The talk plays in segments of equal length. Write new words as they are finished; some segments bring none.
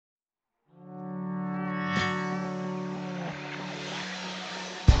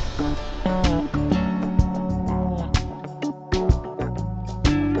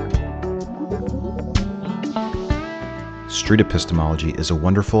street epistemology is a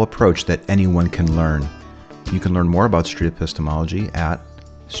wonderful approach that anyone can learn. You can learn more about street epistemology at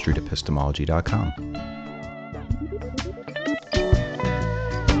streetepistemology.com.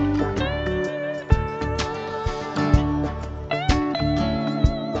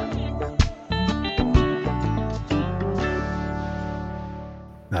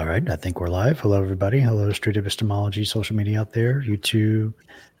 All right, I think we're live. Hello, everybody. Hello, Street Epistemology social media out there, YouTube,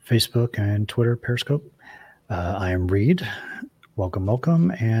 Facebook, and Twitter, Periscope. I am Reed.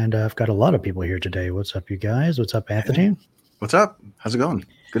 Welcome. And I've got a lot of people here today. What's up, you guys? What's up, Anthony? Hey. What's up? How's it going?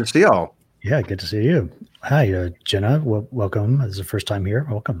 Good to see y'all. Yeah, good to see you. Hi, Jenna. Welcome. This is the first time here.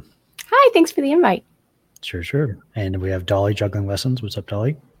 Welcome. Hi, thanks for the invite. Sure. And we have Dolly Juggling Lessons. What's up,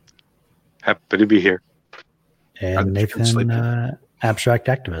 Dolly? Happy to be here. And Nathan, Abstract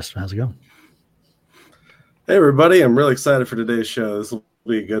Activist. How's it going? Hey, everybody. I'm really excited for today's show. This will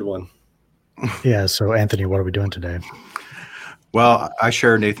be a good one. Yeah. So, Anthony, what are we doing today? Well, I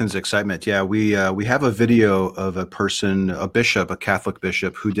share Nathan's excitement. Yeah, we have a video of a person, a bishop, a Catholic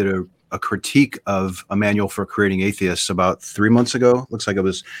bishop, who did a critique of a manual for creating atheists about 3 months ago. Looks like it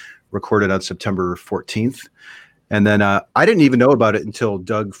was recorded on September 14th. And then I didn't even know about it until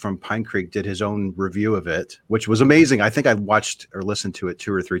Doug from Pine Creek did his own review of it, which was amazing. I think I watched or listened to it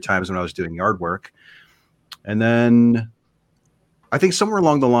 2 or 3 times when I was doing yard work. And then I think somewhere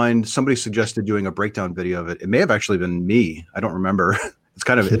along the line, somebody suggested doing a breakdown video of it. It may have actually been me. I don't remember. It's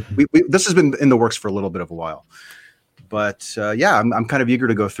kind of this has been in the works for a little bit of a while. But yeah, I'm kind of eager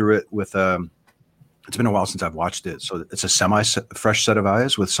to go through it with. It's been a while since I've watched it, so it's a semi-fresh set of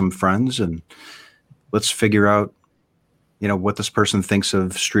eyes with some friends, and let's figure out, what this person thinks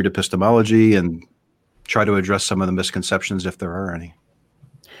of street epistemology and try to address some of the misconceptions if there are any.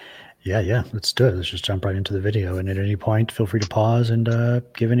 Yeah. Let's do it. Let's just jump right into the video. And at any point, feel free to pause and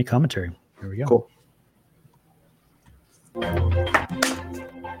give any commentary. Here we go. Cool.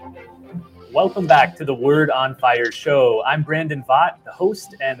 Welcome back to the Word on Fire show. I'm Brandon Vaught, the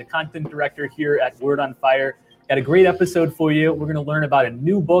host and the content director here at Word on Fire. Got a great episode for you. We're going to learn about a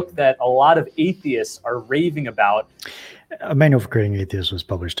new book that a lot of atheists are raving about. A Manual for Creating Atheists was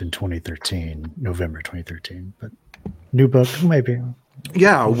published in 2013, November 2013. But new book, maybe.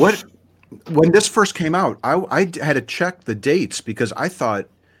 Yeah, when this first came out, I had to check the dates because I thought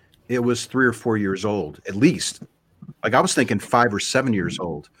it was 3 or 4 years old, at least. Like I was thinking 5 or 7 years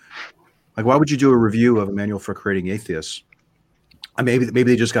old. Like, why would you do a review of a manual for creating atheists? Maybe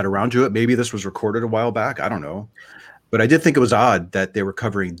they just got around to it. Maybe this was recorded a while back. I don't know. But I did think it was odd that they were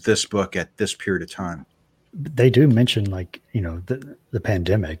covering this book at this period of time. They do mention, the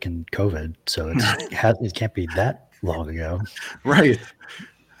pandemic and COVID, so it can't be that long ago. Right.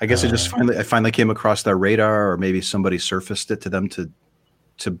 I guess it finally came across their radar, or maybe somebody surfaced it to them to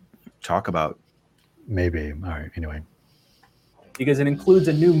talk about. Maybe. All right. Anyway. Because it includes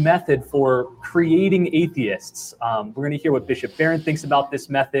a new method for creating atheists. We're going to hear what Bishop Barron thinks about this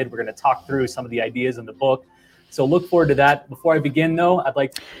method. We're going to talk through some of the ideas in the book. So look forward to that. Before I begin, though, I'd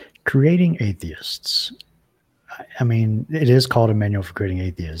like to... Creating atheists. I mean, it is called a Manual for Creating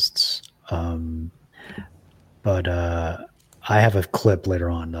Atheists. But I have a clip later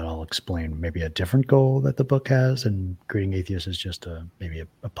on that I'll explain maybe a different goal that the book has, and Creating Atheists is just maybe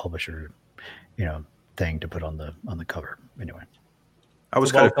a publisher, thing to put on the cover. Anyway. I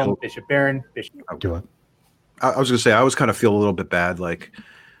was welcome, Bishop Barron. Do it. I was going to say, I always kind of feel a little bit bad, like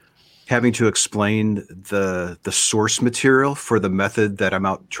having to explain the source material for the method that I'm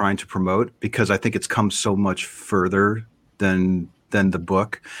out trying to promote, because I think it's come so much further than the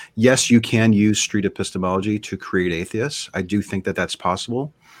book. Yes, you can use street epistemology to create atheists. I do think that that's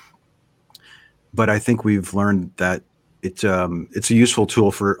possible. But I think we've learned that it's a useful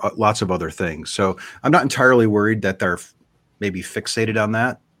tool for lots of other things. So I'm not entirely worried that they're maybe fixated on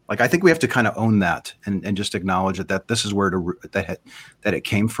that. Like, I think we have to kind of own that and just acknowledge that this is where that it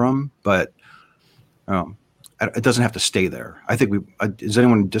came from. But it doesn't have to stay there. I think does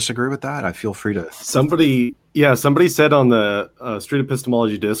anyone disagree with that? I feel free to. Somebody said on the Street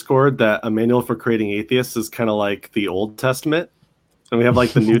Epistemology Discord that a manual for creating atheists is kind of like the Old Testament, and we have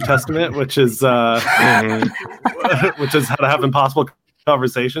like the New Testament, which is how to have impossible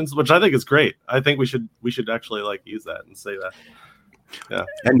conversations, which I think is great. I think we should actually use that and say that. Yeah,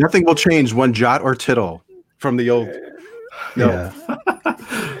 and nothing will change one jot or tittle from the old. Yeah.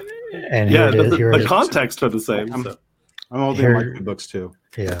 And the context are the same. I'm holding my 2 books too.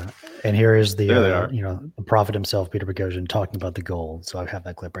 Yeah, and here is the the prophet himself, Peter Boghossian, talking about the goal. So I have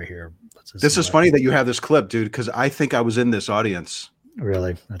that clip right here. This is funny that you have this clip, dude, because I think I was in this audience.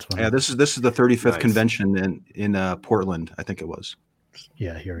 Really, that's funny. Yeah, this is the 35th convention in Portland, I think it was.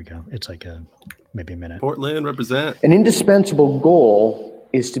 Yeah, here we go. It's like maybe a minute. Portland, represent. An indispensable goal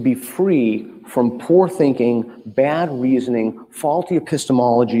is to be free from poor thinking, bad reasoning, faulty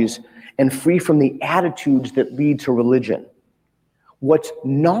epistemologies, and free from the attitudes that lead to religion. What's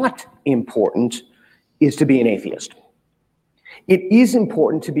not important is to be an atheist. It is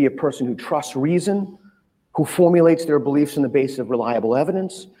important to be a person who trusts reason, who formulates their beliefs on the basis of reliable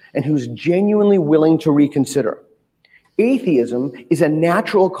evidence, and who's genuinely willing to reconsider. Atheism is a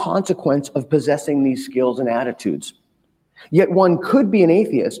natural consequence of possessing these skills and attitudes. Yet one could be an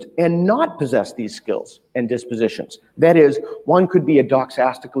atheist and not possess these skills and dispositions. That is, one could be a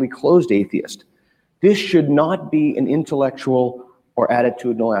doxastically closed atheist. This should not be an intellectual or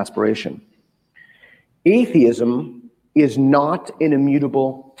attitudinal aspiration. Atheism is not an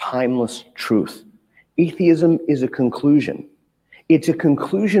immutable, timeless truth. Atheism is a conclusion. It's a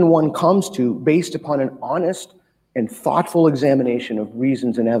conclusion one comes to based upon an honest and thoughtful examination of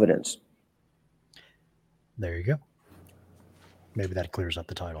reasons and evidence. There you go. Maybe that clears up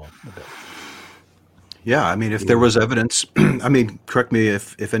the title a bit. Yeah, I mean, if there was evidence, I mean, correct me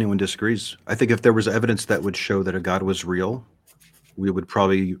if anyone disagrees. I think if there was evidence that would show that a God was real, we would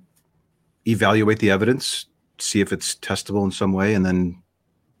probably evaluate the evidence, see if it's testable in some way, and then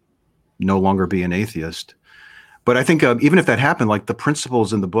no longer be an atheist. But I think even if that happened, like the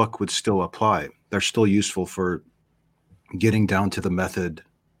principles in the book would still apply. They're still useful for getting down to the method,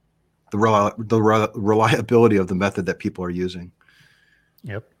 the reliability of the method that people are using.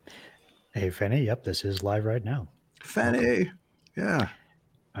 Yep. Hey, Fanny. Yep, this is live right now. Fanny. Yeah.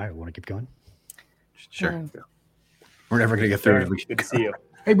 All right, want to keep going? Sure. We're never going to get through it. Good to see you.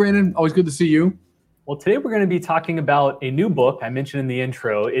 Hey, Brandon. Always good to see you. Well, today we're going to be talking about a new book I mentioned in the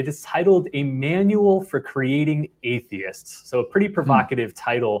intro. It is titled A Manual for Creating Atheists. So a pretty provocative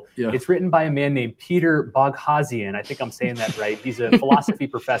title. Yeah. It's written by a man named Peter Boghossian. I think I'm saying that right. He's a philosophy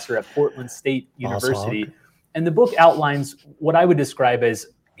professor at Portland State University. And the book outlines what I would describe as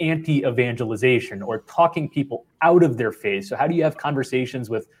anti-evangelization, or talking people out of their faith. So how do you have conversations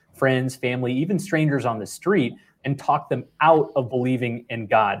with friends, family, even strangers on the street, and talk them out of believing in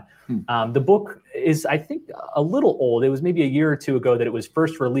God? The book is, I think, a little old. It was maybe a year or two ago that it was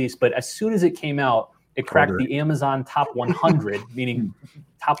first released, but as soon as it came out, it cracked the Amazon top 100, meaning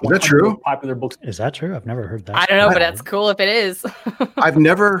top 100 popular books. Is that true? I've never heard that. I don't know, but that's cool if it is. I've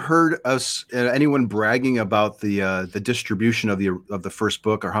never heard anyone bragging about the distribution of the first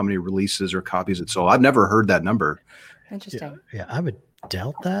book, or how many releases or copies it sold. I've never heard that number. Interesting. Yeah, I would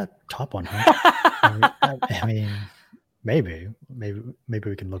doubt that. Top 100. I mean, maybe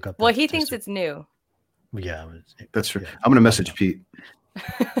we can look up. Well, he thinks it's new. Yeah, that's true. I'm going to message Pete.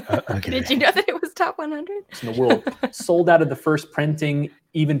 Okay. Did you know that it was top 100 in the world? Sold out of the first printing,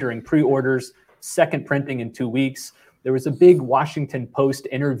 even during pre-orders. Second printing in 2 weeks. There was a big Washington Post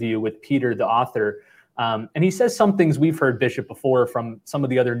interview with Peter, the author, and he says some things we've heard, Bishop, before from some of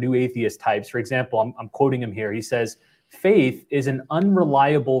the other new atheist types. For example, I'm quoting him here. He says, "Faith is an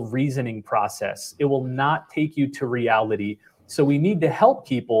unreliable reasoning process. It will not take you to reality. So we need to help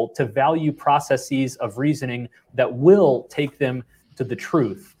people to value processes of reasoning that will take them to the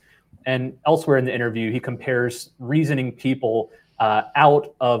truth." And elsewhere in the interview, he compares reasoning people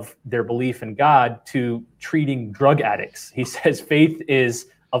out of their belief in God to treating drug addicts. He says faith is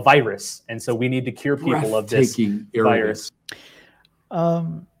a virus, and so we need to cure people of this virus.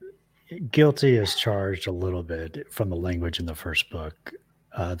 Guilty is charged a little bit from the language in the first book.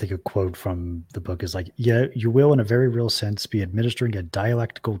 I think a quote from the book is like, "Yeah, you will, in a very real sense, be administering a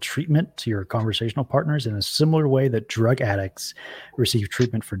dialectical treatment to your conversational partners in a similar way that drug addicts receive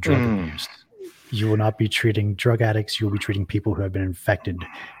treatment for drug abuse. You will not be treating drug addicts. You will be treating people who have been infected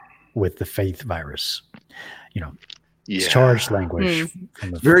with the faith virus." It's charged language.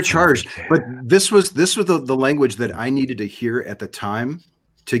 Very charged. But this was the language that I needed to hear at the time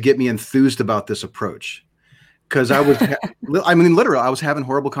to get me enthused about this approach. Because I was, literally, I was having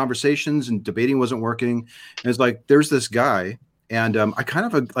horrible conversations and debating wasn't working. And it's like, there's this guy, and I kind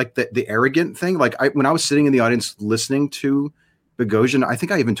of like the arrogant thing. Like when I was sitting in the audience listening to Boghossian, I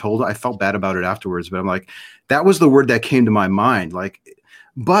think I even told him, I felt bad about it afterwards, but I'm like, that was the word that came to my mind.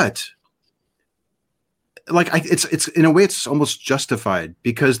 It's in a way, it's almost justified,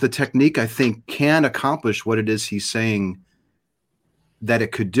 because the technique, I think, can accomplish what it is he's saying that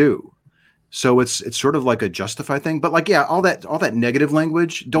it could do. So it's sort of like a justified thing, but all that negative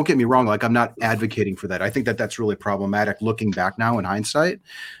language, don't get me wrong. Like, I'm not advocating for that. I think that that's really problematic looking back now in hindsight,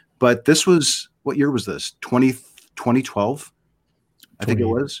 but this was, what year was this? 2012? I think it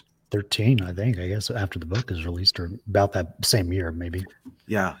was 13. I guess after the book is released, or about that same year, maybe.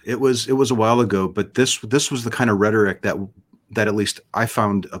 Yeah, it was a while ago, but this was the kind of rhetoric that that at least I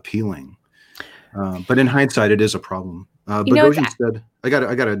found appealing. But in hindsight, it is a problem. You know, Bogosian said, I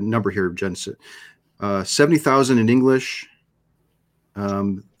got a number here, Jen said, 70,000 in English,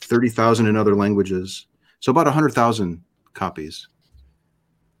 30,000 in other languages. So about 100,000 copies.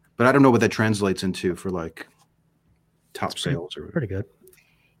 But I don't know what that translates into for like top sales or Pretty good.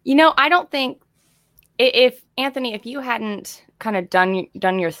 You know, I don't think if Anthony, if you hadn't kind of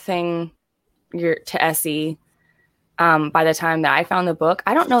done your thing, to SE, by the time that I found the book,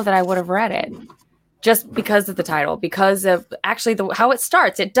 I don't know that I would have read it, just because of the title, because of actually how it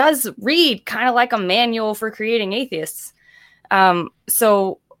starts. It does read kind of like a manual for creating atheists.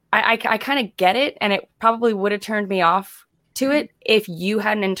 So I kind of get it, and it probably would have turned me off to it if you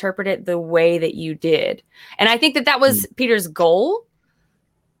hadn't interpreted it the way that you did. And I think that was Peter's goal.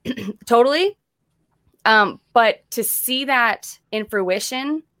 Totally. But to see that in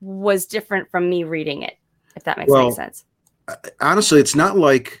fruition was different from me reading it, if that makes any sense. Honestly, it's not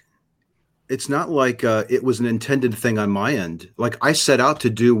like it was an intended thing on my end. Like, I set out to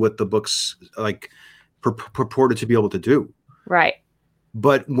do what the books like purported to be able to do. Right.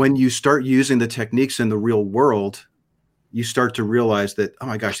 But when you start using the techniques in the real world, you start to realize that, oh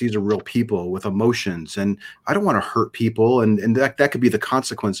my gosh, these are real people with emotions, and I don't want to hurt people, and that could be the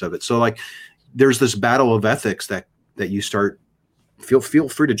consequence of it. So like, there's this battle of ethics that you start. Feel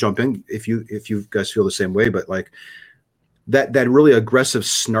free to jump in if you guys feel the same way, but like that really aggressive,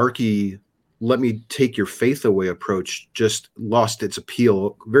 snarky, let me take your faith away approach just lost its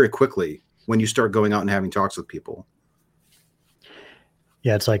appeal very quickly when you start going out and having talks with people.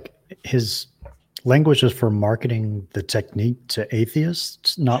 Yeah, it's like his language is for marketing the technique to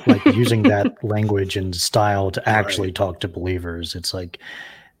atheists, not like using that language and style to actually talk to believers. It's like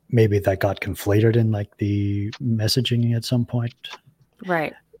maybe that got conflated in like the messaging at some point.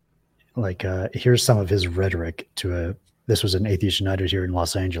 Right. Like, here's some of his rhetoric to this was an Atheist United here in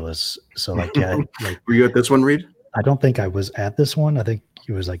Los Angeles. So like, yeah, like, were you at this one, Reed? I don't think I was at this one. I think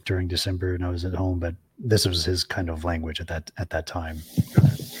it was like during December and I was at home, but this was his kind of language at that time.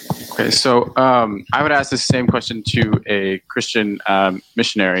 Okay, so I would ask the same question to a Christian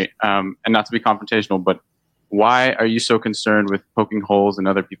missionary, and not to be confrontational, but why are you so concerned with poking holes in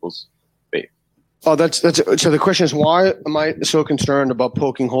other people's faith? Oh, that's so the question is, why am I so concerned about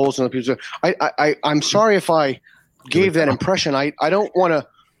poking holes in other people's faith? I'm sorry if I gave that impression. I don't want to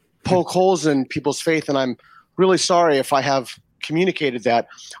poke holes in people's faith, and I'm really sorry if I have communicated that.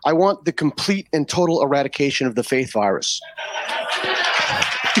 I want the complete and total eradication of the faith virus.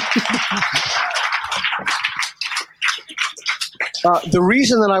 The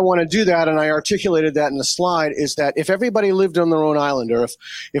reason that I want to do that, and I articulated that in the slide, is that if everybody lived on their own island, or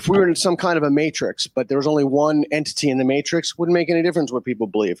if we were in some kind of a matrix, but there was only one entity in the matrix, wouldn't make any difference what people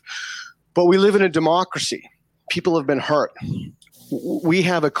believe. But we live in a democracy. People have been hurt. We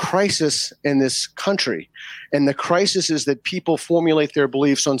have a crisis in this country, and the crisis is that people formulate their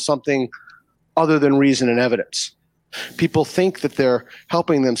beliefs on something other than reason and evidence. People think that they're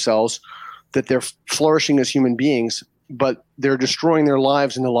helping themselves, that they're flourishing as human beings, but they're destroying their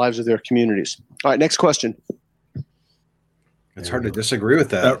lives and the lives of their communities. All right, next question. It's hard to disagree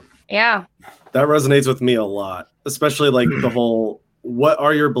with that. Yeah. That resonates with me a lot, especially like the whole, what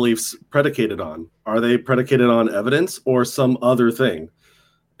are your beliefs predicated on? Are they predicated on evidence or some other thing?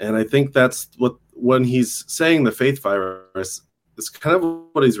 And I think that's when he's saying the faith virus, it's kind of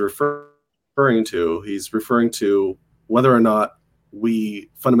what he's referring to. He's referring to whether or not we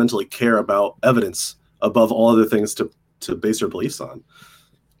fundamentally care about evidence above all other things to base our beliefs on.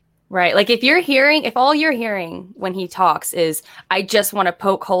 Right. Like if all you're hearing when he talks is, I just want to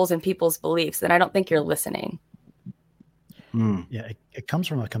poke holes in people's beliefs, then I don't think you're listening. Yeah, it comes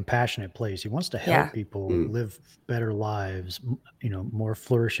from a compassionate place. He wants to help people live better lives, more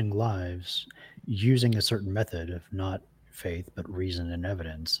flourishing lives using a certain method of not faith, but reason and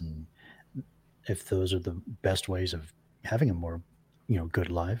evidence. And if those are the best ways of having a more, good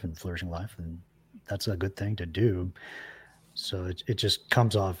life and flourishing life, then that's a good thing to do. So it just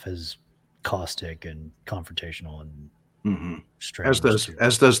comes off as caustic and confrontational and strange.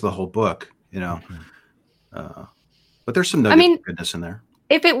 As does the whole book, but there's some nugget of goodness in there.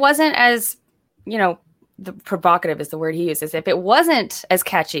 If it wasn't as, the provocative is the word he uses. If it wasn't as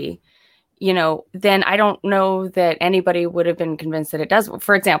catchy, then I don't know that anybody would have been convinced that it does.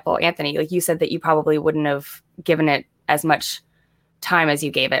 For example, Anthony, like you said that you probably wouldn't have given it as much time as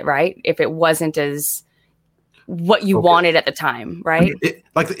you gave it, right? If it wasn't as what you wanted at the time, right?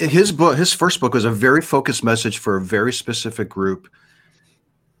 His first book was a very focused message for a very specific group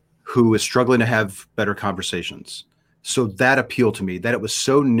who is struggling to have better conversations. So that appealed to me, that it was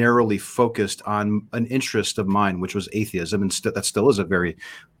so narrowly focused on an interest of mine, which was atheism, and that still is a very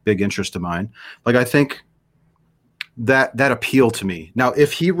big interest of mine. Like, I think that appealed to me. Now,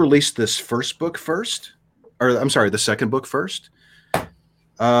 if he released this first book first, or I'm sorry, the second book first,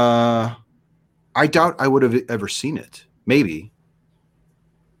 I doubt I would have ever seen it. Maybe.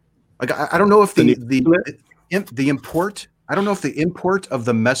 Like, I don't know if the import. I don't know if the import of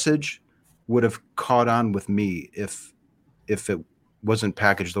the message would have caught on with me if it wasn't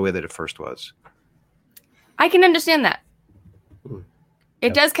packaged the way that it first was. I can understand that.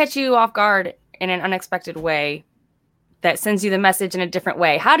 It does catch you off guard in an unexpected way that sends you the message in a different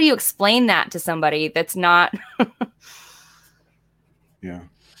way. How do you explain that to somebody that's not? Yeah.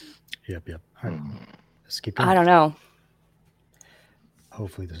 Yep. All right. Let's keep going. I don't know.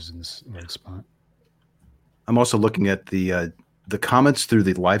 Hopefully this is in the right spot. I'm also looking at the comments through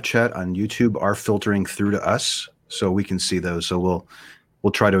the live chat on YouTube are filtering through to us, so we can see those. So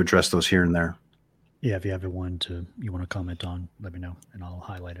we'll try to address those here and there. Yeah, if you have one you want to comment on, let me know and I'll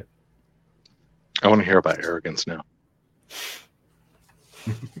highlight it. I want to hear about arrogance now.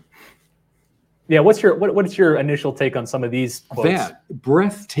 Yeah, what's your initial take on some of these quotes? That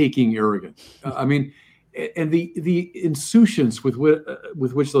breathtaking arrogance. I mean, and the insouciance with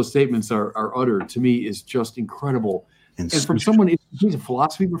which those statements are uttered to me is just incredible. And from someone who's a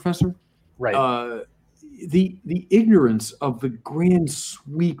philosophy professor, right? The ignorance of the grand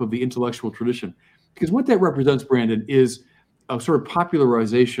sweep of the intellectual tradition, because what that represents, Brandon, is a sort of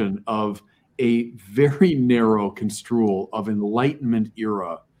popularization of a very narrow construal of Enlightenment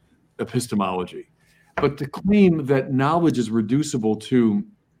era epistemology. But to claim that knowledge is reducible to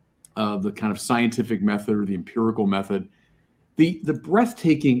the kind of scientific method or the empirical method, the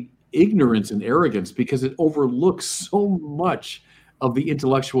breathtaking ignorance and arrogance, because it overlooks so much of the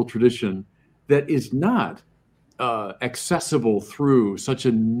intellectual tradition that is not accessible through such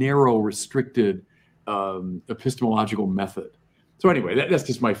a narrow, restricted epistemological method. So anyway, that's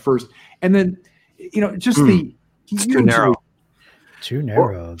just my first. And then, just it's too narrow. Too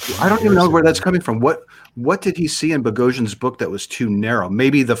narrow. Well, I don't even know where that's coming from. What did he see in Boghossian's book that was too narrow?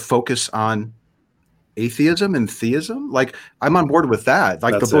 Maybe the focus on atheism and theism? Like, I'm on board with that.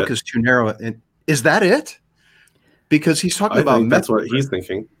 Like, the book is too narrow. And is that it? Because he's talking about that's what he's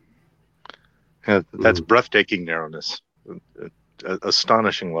thinking. Yeah, that's breathtaking narrowness.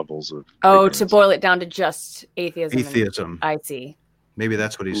 Astonishing levels of ignorance. To boil it down to just atheism. Atheism. I see. Maybe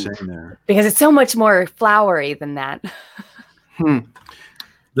that's what he's saying there. Because it's so much more flowery than that.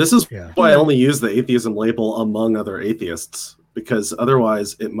 This is why I only use the atheism label among other atheists, because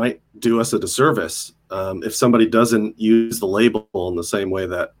otherwise it might do us a disservice. If somebody doesn't use the label in the same way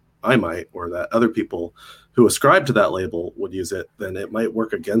that I might, or that other people who ascribe to that label would use it, then it might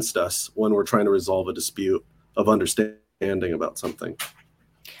work against us when we're trying to resolve a dispute of understanding about something.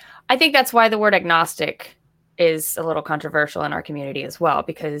 I think that's why the word agnostic is a little controversial in our community as well,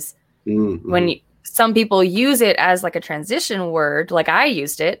 because when some people use it as like a transition word, like I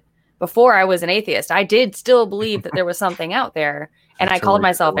used it before I was an atheist, I did still believe that there was something out there, and I called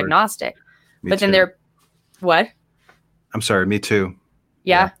myself agnostic. But then what? I'm sorry, me too.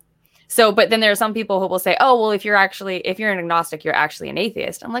 Yeah. So, but then there are some people who will say, oh, well, if you're an agnostic, you're actually an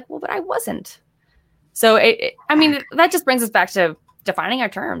atheist. I'm like, well, but I wasn't. So, that just brings us back to defining our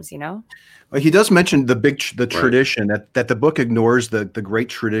terms, Well, he does mention the tradition, that the book ignores the great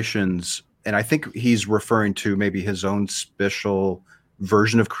traditions. And I think he's referring to maybe his own special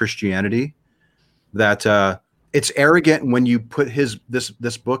version of Christianity, that it's arrogant when you put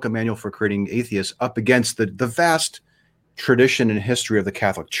this book, A Manual for Creating Atheists, up against the vast tradition and history of the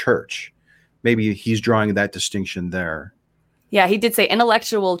Catholic Church. Maybe he's drawing that distinction there. Yeah, he did say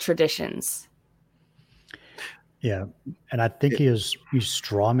intellectual traditions. Yeah, and I think he's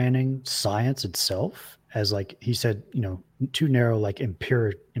strawmanning science itself, as like he said, too narrow, like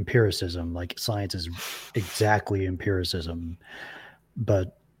empiricism, like science is exactly empiricism.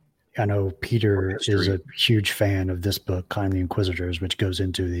 But I know Peter is a huge fan of this book, Kind of the Inquisitors, which goes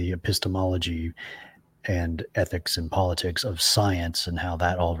into the epistemology and ethics and politics of science and how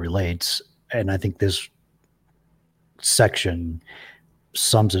that all relates. And I think this section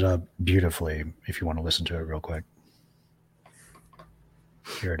sums it up beautifully, if you want to listen to it real quick.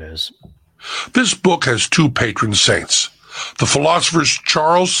 Here it is. This book has two patron saints, the philosophers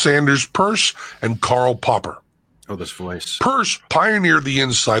Charles Sanders Peirce and Karl Popper. Oh, this voice. Peirce pioneered the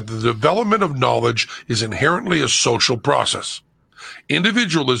insight that the development of knowledge is inherently a social process.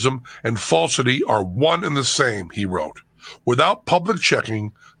 Individualism and falsity are one and the same, he wrote. Without public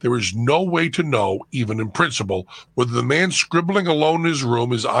checking, there is no way to know, even in principle, whether the man scribbling alone in his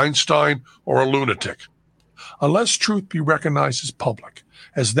room is Einstein or a lunatic. unless truth be recognized as public,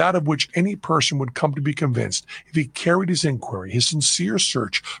 as that of which any person would come to be convinced if he carried his inquiry, his sincere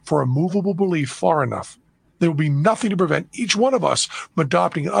search for a movable belief far enough, there will be nothing to prevent each one of us from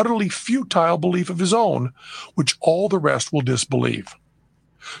adopting an utterly futile belief of his own, which all the rest will disbelieve.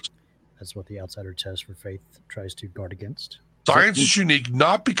 That's what the outsider test for faith tries to guard against. Science is unique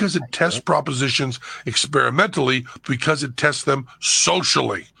not because it tests propositions experimentally, but because it tests them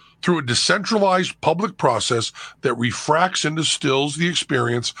socially through a decentralized public process that refracts and distills the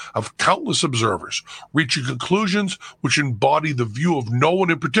experience of countless observers, reaching conclusions which embody the view of no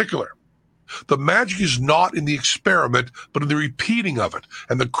one in particular. The magic is not in the experiment, but in the repeating of it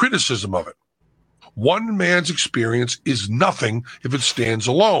and the criticism of it. One man's experience is nothing if it stands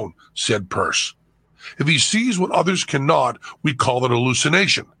alone, said Peirce. If he sees what others cannot, we call it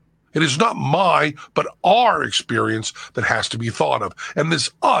hallucination. It is not my, but our experience that has to be thought of, and this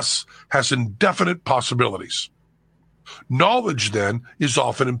us has indefinite possibilities. Knowledge, then, is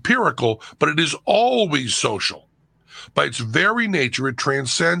often empirical, but it is always social. By its very nature, it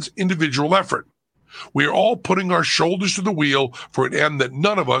transcends individual effort. We are all putting our shoulders to the wheel for an end that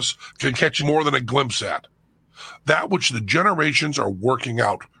none of us can catch more than a glimpse at. That which the generations are working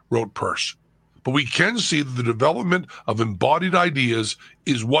out, wrote Peirce. But we can see that the development of embodied ideas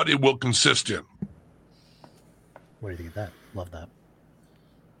is what it will consist in. What do you think of that? Love that.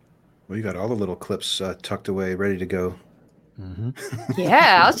 Well, you got all the little clips tucked away, ready to go. Mm-hmm.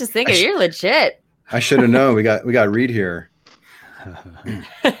 Yeah, I was just thinking, you're legit. I should have known. We got Reed here.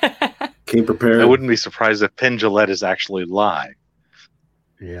 Came prepared. I wouldn't be surprised if Penn Jillette is actually live.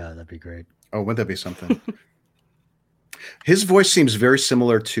 Yeah, that'd be great. Oh, wouldn't that be something? His voice seems very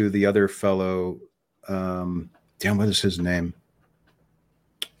similar to the other fellow. What is his name?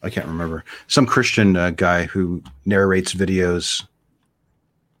 I can't remember. Some Christian guy who narrates videos.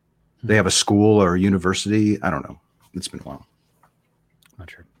 They have a school or a university. I don't know. It's been a while. Not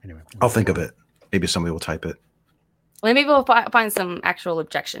sure. Anyway, I'll think of it. Maybe somebody will type it. Well, maybe we'll find some actual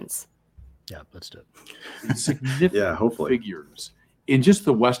objections. Yeah, let's do it. Significant hopefully. figures in just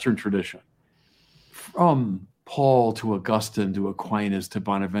the Western tradition, from Paul to Augustine to Aquinas to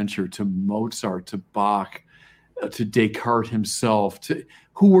Bonaventure to Mozart to Bach to Descartes himself, to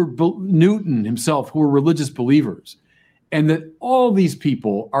Newton himself, who were religious believers. And that all these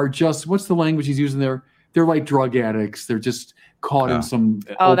people are just, what's the language he's using there? They're like drug addicts. They're just caught in some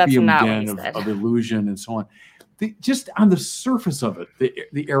opium den of illusion and so on. Just on the surface of it,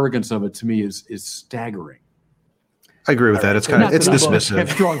 the arrogance of it to me is staggering. I agree with that. It's kind of dismissive. I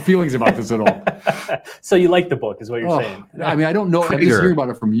have strong feelings about this at all. So you like the book, is what you're saying? I mean, I don't know. I'm just hearing about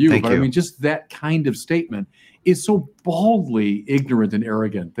it from you, I mean, just that kind of statement is so baldly ignorant and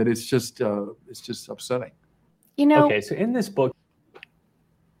arrogant that it's just upsetting. You know. Okay, so in this book,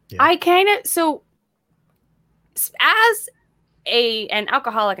 I as an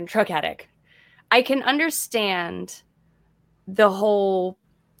alcoholic and drug addict, I can understand the whole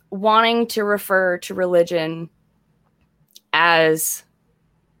wanting to refer to religion as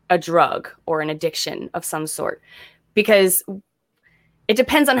a drug or an addiction of some sort, because it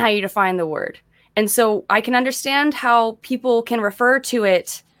depends on how you define the word. And so I can understand how people can refer to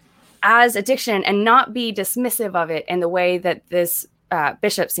it as addiction and not be dismissive of it in the way that this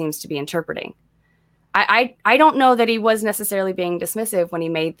bishop seems to be interpreting. I don't know that he was necessarily being dismissive when he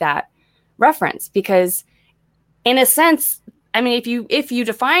made that reference, because in a sense, I mean, if you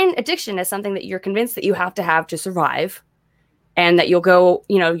define addiction as something that you're convinced that you have to survive, and that you'll go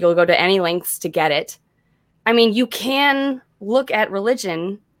to any lengths to get it, I mean, you can look at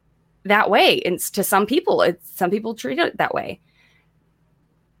religion that way. And to some people treat it that way,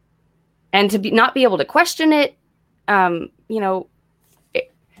 and to not be able to question it,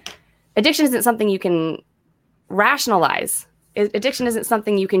 addiction isn't something you can rationalize. Addiction isn't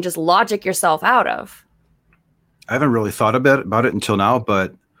something you can just logic yourself out of. I haven't really thought about it until now,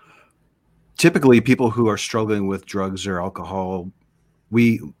 but typically people who are struggling with drugs or alcohol,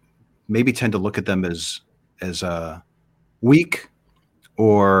 we maybe tend to look at them as weak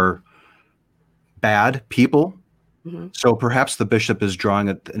or bad people. Mm-hmm. So perhaps the bishop is drawing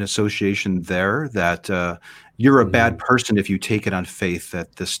an association there that you're a bad person if you take it on faith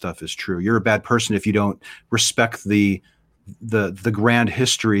that this stuff is true. You're a bad person if you don't respect the grand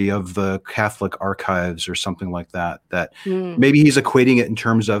history of the Catholic archives or something like that. That maybe he's equating it in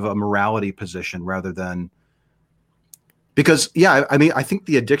terms of a morality position rather than, because I mean, I think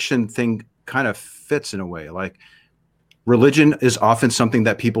the addiction thing kind of fits in a way. Like, religion is often something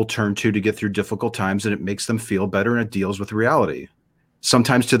that people turn to get through difficult times, and it makes them feel better and it deals with reality,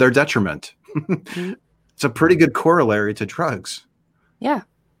 sometimes to their detriment. It's a pretty good corollary to drugs. Yeah.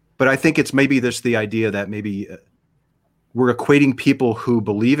 But I think it's maybe the idea that maybe we're equating people who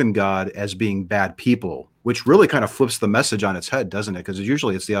believe in God as being bad people, which really kind of flips the message on its head, doesn't it? Because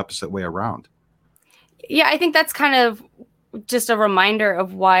usually it's the opposite way around. Yeah, I think that's kind of just a reminder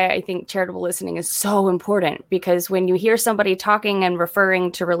of why I think charitable listening is so important, because when you hear somebody talking and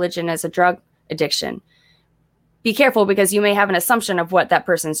referring to religion as a drug addiction, be careful, because you may have an assumption of what that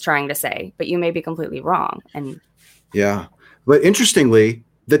person's trying to say, but you may be completely wrong. And yeah, but interestingly,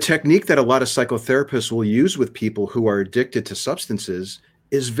 the technique that a lot of psychotherapists will use with people who are addicted to substances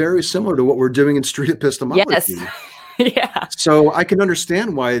is very similar to what we're doing in street epistemology. Yes. Yeah. So I can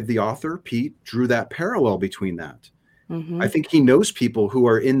understand why the author, Pete, drew that parallel between that. I think he knows people who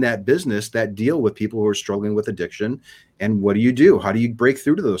are in that business that deal with people who are struggling with addiction. And what do you do? How do you break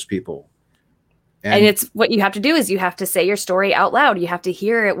through to those people? And it's what you have to do is you have to say your story out loud. You have to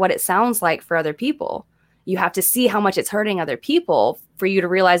hear it, what it sounds like for other people. You have to see how much it's hurting other people for you to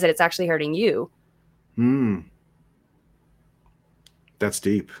realize that it's actually hurting you. That's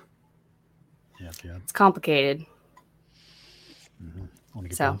deep. Yep. It's complicated.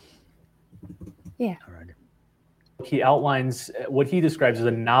 So, yeah. All right. He outlines what he describes as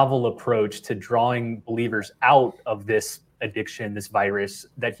a novel approach to drawing believers out of this addiction, this virus,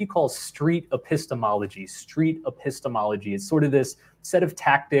 that he calls street epistemology. Street epistemology is sort of this set of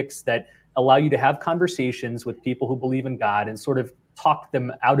tactics that allow you to have conversations with people who believe in God and sort of talk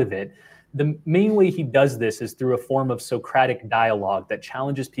them out of it. The main way he does this is through a form of Socratic dialogue that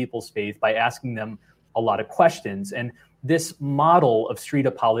challenges people's faith by asking them a lot of questions. And this model of street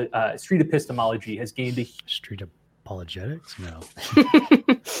epistemology has gained a street apologetics? No.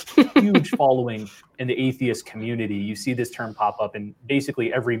 huge following in the atheist community. You see this term pop up in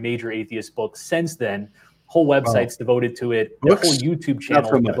basically every major atheist book since then. Whole websites devoted to it. The whole YouTube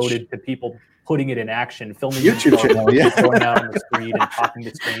channel devoted to people putting it in action, filming YouTube channel, going out on the street and talking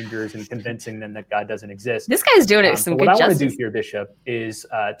to strangers and convincing them that God doesn't exist. This guy's doing it some good justice. What I want justice. to do here, Bishop, is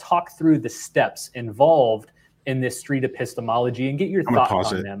talk through the steps involved in this street epistemology and get your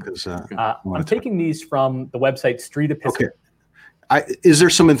thoughts on them. I'm taking these from the website Street Epistemology. Okay. Is there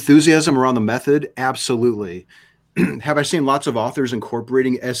some enthusiasm around the method? Absolutely. Have I seen lots of authors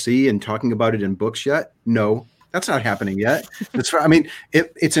incorporating SE and talking about it in books yet? No, that's not happening yet.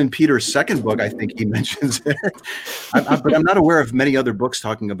 It's in Peter's second book. I think he mentions it, but I'm not aware of many other books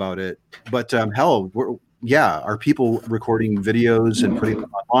talking about it. But are people recording videos and putting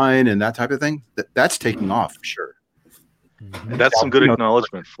them online and that type of thing? That's taking off for sure. And that's some good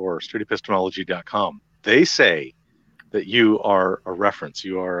acknowledgement for streetepistemology.com. They say that you are a reference.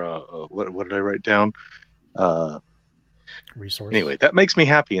 You are what did I write down? Resource. Anyway, that makes me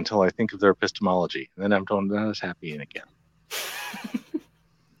happy until I think of their epistemology, and then I'm not as happy again.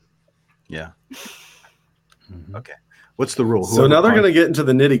 Yeah. Okay. What's the rule? So now they're going to get into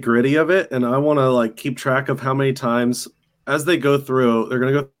the nitty gritty of it, and I want to keep track of how many times as they go through. They're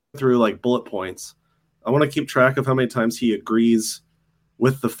going to go through bullet points. I want to keep track of how many times he agrees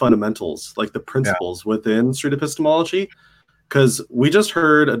with the fundamentals, like the principles within street epistemology. Because we just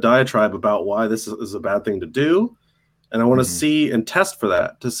heard a diatribe about why this is a bad thing to do. And I want to see and test for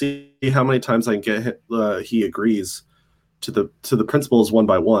that to see how many times I can get he agrees to the principles one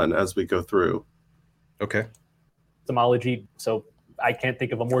by one as we go through. Okay. Epistemology. So I can't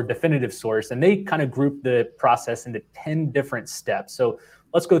think of a more definitive source. And they kind of group the process into 10 different steps. So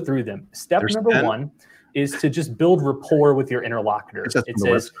let's go through them. There's number 10. 1 is to just build rapport with your interlocutor. It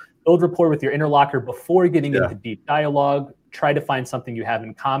says build rapport with your interlocutor before getting into deep dialogue. Try to find something you have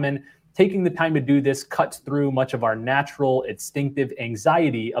in common. Taking the time to do this cuts through much of our natural, instinctive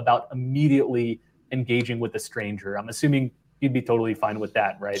anxiety about immediately engaging with a stranger. I'm assuming you'd be totally fine with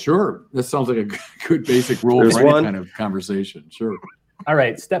that, right? Sure. That sounds like a good basic rule for any kind of conversation. Sure. All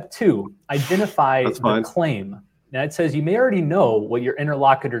right. Step 2, identify the claim. Now it says you may already know what your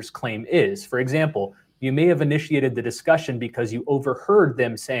interlocutor's claim is. For example, you may have initiated the discussion because you overheard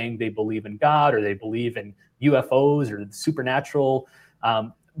them saying they believe in God or they believe in UFOs or the supernatural.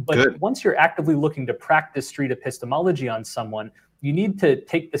 But once you're actively looking to practice street epistemology on someone, you need to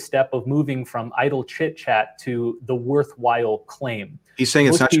take the step of moving from idle chit chat to the worthwhile claim. He's saying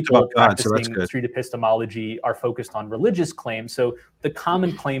it's not just about God, so that's good. Street epistemology are focused on religious claims. So the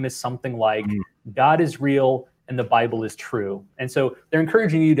common claim is something like God is real and the Bible is true. And so they're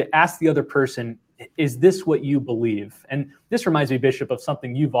encouraging you to ask the other person, is this what you believe? And this reminds me, Bishop, of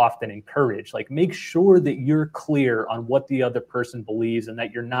something you've often encouraged. Make sure that you're clear on what the other person believes and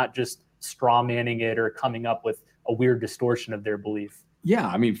that you're not just straw manning it or coming up with a weird distortion of their belief.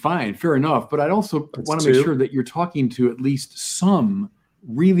 Yeah, fine, fair enough. But I'd also want to make sure that you're talking to at least some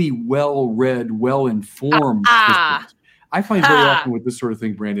really well-read, well-informed Christians. I find very often with this sort of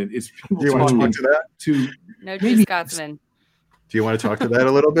thing, Brandon, is people Do you want to talking talk to that? No true Scotsman. Do you want to talk to that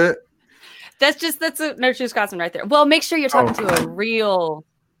a little bit? That's a no true Scotsman right there. Well, make sure you're talking to a real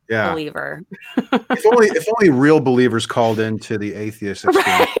believer. if only real believers called into the atheist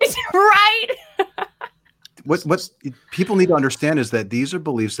experience. Right. What people need to understand is that these are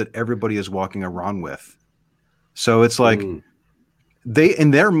beliefs that everybody is walking around with. So it's like they,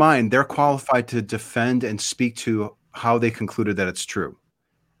 in their mind, they're qualified to defend and speak to how they concluded that it's true.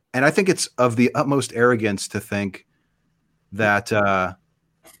 And I think it's of the utmost arrogance to think that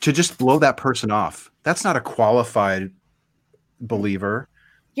to just blow that person off. That's not a qualified believer.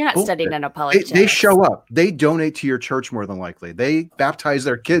 You're not studying an apologetics. They show up. They donate to your church more than likely. They baptize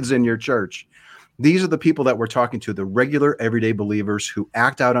their kids in your church. These are the people that we're talking to, the regular, everyday believers who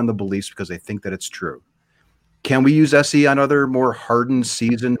act out on the beliefs because they think that it's true. Can we use SE on other more hardened,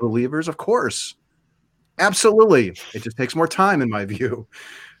 seasoned believers? Of course. Absolutely. It just takes more time, in my view.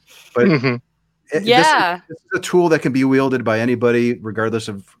 But this is a tool that can be wielded by anybody, regardless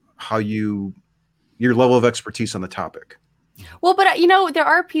of how your level of expertise on the topic. Well, but there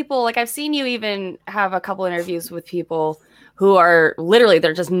are people, like I've seen you even have a couple interviews with people who are literally,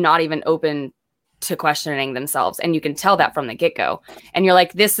 they're just not even open to questioning themselves. And you can tell that from the get-go. And you're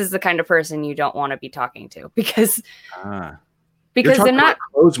like, this is the kind of person you don't want to be talking to because they're not a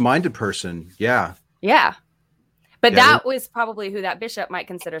closed-minded person. Yeah. Yeah. But that was probably who that bishop might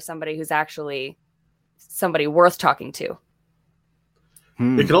consider somebody who's actually somebody worth talking to.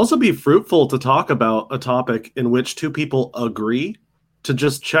 It can also be fruitful to talk about a topic in which two people agree, to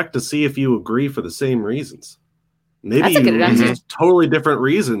just check to see if you agree for the same reasons. Maybe you use totally different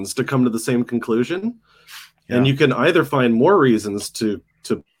reasons to come to the same conclusion. Yeah. And you can either find more reasons to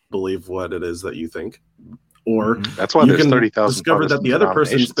believe what it is that you think, or that's why there's 30,000 discover that the other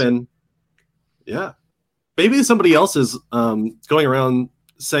person's been, maybe somebody else is going around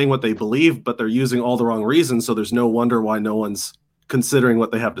saying what they believe, but they're using all the wrong reasons. So there's no wonder why no one's considering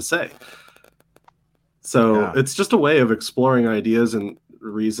what they have to say. So it's just a way of exploring ideas and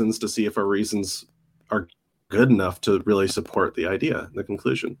reasons to see if our reasons are good enough to really support the idea, the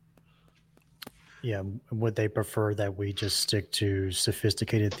conclusion. Yeah, would they prefer that we just stick to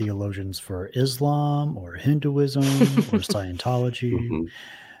sophisticated theologians for Islam or Hinduism or Scientology?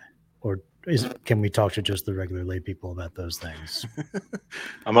 Or can we talk to just the regular lay people about those things?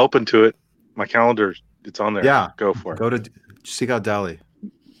 I'm open to it. My calendar, it's on there. Yeah, go for it. Go to seek out Dali.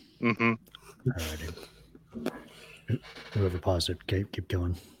 Alrighty. Whoever paused it, keep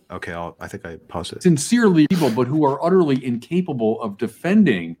going. Okay, I think I paused it. Sincerely people, but who are utterly incapable of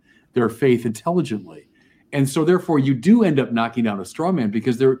defending their faith intelligently. And so therefore you do end up knocking down a straw man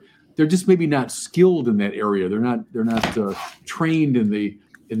because they're just maybe not skilled in that area. They're not trained in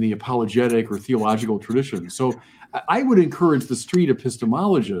the apologetic or theological tradition. So I would encourage the street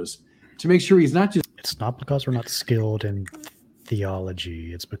epistemologist to make sure he's not just... It's not because we're not skilled in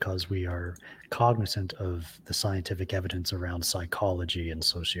theology. It's because we are cognizant of the scientific evidence around psychology and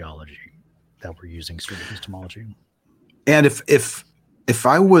sociology that we're using street epistemology. And if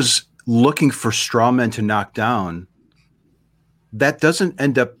I was looking for straw men to knock down, that doesn't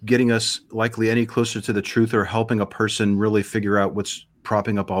end up getting us likely any closer to the truth or helping a person really figure out what's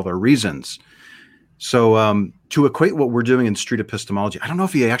propping up all their reasons. So to equate what we're doing in street epistemology, I don't know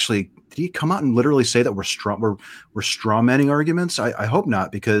if did he come out and literally say that we're straw manning arguments? I hope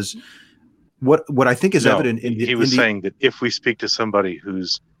not, because what I think is evident he was saying that if we speak to somebody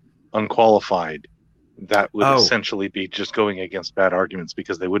who's unqualified, that would essentially be just going against bad arguments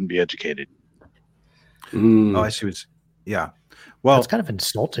because they wouldn't be educated. Oh, I see. Well, it's kind of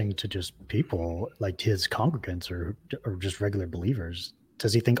insulting to just people like his congregants or just regular believers.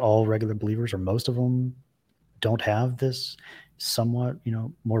 Does he think all regular believers or most of them don't have this somewhat,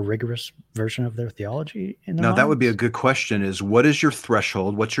 more rigorous version of their theology in their minds? That would be a good question, is what is your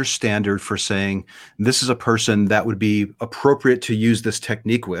threshold? What's your standard for saying this is a person that would be appropriate to use this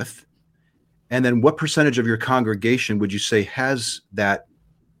technique with? And then what percentage of your congregation would you say has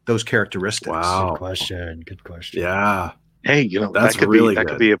those characteristics? Wow. Good question. Yeah. Hey, that's that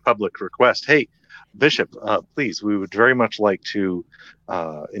could be a public request. Hey, Bishop, please, we would very much like to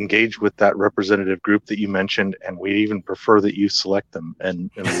engage with that representative group that you mentioned, and we'd even prefer that you select them, and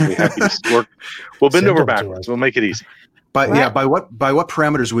we'll be happy to work. We'll bend over backwards. We'll make it easy. By what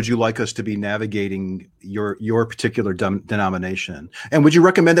parameters would you like us to be navigating your particular denomination? And would you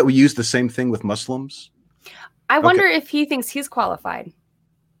recommend that we use the same thing with Muslims? I wonder if he thinks he's qualified.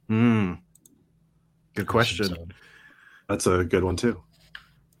 Good question. So. That's a good one too.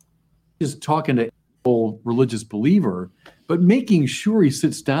 Just talking to a religious believer, but making sure he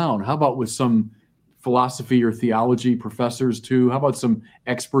sits down. How about with some philosophy or theology professors too? How about some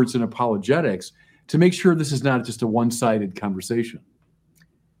experts in apologetics to make sure this is not just a one-sided conversation?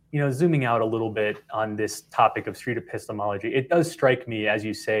 Zooming out a little bit on this topic of street epistemology, it does strike me, as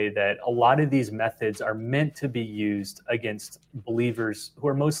you say, that a lot of these methods are meant to be used against believers who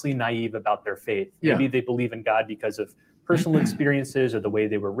are mostly naive about their faith. Yeah. Maybe they believe in God because of personal experiences or the way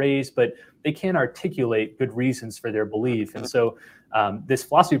they were raised, but they can't articulate good reasons for their belief. And so this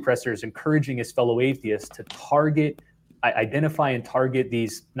philosophy professor is encouraging his fellow atheists to identify and target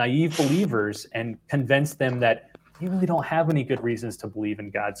these naive believers and convince them that you really don't have any good reasons to believe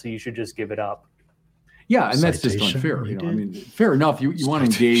in God, so you should just give it up. Yeah, and that's just unfair. Fair enough. You want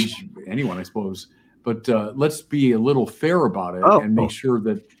to engage anyone, I suppose, but let's be a little fair about it and make sure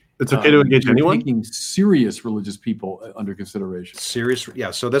that it's okay to engage anyone. Taking serious religious people under consideration. Serious, yeah.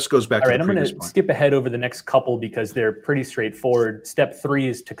 So this goes back. All to right, the I'm going to point. skip ahead over the next couple because they're pretty straightforward. Step 3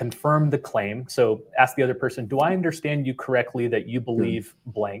 is to confirm the claim. So ask the other person, "Do I understand you correctly that you believe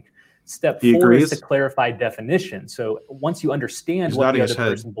blank?" Step 4 is to clarify definition. So once you understand what the other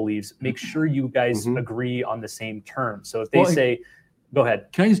person believes, make sure you guys agree on the same terms. So if they say, go ahead.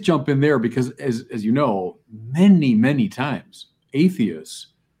 Can I just jump in there? Because as you know, many, many times atheists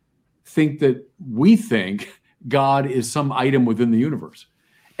think that we think God is some item within the universe.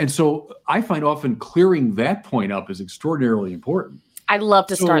 And so I find often clearing that point up is extraordinarily important. I'd love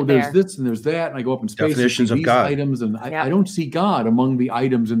to start there. There's this and there's that, and I go up in space Definitions and of see these God. items, and I don't see God among the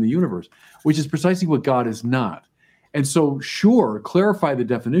items in the universe, which is precisely what God is not. And so, sure, clarify the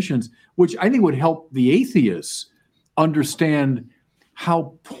definitions, which I think would help the atheists understand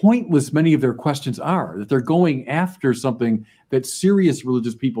how pointless many of their questions are, that they're going after something that serious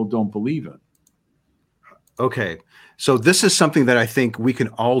religious people don't believe in. Okay, so this is something that I think we can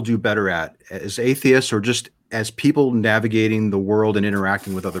all do better at as atheists or just as people navigating the world and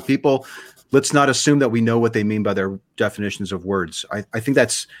interacting with other people. Let's not assume that we know what they mean by their definitions of words. I think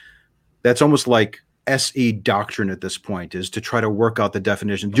that's almost like SE doctrine at this point, is to try to work out the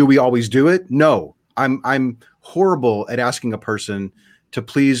definition. Do we always do it? No. I'm horrible at asking a person to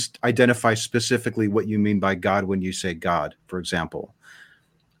please identify specifically what you mean by God when you say God, for example.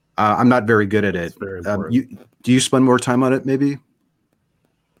 I'm not very good at it. Do you spend more time on it, maybe?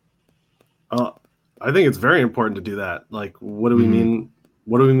 I think it's very important to do that. Like, what do we mean?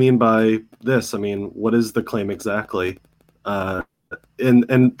 What do we mean by this? I mean, what is the claim exactly?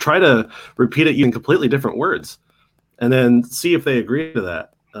 And try to repeat it using completely different words, and then see if they agree to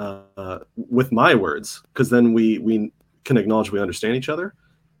that with my words, because then we can acknowledge we understand each other.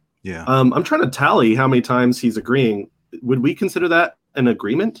 Yeah. I'm trying to tally how many times he's agreeing. Would we consider that an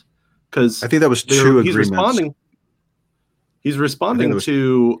agreement? Because I think that was 2 agreements. He's responding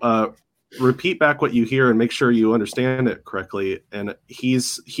to repeat back what you hear and make sure you understand it correctly. And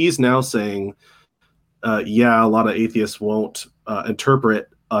he's now saying, yeah, a lot of atheists won't interpret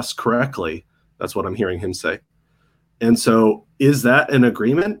us correctly. That's what I'm hearing him say. And so is that an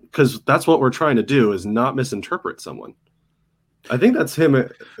agreement? Because that's what we're trying to do, is not misinterpret someone. I think that's him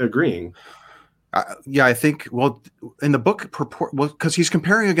agreeing. Yeah, I think, well, in the book, because he's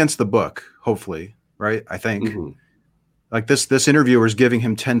comparing against the book, hopefully, right? I think. Like this interviewer is giving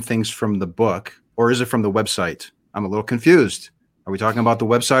him 10 things from the book, or is it from the website? I'm a little confused. Are we talking about the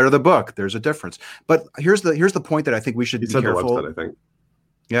website or the book? There's a difference. But here's the point that I think we should be careful. The website, I think.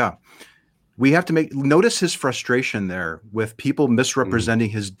 Yeah. We have to notice his frustration there with people misrepresenting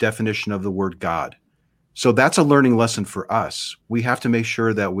his definition of the word God. So that's a learning lesson for us. We have to make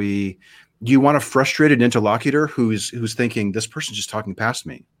sure that do you want a frustrated interlocutor who's thinking this person's just talking past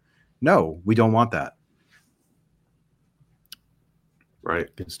me? No, we don't want that.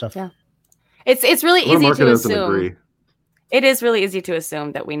 Right. Good stuff. Yeah. It's really easy to assume. It is really easy to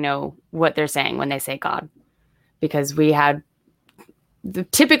assume that we know what they're saying when they say God, because we had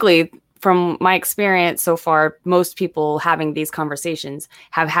typically, from my experience so far, most people having these conversations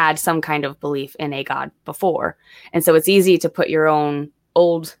have had some kind of belief in a God before. And so it's easy to put your own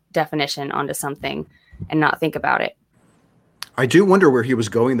old definition onto something and not think about it. I do wonder where he was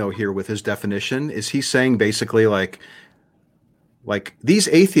going, though, here with his definition. Is he saying basically like these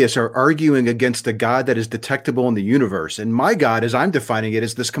atheists are arguing against a God that is detectable in the universe, and my God, as I'm defining it,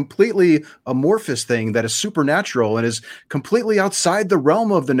 is this completely amorphous thing that is supernatural and is completely outside the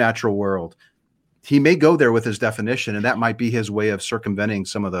realm of the natural world? He may go there with his definition, and that might be his way of circumventing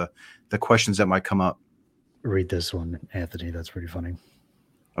some of the questions that might come up. Read this one, Anthony. That's pretty funny.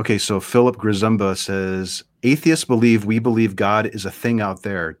 Okay, so Philip Grizumba says, atheists believe we believe God is a thing out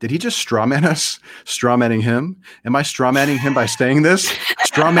there. Did he just strawman us? Strawmanning him? Am I strawmanning him by saying this?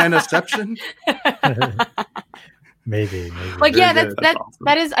 Strawman-aception? Maybe. Like, yeah,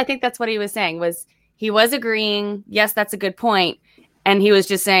 that is, I think that's what he was saying, was he was agreeing, yes, that's a good point. And he was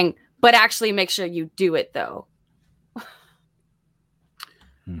just saying, but actually make sure you do it though.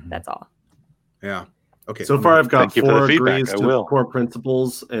 That's all. Yeah. Okay. So far, I've got Thank you for 4 the feedback. agrees I to will. core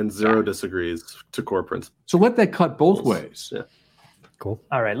principles and 0 disagrees to core principles. So let that cut both ways. Yeah. Cool.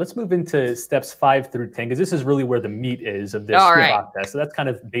 All right, let's move into steps 5 through 10, because this is really where the meat is of this All right. process. So that's kind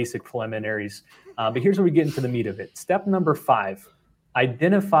of basic preliminaries. But here's where we get into the meat of it. Step number 5,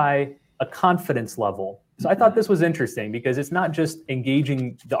 identify a confidence level. So I thought this was interesting because it's not just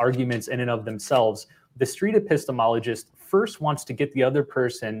engaging the arguments in and of themselves. The street epistemologist first wants to get the other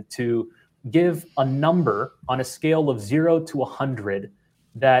person to give a number on a scale of 0 to 100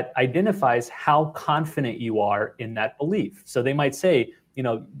 that identifies how confident you are in that belief. So they might say,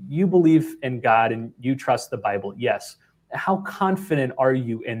 you believe in God and you trust the Bible. Yes. How confident are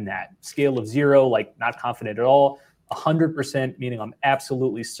you in that? Scale of 0, like not confident at all, 100%, meaning I'm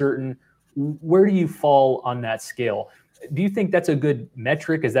absolutely certain. Where do you fall on that scale? Do you think that's a good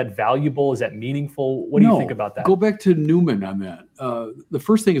metric? Is that valuable? Is that meaningful? What do you think about that? Go back to Newman on that. The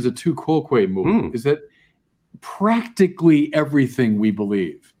first thing is a tu quoque movement, is that practically everything we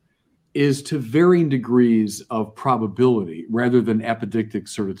believe is to varying degrees of probability rather than apodictic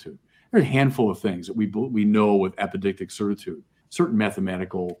certitude. There are a handful of things that we know with apodictic certitude, certain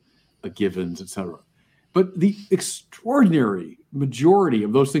mathematical givens, etc. But the extraordinary majority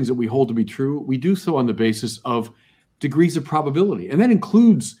of those things that we hold to be true, we do so on the basis of degrees of probability. And that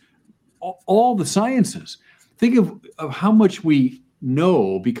includes all the sciences. Think of how much we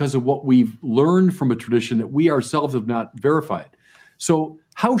know because of what we've learned from a tradition that we ourselves have not verified. So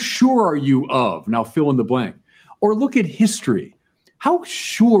how sure are you of, now fill in the blank, or look at history. How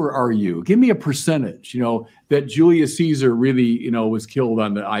sure are you? Give me a percentage, that Julius Caesar really, was killed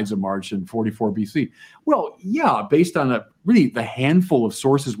on the Ides of March in 44 BC. Well, yeah, based on the handful of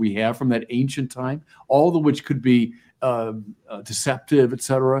sources we have from that ancient time, all of which could be deceptive, et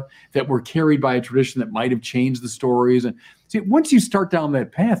cetera, that were carried by a tradition that might have changed the stories. And see, once you start down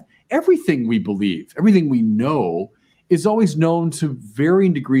that path, everything we believe, everything we know is always known to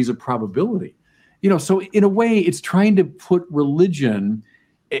varying degrees of probability. So in a way, it's trying to put religion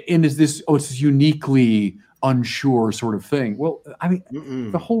in it's uniquely unsure sort of thing. Well, I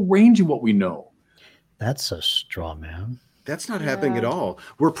mean, the whole range of what we know. That's a straw man. That's not happening at all.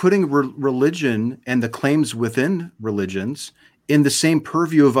 We're putting religion and the claims within religions in the same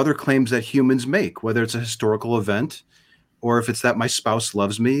purview of other claims that humans make, whether it's a historical event or if it's that my spouse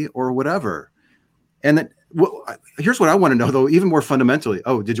loves me or whatever. And then, here's what I want to know, though, even more fundamentally.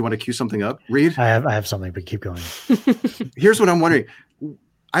 Oh, did you want to cue something up, Reed? I have something, but keep going. Here's what I'm wondering.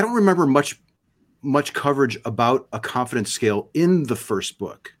 I don't remember much coverage about a confidence scale in the first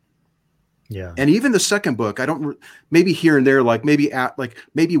book. Yeah. And even the second book, I don't, maybe here and there,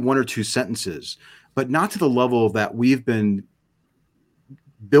 maybe 1 or 2 sentences, but not to the level that we've been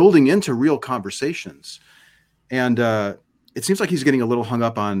building into real conversations. And it seems like he's getting a little hung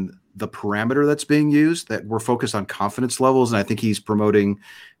up on the parameter that's being used, that we're focused on confidence levels. And I think he's promoting,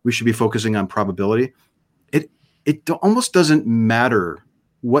 we should be focusing on probability. It almost doesn't matter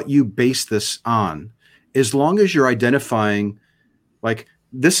what you base this on, as long as you're identifying,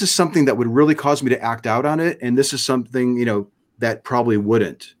 this is something that would really cause me to act out on it. And this is something, that probably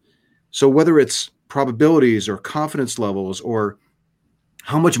wouldn't. So whether it's probabilities or confidence levels or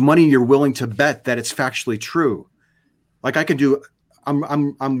how much money you're willing to bet that it's factually true.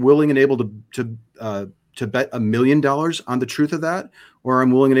 I'm willing and able to bet $1 million on the truth of that, or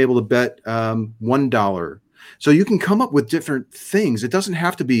I'm willing and able to bet $1. So you can come up with different things. It doesn't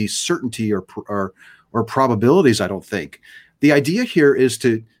have to be certainty or probabilities, I don't think. The idea here is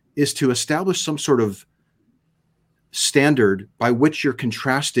to establish some sort of standard by which you're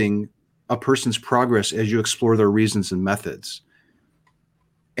contrasting a person's progress as you explore their reasons and methods.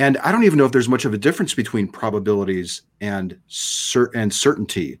 And I don't even know if there's much of a difference between probabilities and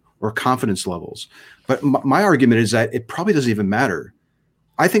certainty or confidence levels. But my argument is that it probably doesn't even matter.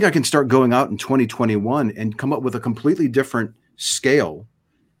 I think I can start going out in 2021 and come up with a completely different scale.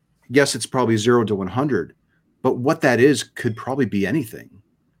 Yes, it's probably 0 to 100, but what that is could probably be anything.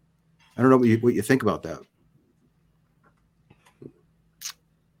 I don't know what you think about that.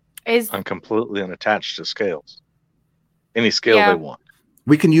 I'm completely unattached to scales. Any scale they want.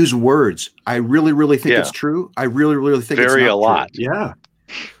 We can use words. I really, really think it's true. I really, really think it's not a lot. True. Yeah.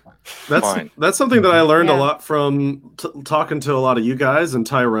 That's something that I learned a lot from talking to a lot of you guys and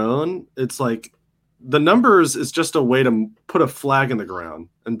Tyrone. It's like the numbers is just a way to put a flag in the ground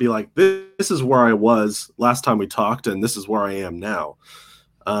and be like, this is where I was last time we talked, and this is where I am now.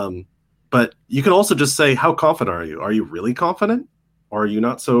 But you can also just say, how confident are you? Are you really confident? Or are you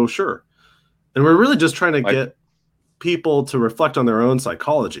not so sure? And we're really just trying to get people to reflect on their own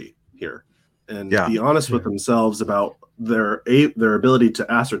psychology here and be honest with themselves about their ability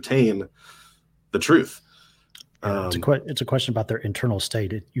to ascertain the truth. It's a question about their internal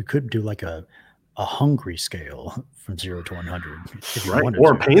state. You could do like a hungry scale from 0 to 100, if you wanted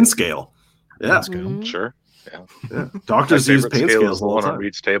or to. pain scale. Yeah, Pain scale. Sure. Yeah. Doctors use pain scales the all one the on time.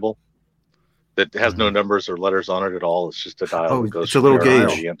 Reed's table that has no numbers or letters on it at all. It's just a dial. Oh, that goes it's a little from there to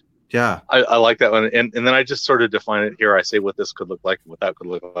gauge. the end. Yeah. I like that one. And then I just sort of define it here. I say what this could look like and what that could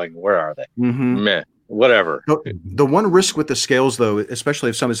look like. Where are they? Meh. Whatever. The one risk with the scales, though,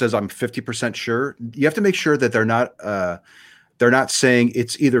 especially if someone says I'm 50% sure, you have to make sure that they're not saying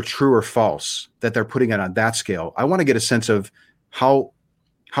it's either true or false, that they're putting it on that scale. I want to get a sense of how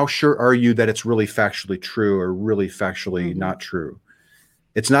sure are you that it's really factually true or really factually not true.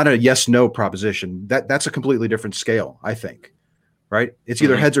 It's not a yes/no proposition. That's a completely different scale, I think. Right? It's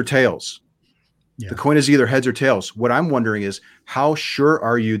either heads or tails. Yeah. The coin is either heads or tails. What I'm wondering is, how sure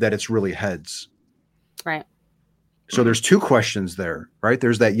are you that it's really heads? Right. So there's two questions there, right?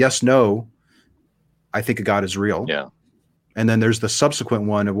 There's that yes/no. I think a God is real. Yeah. And then there's the subsequent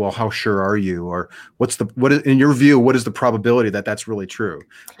one of, well, how sure are you? Or what is, in your view, what is the probability that that's really true?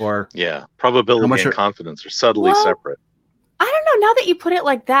 Or probability and confidence are subtly separate. I don't know. Now that you put it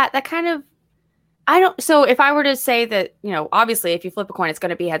like that, that kind of, so if I were to say that, obviously if you flip a coin, it's going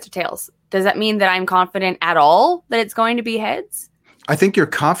to be heads or tails. Does that mean that I'm confident at all that it's going to be heads? I think your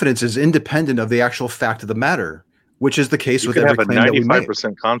confidence is independent of the actual fact of the matter, which is the case with every claim that we make.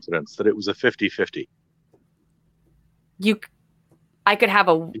 95% confidence that it was a 50-50. I could have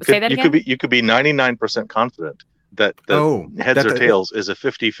say that again? You could be 99% confident that heads or tails is a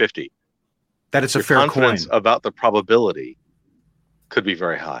 50-50. That it's a fair confidence coin. About the probability could be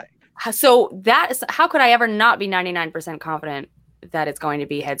very high. So how could I ever not be 99% confident that it's going to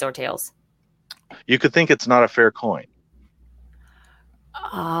be heads or tails? You could think it's not a fair coin.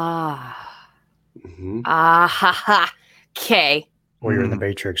 Okay. Or you're in the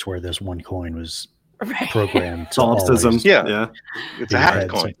Matrix where this one coin was programmed to solipsism. Yeah. It's a half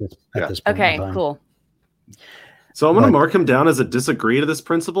coin. At this point okay, in time. cool. So I'm going to mark him down as a disagree to this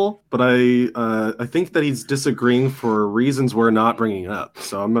principle, but I think that he's disagreeing for reasons we're not bringing up.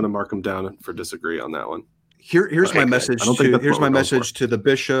 So I'm going to mark him down for disagree on that one. Here's my message. Here's my message to the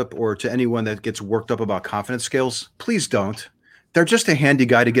bishop or to anyone that gets worked up about confidence scales. Please don't. They're just a handy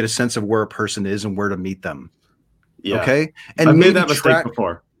guide to get a sense of where a person is and where to meet them. Yeah. Okay. And I've made that mistake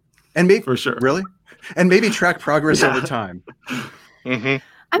before. And maybe for sure. Really? And maybe track progress over time.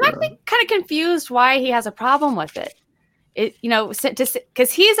 I'm actually kind of confused why he has a problem with it.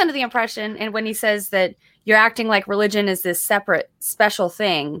 Because he's under the impression, and when he says that you're acting like religion is this separate, special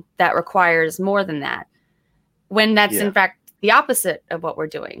thing that requires more than that, when that's in fact the opposite of what we're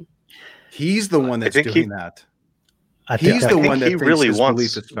doing. He's the one that's doing that. He's the one that he really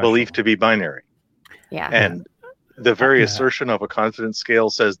wants belief to be binary. Yeah. And the very assertion of a confidence scale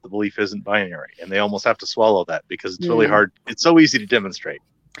says the belief isn't binary, and they almost have to swallow that because it's really hard. It's so easy to demonstrate.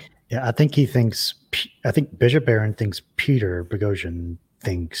 Yeah, I think Bishop Barron thinks Peter Boghossian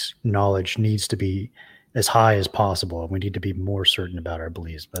thinks knowledge needs to be as high as possible. We need to be more certain about our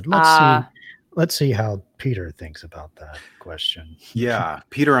beliefs. But let's see how Peter thinks about that question. Yeah,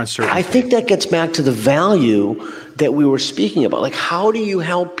 Peter on certainty. I think that gets back to the value that we were speaking about. Like, how do you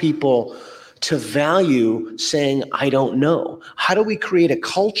help people to value saying, I don't know? How do we create a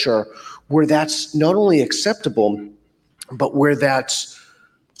culture where that's not only acceptable, but where that's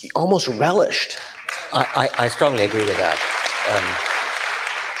almost relished? I strongly agree with that.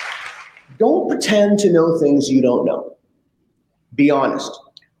 Don't pretend to know things you don't know. Be honest.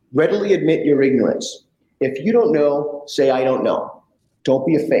 Readily admit your ignorance. If you don't know, say, I don't know. Don't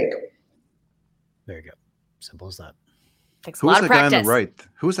be a fake. There you go. Simple as that. Takes a lot of practice. Guy on the right?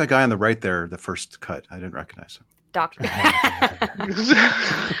 Who was that guy on the right there, the first cut? I didn't recognize him. Doctor.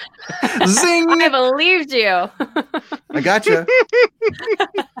 Zing! I believed you. I got you.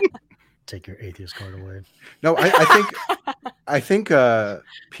 Take your atheist card away. No, I think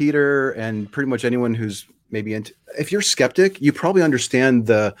Peter and pretty much anyone who's maybe into, if you're skeptic, you probably understand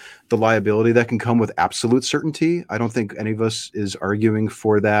the liability that can come with absolute certainty. I don't think any of us is arguing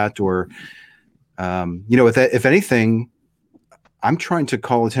for that, or if anything, I'm trying to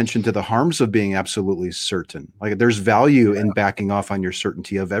call attention to the harms of being absolutely certain. Like, there's value in backing off on your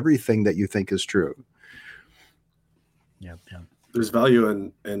certainty of everything that you think is true. Yeah. There's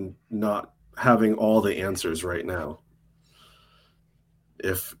value in not having all the answers right now.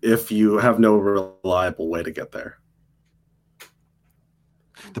 If you have no reliable way to get there.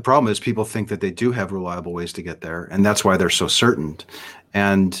 The problem is people think that they do have reliable ways to get there, and that's why they're so certain.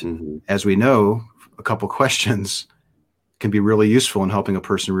 And as we know, a couple questions can be really useful in helping a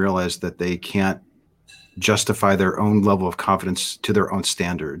person realize that they can't justify their own level of confidence to their own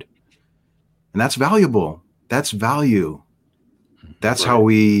standard. And that's valuable. That's value. That's how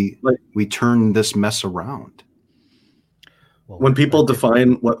we turn this mess around. When people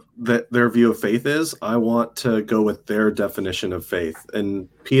define what their view of faith is, I want to go with their definition of faith. And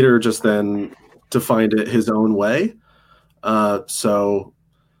Peter just then defined it his own way. So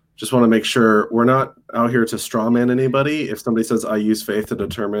just want to make sure we're not out here to strawman anybody. If somebody says, I use faith to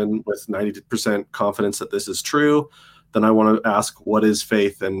determine with 90% confidence that this is true, then I want to ask, what is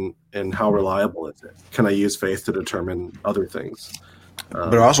faith and how reliable is it? Can I use faith to determine other things?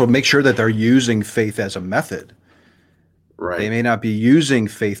 But also make sure that they're using faith as a method. Right. They may not be using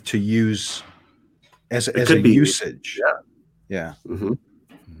faith to use as a usage. Yeah.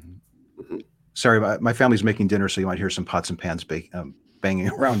 Sorry, my family's making dinner, so you might hear some pots and pans banging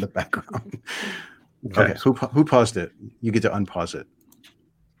around the background. Okay. Who paused it? You get to unpause it.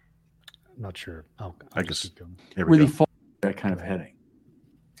 Not sure. I guess here we go. That kind of heading.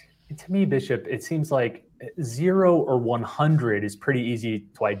 To me, Bishop, it seems like 0 or 100 is pretty easy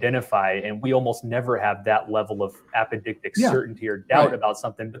to identify, and we almost never have that level of apodictic certainty or doubt about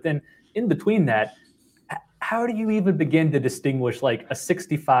something. But then in between that, how do you even begin to distinguish like a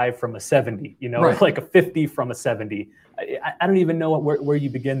 65 from a 70, like a 50 from a 70? I don't even know where you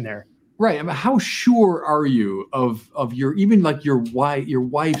begin there. Right. I mean, how sure are you of your, even like your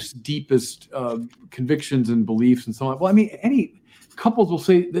wife's deepest convictions and beliefs and so on? Well, I mean, any couples will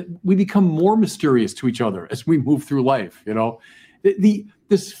say that we become more mysterious to each other as we move through life.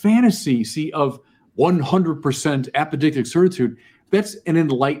 This fantasy, of 100% apodictic certitude, that's an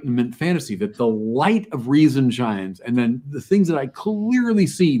enlightenment fantasy, that the light of reason shines, and then the things that I clearly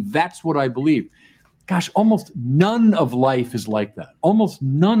see, that's what I believe. Gosh, almost none of life is like that. Almost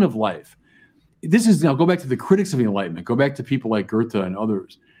none of life. This is, now go back to the critics of the Enlightenment, go back to people like Goethe and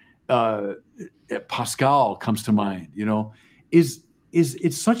others. Pascal comes to mind,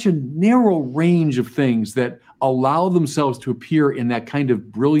 it's such a narrow range of things that allow themselves to appear in that kind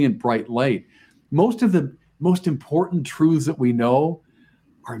of brilliant, bright light. Most of the most important truths that we know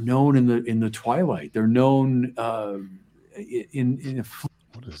are known in the twilight. They're known in a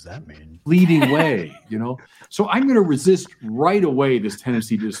what does that mean? Fleeting way, So I'm going to resist right away this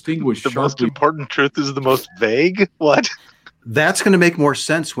tendency to distinguish. The most important truth is the most vague. What? That's going to make more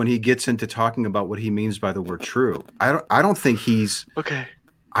sense when he gets into talking about what he means by the word true. I don't think he's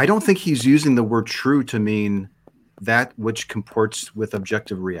using the word true to mean that which comports with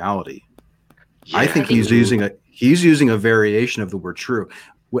objective reality. Yeah, I think he's using a variation of the word true,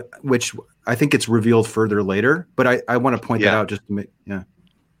 which I think it's revealed further later. But I want to point that out just to make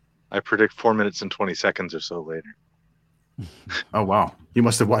I predict 4 minutes and 20 seconds or so later. Oh wow! You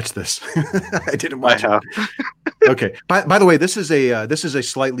must have watched this. I didn't watch it. Okay. By the way, this is a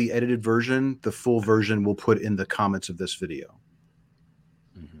slightly edited version. The full version we'll put in the comments of this video.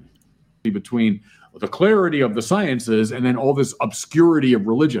 Between the clarity of the sciences and then all this obscurity of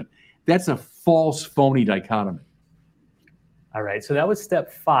religion, that's a false, phony dichotomy. All right. So that was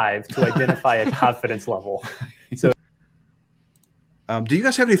step 5 to identify a confidence level. So. Do you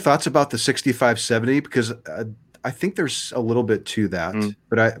guys have any thoughts about the 65-70? Because I think there's a little bit to that,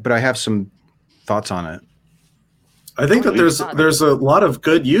 but I have some thoughts on it. I think that there's a lot of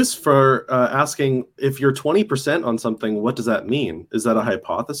good use for asking, if you're 20% on something, what does that mean? Is that a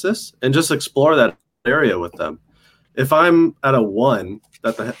hypothesis? And just explore that area with them. If I'm at a 1,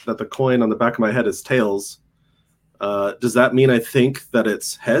 that the coin on the back of my head is tails, does that mean I think that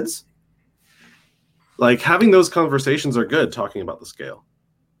it's heads? Like, having those conversations are good, talking about the scale.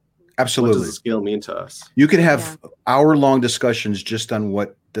 Absolutely. What does the scale mean to us? You could have hour-long discussions just on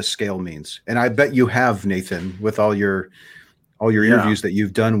what the scale means. And I bet you have, Nathan, with all your interviews that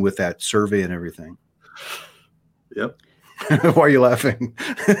you've done with that survey and everything. Yep. Why are you laughing?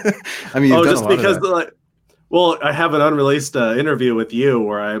 I mean, just because I have an unreleased interview with you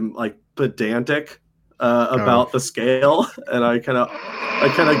where I'm like pedantic about the scale, and I kind of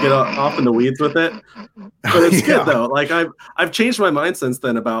get off in the weeds with it. But it's good though. Like I've changed my mind since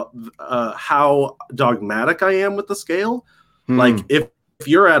then about how dogmatic I am with the scale. Like if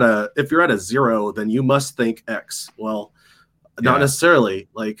you're at a 0, then you must think X. Well, not necessarily.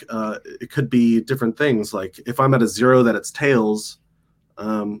 Like it could be different things. Like if I'm at a 0, that it's tails.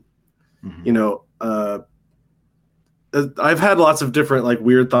 I've had lots of different like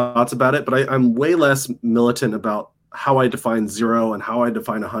weird thoughts about it, but I'm way less militant about how I define 0 and how I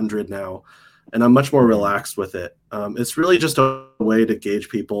define 100 now. and I'm much more relaxed with it. It's really just a way to gauge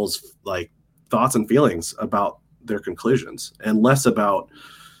people's like thoughts and feelings about their conclusions, and less about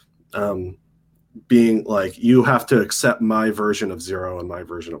being like, you have to accept my version of 0 and my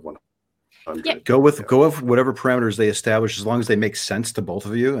version of 100. Yeah. Go with whatever parameters they establish, as long as they make sense to both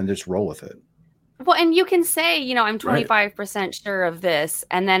of you, and just roll with it. Well, and you can say, you know, I'm 25% sure of this,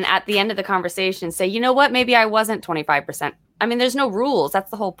 and then at the end of the conversation say, you know what, maybe I wasn't 25%. I mean, there's no rules.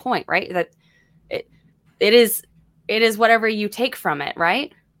 That's the whole point, right? That it is whatever you take from it,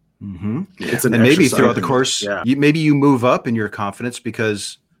 right? Mm-hmm. It's an and maybe exercise throughout the in- course, yeah. maybe you move up in your confidence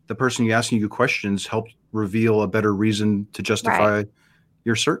because the person you asking you questions helped reveal a better reason to justify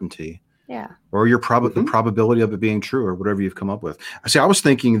your certainty. Yeah. Or your the probability of it being true, or whatever you've come up with. See, I was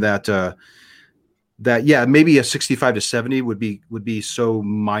thinking that maybe a 65 to 70 would be so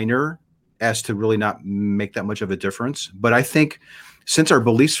minor as to really not make that much of a difference. But I think since our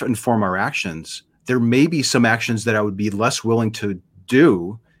beliefs inform our actions, there may be some actions that I would be less willing to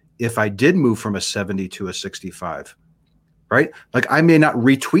do if I did move from a 70 to a 65, right? Like I may not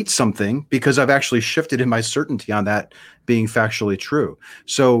retweet something because I've actually shifted in my certainty on that being factually true.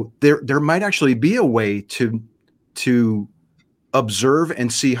 So there might actually be a way to observe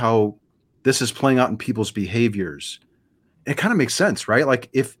and see how this is playing out in people's behaviors. It kind of makes sense, right? Like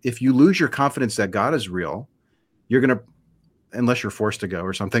if you lose your confidence that God is real, you're going to, unless you're forced to go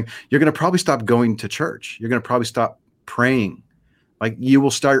or something, you're going to probably stop going to church. You're going to probably stop praying. Like you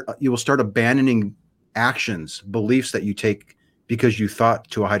will start abandoning actions, beliefs that you take because you thought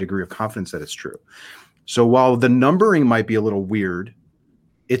to a high degree of confidence that it's true. So while the numbering might be a little weird,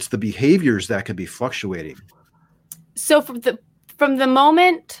 it's the behaviors that could be fluctuating. So from the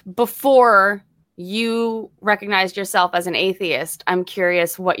moment before you recognized yourself as an atheist, I'm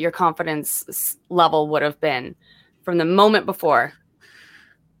curious what your confidence level would have been from the moment before.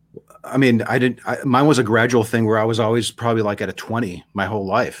 I mean, mine was a gradual thing where I was always probably like at a 20 my whole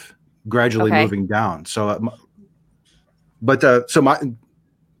life, gradually moving down. So, so my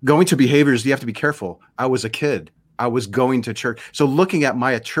going to behaviors, you have to be careful. I was a kid. I was going to church. So looking at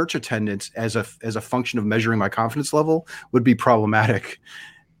my church attendance as a function of measuring my confidence level would be problematic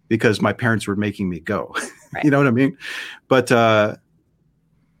because my parents were making me go. Right. You know what I mean? But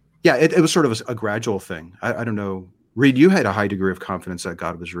it was sort of a gradual thing. I don't know. Reed, you had a high degree of confidence that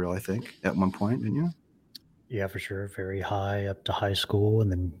God was real, I think, at one point, didn't you? Yeah, for sure. Very high up to high school,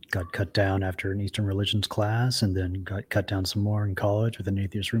 and then got cut down after an Eastern religions class, and then got cut down some more in college with an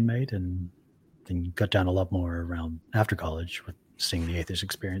atheist roommate, and then got down a lot more around after college with seeing the atheist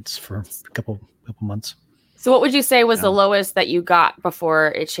experience for a couple months. So what would you say was the lowest that you got before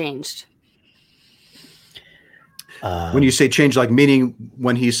it changed? When you say change, like meaning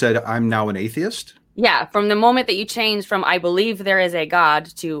when he said, I'm now an atheist? Yeah, from the moment that you changed from I believe there is a God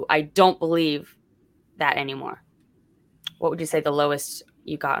to I don't believe that anymore. What would you say the lowest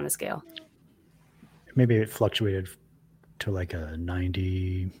you got on the scale? Maybe it fluctuated to like a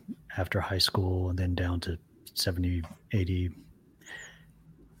 90 after high school, and then down to 70, 80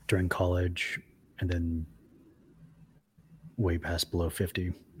 during college, and then way past below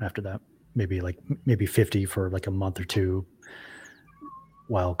 50 after that. Maybe 50 for like a month or two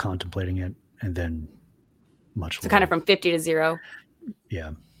while contemplating it, and then much lower. So kind of from 50 to 0?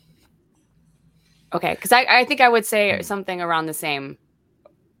 Yeah. Okay, because I think I would say something around the same,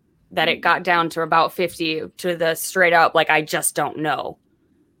 that it got down to about 50 to the straight up, like, I just don't know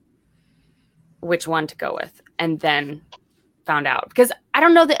which one to go with, and then found out. Because I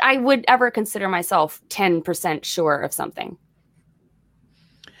don't know that I would ever consider myself 10% sure of something.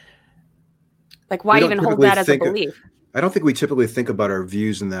 Like, why even hold that as a belief? I don't think we typically think about our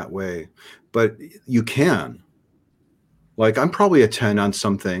views in that way, but you can. Like, I'm probably a 10 on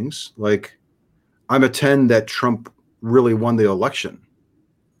some things. Like, I'm a 10 that Trump really won the election.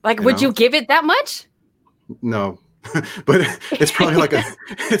 Like, would you give it that much? No, but it's probably like a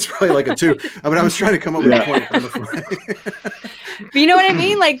 2. I mean, I was trying to come up with a point on the fly. But you know what I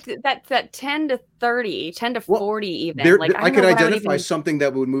mean? Like that 10 to 30, 10 to 40 even. Like, I could identify something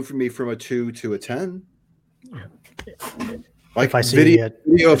that would move me from a 2 to a 10. Yeah. Like if I see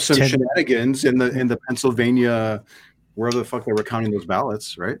video of some shenanigans in the Pennsylvania, wherever the fuck they were counting those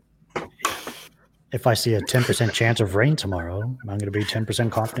ballots, right? If I see a 10% chance of rain tomorrow, I'm going to be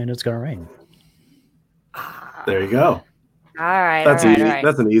 10% confident it's going to rain. There you go. All right. That's easy. All right.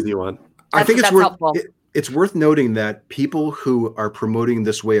 That's an easy one. I think it's worth noting that people who are promoting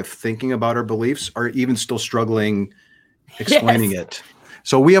this way of thinking about our beliefs are even still struggling explaining it.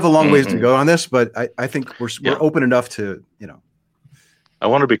 So we have a long ways to go on this, but I think we're open enough to, I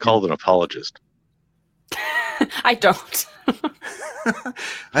want to be called an apologist. I don't.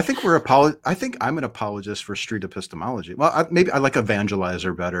 I think I think I'm an apologist for street epistemology. Well, maybe I like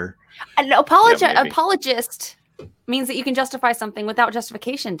evangelizer better. An apologist means that you can justify something without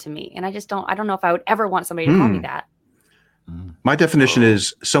justification to me, and I don't know if I would ever want somebody to call me that. My definition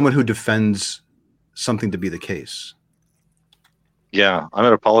is someone who defends something to be the case. Yeah, I'm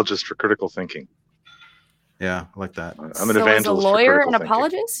an apologist for critical thinking. Yeah, I like that. I'm an evangelist. Is a lawyer an thinking.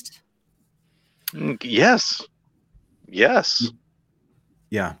 apologist? Yes.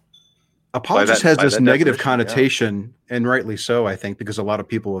 Yeah. Apologist has this negative connotation, yeah. And rightly so, I think, because a lot of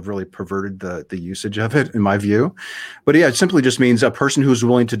people have really perverted the usage of it, in my view. But yeah, it simply just means a person who's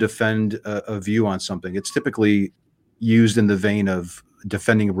willing to defend a view on something. It's typically used in the vein of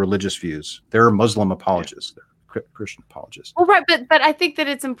defending religious views. There are Muslim apologists, there are Christian apologists. Well, right, but I think that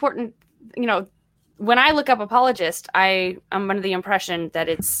it's important, when I look up apologist, I'm under the impression that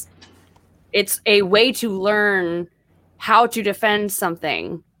it's a way to learn how to defend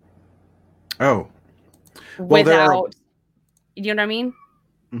something. Oh. Well, without, you know what I mean?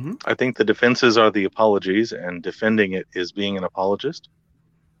 Mm-hmm. I think the defenses are the apologies, and defending it is being an apologist.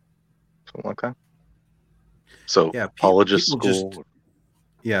 Something like that. So, yeah, apologist school.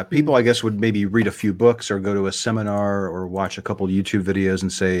 People, I guess, would maybe read a few books or go to a seminar or watch a couple of YouTube videos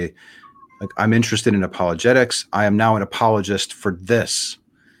and say, like, I'm interested in apologetics. I am now an apologist for this.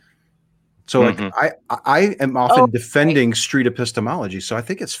 So I am often defending street epistemology. So I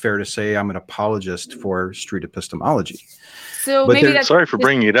think it's fair to say I'm an apologist for street epistemology. So maybe that's sorry for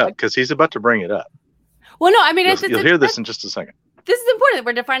bringing it up, because he's about to bring it up. Well, no, I mean, you'll hear this in just a second. This is important that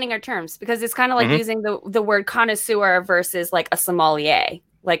we're defining our terms, because it's kind of like using the word connoisseur versus like a sommelier.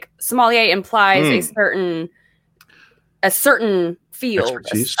 Like sommelier implies a certain field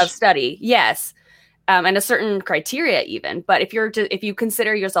of study. Yes. And a certain criteria even. But if you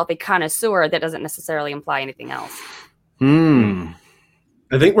consider yourself a connoisseur, that doesn't necessarily imply anything else. I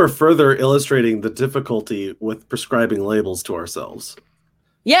think we're further illustrating the difficulty with prescribing labels to ourselves.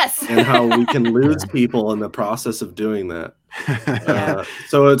 Yes. And how we can lose people in the process of doing that.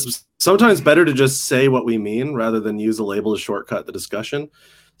 So it's sometimes better to just say what we mean rather than use a label to shortcut the discussion.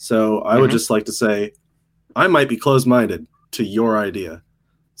 So I would just like to say, I might be closed-minded to your idea.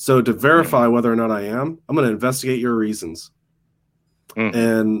 So to verify whether or not I am, I'm going to investigate your reasons.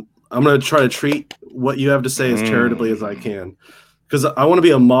 And I'm going to try to treat what you have to say as charitably as I can. Because I want to be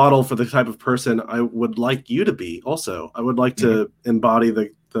a model for the type of person I would like you to be also. I would like to embody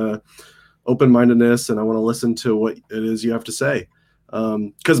the open-mindedness, and I want to listen to what it is you have to say.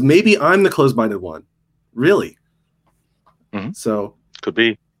 Because maybe I'm the closed-minded one. Really. So could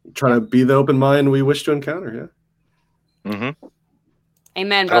be. Try to be the open mind we wish to encounter,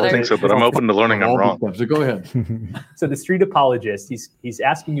 Amen, brother. I don't think so, but I'm open to learning I'm wrong. So go ahead. So the street apologist, he's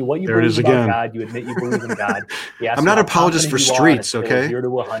asking you what you believe about God. You admit you believe in God. I'm not an apologist for streets, okay? 0 to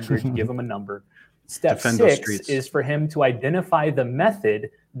 100, you give him a number. Step 6 is for him to identify the method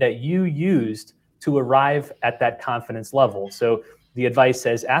that you used to arrive at that confidence level. So the advice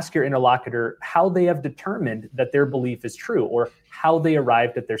says, ask your interlocutor how they have determined that their belief is true, or how they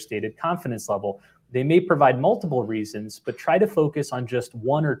arrived at their stated confidence level. They may provide multiple reasons, but try to focus on just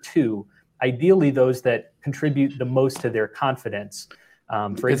 1 or 2, ideally those that contribute the most to their confidence.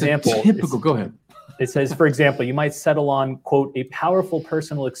 For example, go ahead. It says, for example, you might settle on, quote, a powerful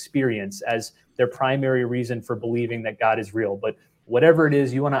personal experience as their primary reason for believing that God is real. But whatever it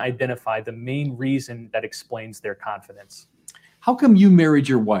is, you want to identify the main reason that explains their confidence. How come you married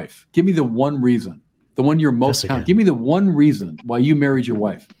your wife? Give me the one reason, the one you're most give me the one reason why you married your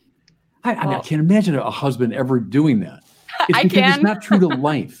wife. I mean, I can't imagine a husband ever doing that. It's because it's not true to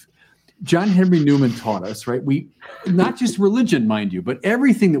life. John Henry Newman taught us, right? We, not just religion, mind you, but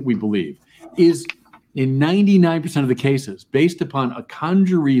everything that we believe is in 99% of the cases based upon a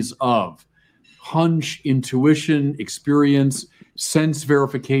congeries of hunch, intuition, experience, sense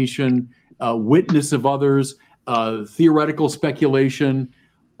verification, witness of others, theoretical speculation,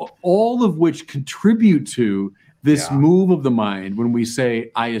 all of which contribute to this move of the mind when we say,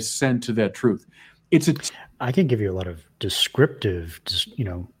 I assent to that truth. I can give you a lot of descriptive,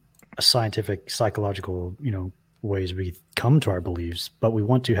 scientific, psychological, ways we come to our beliefs, but we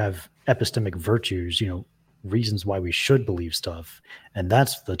want to have epistemic virtues, reasons why we should believe stuff. And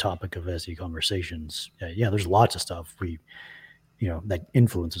that's the topic of SE conversations. There's lots of stuff that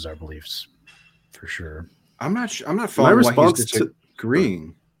influences our beliefs for sure. I'm not following why he's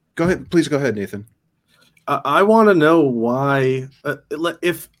disagreeing. Go ahead. Please go ahead, Nathan. I want to know why,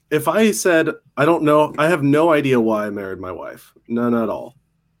 if I said, I don't know, I have no idea why I married my wife, none at all,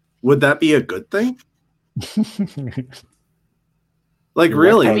 would that be a good thing? Like,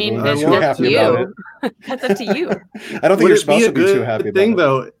 really? I mean, I that's want up to you. That's up to you. I don't think your spouse would be too happy about thing, it.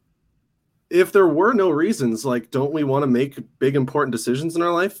 though. If there were no reasons, like, don't we want to make big important decisions in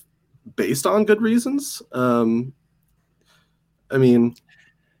our life based on good reasons? I mean,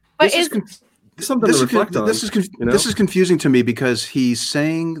 but this is something to reflect on. This is confusing to me because he's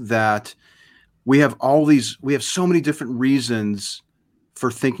saying that we have so many different reasons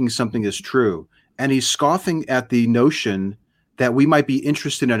for thinking something is true. And he's scoffing at the notion that we might be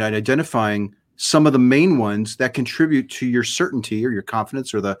interested in identifying some of the main ones that contribute to your certainty or your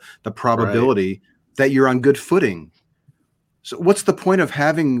confidence or the probability that you're on good footing. So what's the point of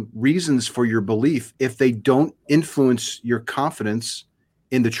having reasons for your belief if they don't influence your confidence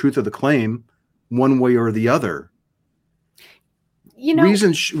in the truth of the claim one way or the other? You know,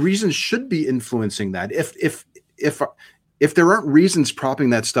 reasons should be influencing that. If there aren't reasons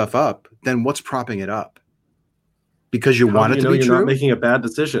propping that stuff up, then what's propping it up? Because you want it to be you're true? not making a bad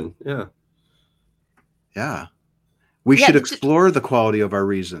decision. Yeah. Yeah. We should explore the quality of our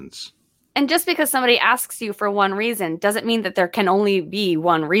reasons. And just because somebody asks you for one reason doesn't mean that there can only be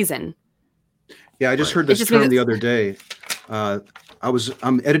one reason. Yeah, I just heard this term the other day.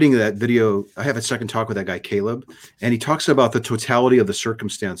 I'm editing that video. I have a second talk with that guy, Caleb, and he talks about the totality of the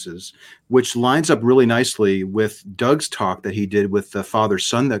circumstances, which lines up really nicely with Doug's talk that he did with the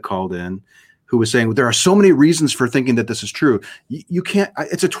father-son that called in, who was saying, there are so many reasons for thinking that this is true. You can't,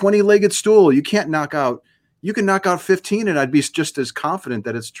 it's a 20-legged stool. You can knock out 15 and I'd be just as confident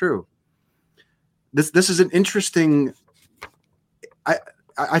that it's true. This is an interesting,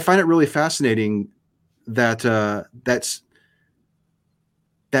 I find it really fascinating that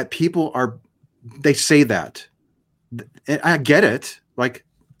people they say that. And I get it. Like,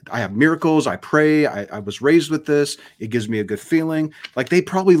 I have miracles. I pray. I was raised with this. It gives me a good feeling. Like, they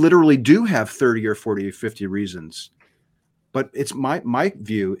probably literally do have 30 or 40 or 50 reasons. But it's my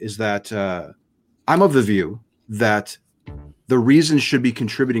view is that I'm of the view that the reasons should be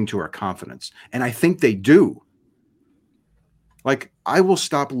contributing to our confidence. And I think they do. Like, I will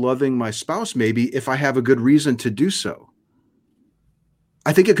stop loving my spouse maybe if I have a good reason to do so.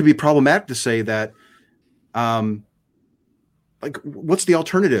 I think it could be problematic to say that, like, what's the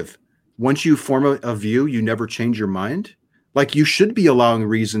alternative? Once you form a view, you never change your mind. Like, you should be allowing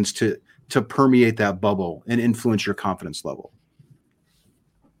reasons to permeate that bubble and influence your confidence level.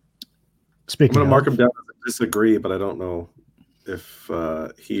 I'm going to mark him down as a disagree, but I don't know if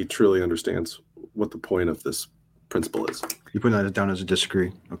he truly understands what the point of this principle is. You put that down as a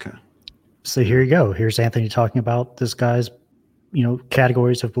disagree. Okay. So here you go. Here's Anthony talking about this guy's,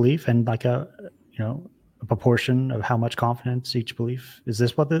 categories of belief and like a proportion of how much confidence each belief. Is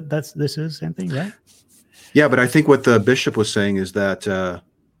this what this is, Anthony? Right? Yeah, but I think what the bishop was saying is that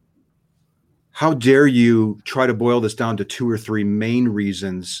how dare you try to boil this down to 2 or 3 main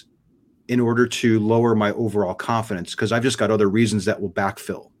reasons in order to lower my overall confidence, because I've just got other reasons that will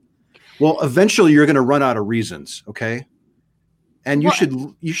backfill. Well, eventually you're going to run out of reasons, okay? And you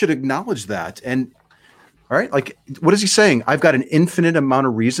should acknowledge that. And all right, like, what is he saying? I've got an infinite amount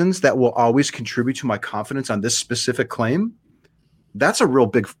of reasons that will always contribute to my confidence on this specific claim. That's a real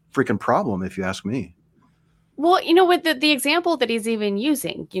big freaking problem, if you ask me. Well, with the example that he's even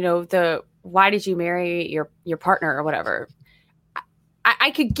using, the why did you marry your partner or whatever?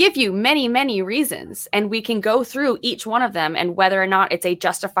 I could give you many, many reasons, and we can go through each one of them and whether or not it's a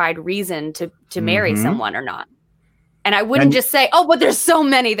justified reason to marry someone or not. And I wouldn't just say, oh, but there's so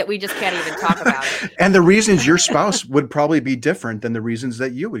many that we just can't even talk about it. And the reasons your spouse would probably be different than the reasons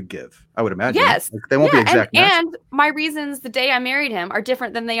that you would give, I would imagine. Yes. Like, they won't be exact. And my reasons the day I married him are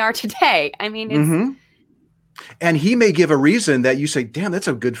different than they are today. I mean, it's... And he may give a reason that you say, damn, that's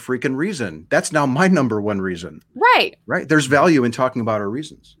a good freaking reason. That's now my number one reason. Right. Right. There's value in talking about our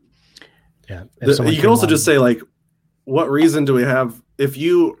reasons. Yeah. You can also just say, like, what reason do we have if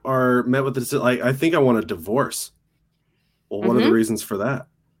you are met with this? Like, I think I want a divorce. Well, what are the reasons for that?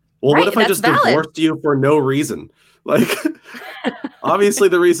 Well, what if I just divorced you for no reason? Like, obviously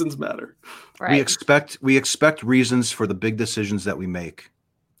the reasons matter. Right. We expect reasons for the big decisions that we make.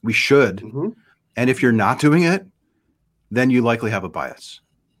 We should. And if you're not doing it, then you likely have a bias.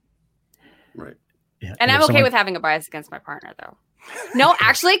 Right. Yeah. And I'm okay with having a bias against my partner, though. No,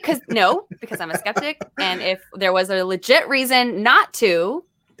 actually, because I'm a skeptic. And if there was a legit reason not to,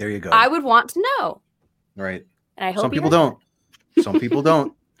 there you go. I would want to know. Right. And I hope some people don't. Some people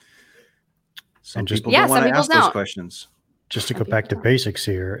don't. Some people don't want to ask those questions. Just to go back to basics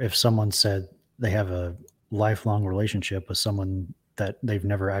here, if someone said they have a lifelong relationship with someone that they've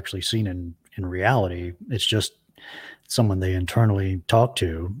never actually seen in reality, it's just someone they internally talk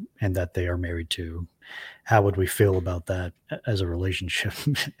to and that they are married to, how would we feel about that as a relationship?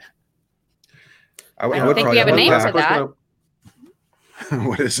 I don't think we have a name for that.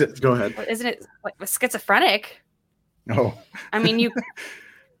 What is it? Go ahead. Isn't it like schizophrenic? Oh. I mean,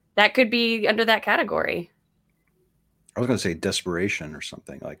 that could be under that category. I was going to say desperation or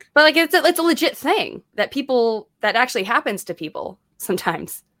something like. But like it's a legit thing that actually happens to people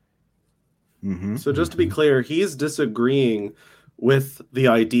sometimes. Mm-hmm. So just to be clear, he's disagreeing with the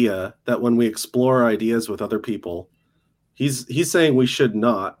idea that when we explore ideas with other people, he's saying we should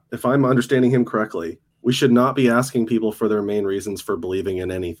not, if I'm understanding him correctly, we should not be asking people for their main reasons for believing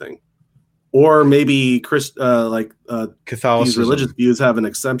in anything. Or maybe Catholicism, these religious views have an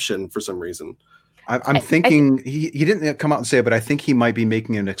exception for some reason. I'm thinking he didn't come out and say it, but I think he might be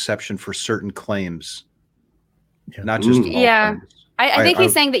making an exception for certain claims, not just all claims. I think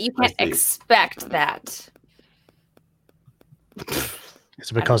he's saying that you can't expect that.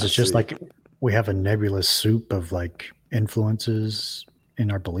 It's because it's just like we have a nebulous soup of like influences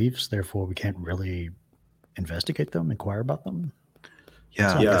in our beliefs, therefore we can't really investigate them, inquire about them.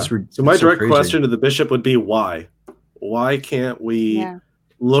 Yeah. So my direct question to the bishop would be why? Why can't we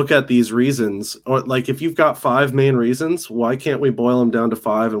look at these reasons? Or like if you've got 5 main reasons, why can't we boil them down to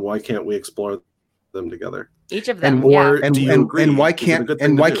 5 and why can't we explore them together? Each of them. And why can't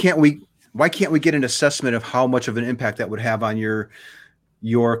we get an assessment of how much of an impact that would have on your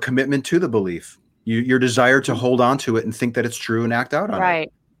commitment to the belief, your desire to hold on to it and think that it's true and act out on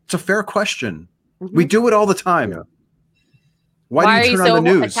it? It's a fair question. Mm-hmm. We do it all the time. Yeah. Why do you turn on the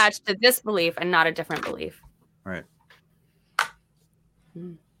news? Why are you so attached to this belief and not a different belief? Right.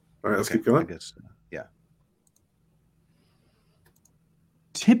 All right, let's keep going. I guess, yeah.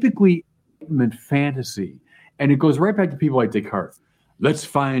 Typically, fantasy, and it goes right back to people like Descartes. Let's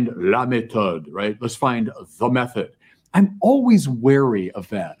find la méthode, right? Let's find the method. I'm always wary of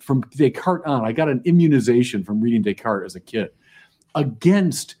that. From Descartes on, I got an immunization from reading Descartes as a kid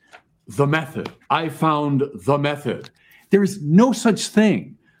against the method. I found the method. There is no such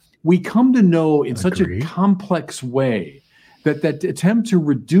thing. We come to know in such a complex way that attempt to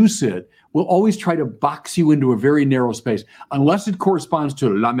reduce it will always try to box you into a very narrow space. Unless it corresponds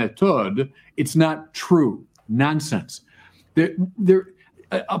to la méthode, it's not true. Nonsense.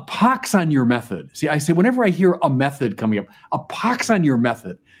 A pox on your method. See, I say whenever I hear a method coming up, a pox on your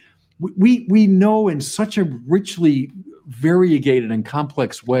method, we know in such a richly variegated and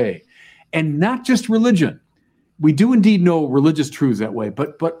complex way, and not just religion. We do indeed know religious truths that way,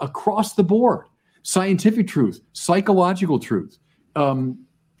 but across the board, scientific truth, psychological truth.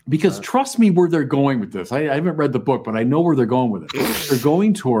 Because trust me where they're going with this. I haven't read the book, but I know where they're going with it. They're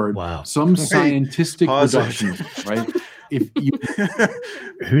going toward some scientific reduction, right? If you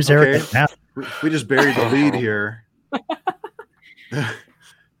Who's Eric now? We just buried the lead here.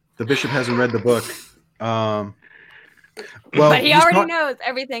 The bishop hasn't read the book. But he already knows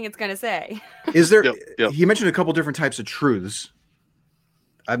everything it's going to say. Is there? Yep. He mentioned a couple different types of truths.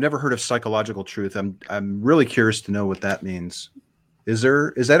 I've never heard of psychological truth. I'm really curious to know what that means. Is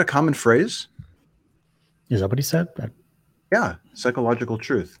that a common phrase? Is that what he said? Yeah, psychological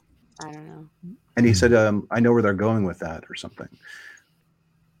truth. I don't know. And he said, I know where they're going with that or something.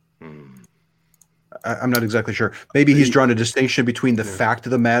 I'm not exactly sure. Maybe he's drawn a distinction between the fact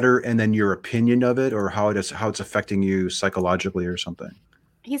of the matter and then your opinion of it, or how it's affecting you psychologically or something.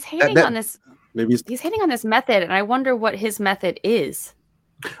 He's hating on this. Maybe he's hating on this method, and I wonder what his method is.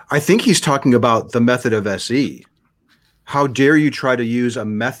 I think he's talking about the method of SE. How dare you try to use a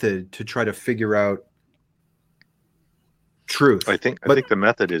method to try to figure out truth? I think the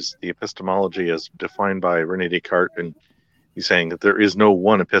method is the epistemology as defined by René Descartes, and he's saying that there is no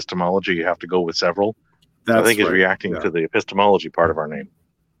one epistemology. You have to go with several. I think he's reacting to the epistemology part of our name.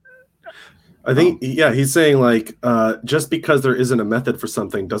 I think, he's saying like, just because there isn't a method for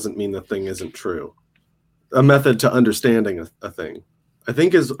something doesn't mean the thing isn't true. A method to understanding a thing, I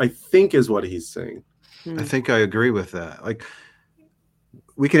think is what he's saying. I think I agree with that. Like,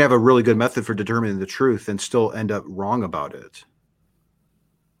 we can have a really good method for determining the truth and still end up wrong about it.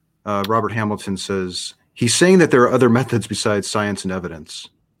 Robert Hamilton says, he's saying that there are other methods besides science and evidence.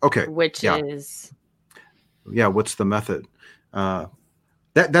 Okay. Which is? Yeah, what's the method?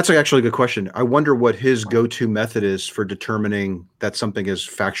 That's actually a good question. I wonder what his go-to method is for determining that something is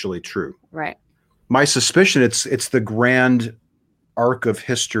factually true. Right. My suspicion, it's the grand arc of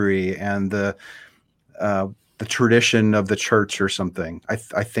history and the tradition of the church or something. I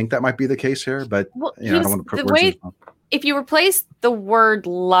think that might be the case here, but I don't want to put words in his mouth. If you replace the word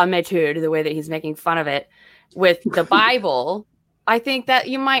la méthode, the way that he's making fun of it, with the Bible, I think that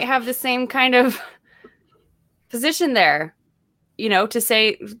you might have the same kind of position there. to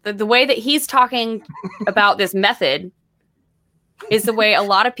say the way that he's talking about this method is the way a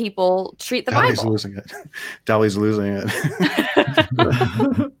lot of people treat the Dolly's Bible. losing it. Dolly's losing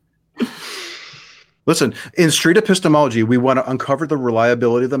it. Listen, in street epistemology, we want to uncover the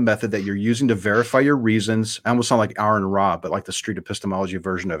reliability of the method that you're using to verify your reasons. I almost sound like Aaron Ra, but like the street epistemology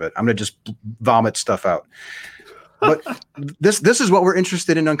version of it. I'm going to just vomit stuff out. But this is what we're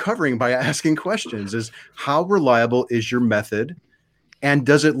interested in uncovering by asking questions: is how reliable is your method, and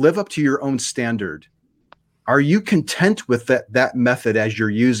does it live up to your own standard? Are you content with that method as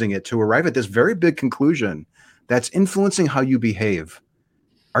you're using it to arrive at this very big conclusion that's influencing how you behave?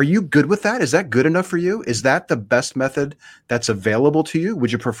 Are you good with that? Is that good enough for you? Is that the best method that's available to you?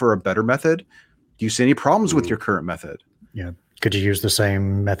 Would you prefer a better method? Do you see any problems with your current method? Yeah. Could you use the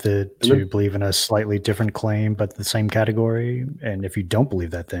same method to believe in a slightly different claim, but the same category? And if you don't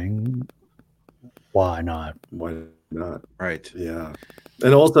believe that thing, why not? Why not? Right. Yeah.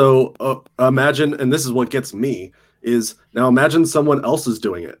 And also imagine, and this is what gets me, is now imagine someone else is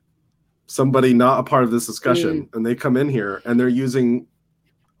doing it. Somebody not a part of this discussion, and they come in here and they're using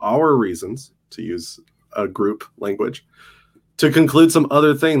our reasons, to use a group language, to conclude some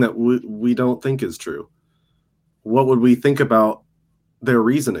other thing that we don't think is true. What would we think about their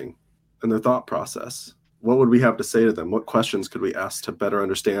reasoning and their thought process? What would we have to say to them? What questions could we ask to better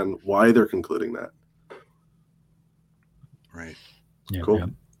understand why they're concluding that? Right. Yeah, cool. yeah.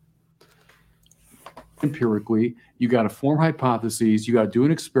 Empirically, you got to form hypotheses, you got to do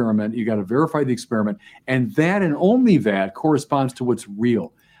an experiment, you got to verify the experiment, and that and only that corresponds to what's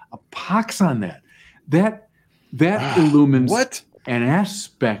real. A pox on that. That illumines what? An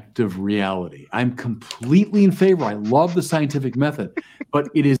aspect of reality. I'm completely in favor. I love the scientific method, but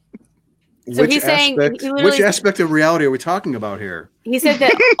it is. So he's saying, which aspect of reality are we talking about here? He said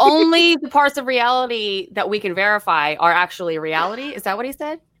that only the parts of reality that we can verify are actually reality. Is that what he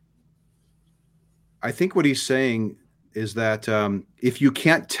said? I think what he's saying is that if you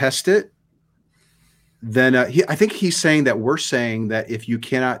can't test it, then I think he's saying that we're saying that if you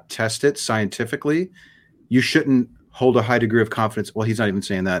cannot test it scientifically, you shouldn't hold a high degree of confidence. Well, he's not even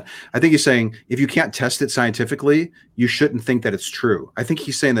saying that. I think he's saying if you can't test it scientifically, you shouldn't think that it's true. I think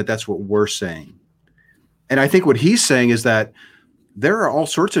he's saying that that's what we're saying. And I think what he's saying is that there are all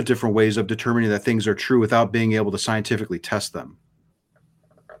sorts of different ways of determining that things are true without being able to scientifically test them.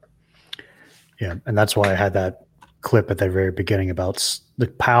 Yeah, and that's why I had that clip at the very beginning about the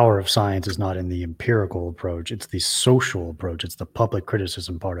power of science is not in the empirical approach. It's the social approach. It's the public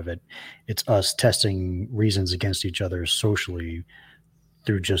criticism part of it. It's us testing reasons against each other socially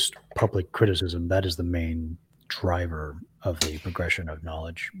through just public criticism. That is the main driver of the progression of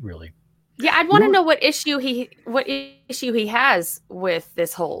knowledge, really. Yeah, I'd want to know what issue he has with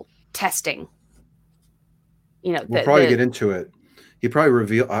this whole testing. We'll probably get into it. He probably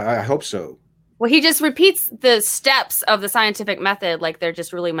reveal. I hope so. Well, he just repeats the steps of the scientific method like they're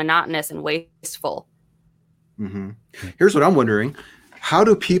just really monotonous and wasteful. Mm-hmm. Here's what I'm wondering. How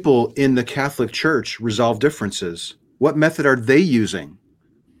do people in the Catholic Church resolve differences? What method are they using?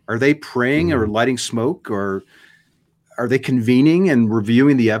 Are they praying or lighting smoke, or are they convening and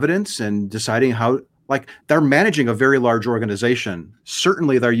reviewing the evidence and deciding how, like, they're managing a very large organization.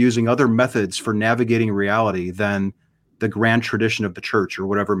 Certainly they're using other methods for navigating reality than the grand tradition of the church or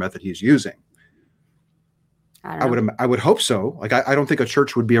whatever method he's using. I would hope so. Like, I don't think a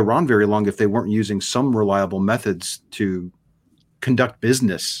church would be around very long if they weren't using some reliable methods to conduct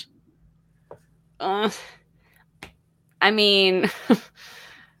business. I mean,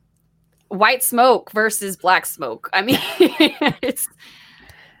 white smoke versus black smoke. I mean, it's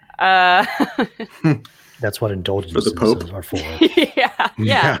that's what indulgences for the Pope are for.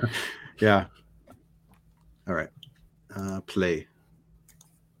 Yeah. All right. Play.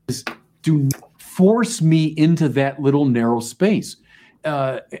 Do not force me into that little narrow space.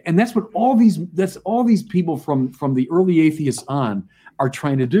 And that's what all these people from the early atheists on are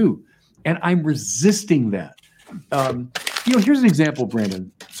trying to do. And I'm resisting that. Here's an example,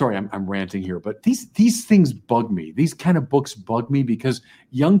 Brandon. Sorry, I'm ranting here, but these things bug me. These kind of books bug me because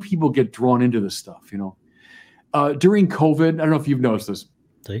young people get drawn into this stuff, During COVID, I don't know if you've noticed this.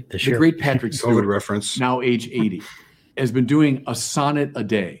 The great Patrick Stewart, reference, now age 80, has been doing a sonnet a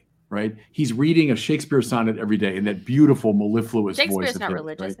day. Right, he's reading a Shakespeare sonnet every day in that beautiful mellifluous voice. Shakespeare's not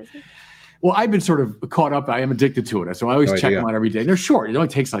religious, is he? Well, I've been sort of caught up. I am addicted to it, so I always check them out every day. And they're short; it only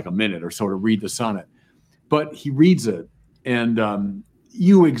takes like a minute or so to read the sonnet. But he reads it, and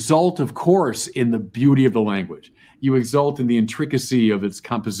you exult, of course, in the beauty of the language. You exult in the intricacy of its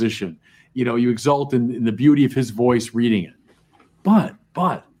composition. You exult in the beauty of his voice reading it. But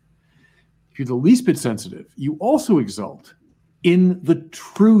if you're the least bit sensitive, you also exult in the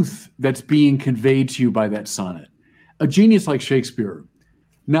truth that's being conveyed to you by that sonnet. A genius like Shakespeare,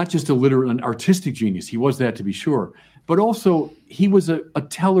 not just an artistic genius, he was that to be sure, but also he was a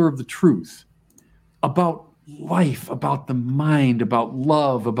teller of the truth about life, about the mind, about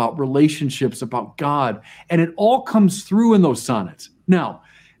love, about relationships, about God. And it all comes through in those sonnets. Now,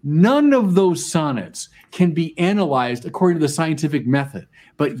 none of those sonnets can be analyzed according to the scientific method,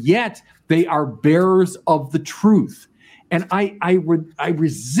 but yet they are bearers of the truth. And I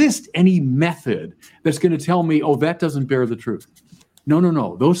resist any method that's going to tell me, oh, that doesn't bear the truth.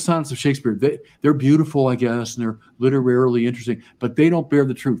 No. Those sonnets of Shakespeare, they're beautiful, I guess, and they're literarily interesting, but they don't bear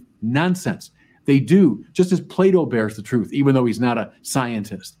the truth. Nonsense. They do, just as Plato bears the truth, even though he's not a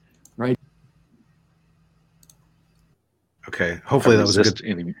scientist, right? Okay. Hopefully that was a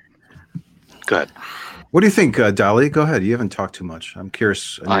good. Go ahead. What do you think, Dolly? Go ahead. You haven't talked too much. I'm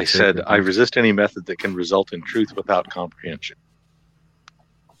curious. I said I resist any method that can result in truth without comprehension.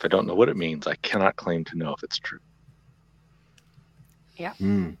 If I don't know what it means, I cannot claim to know if it's true. Yeah.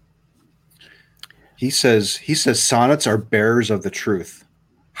 He says sonnets are bearers of the truth.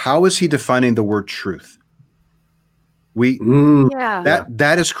 How is he defining the word truth?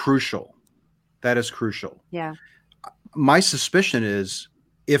 That is crucial. That is crucial. Yeah. My suspicion is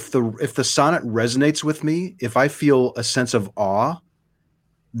if the sonnet resonates with me, if I feel a sense of awe,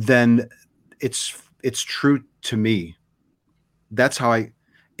 then it's true to me. That's how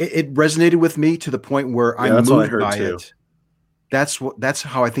it resonated with me to the point where I'm moved by it. That's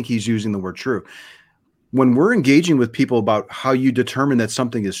how I think he's using the word true. When we're engaging with people about how you determine that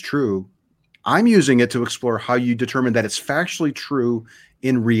something is true, I'm using it to explore how you determine that it's factually true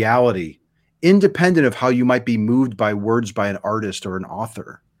in reality, independent of how you might be moved by words by an artist or an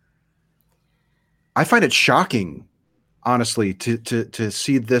author. I find it shocking, honestly, to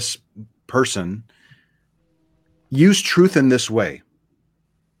see this person use truth in this way.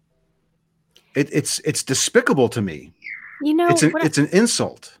 It's despicable to me. You know, it's an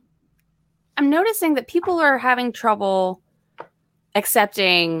insult. I'm noticing that people are having trouble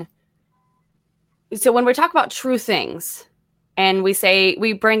accepting. So when we talk about true things and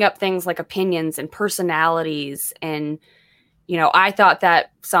we bring up things like opinions and personalities and, I thought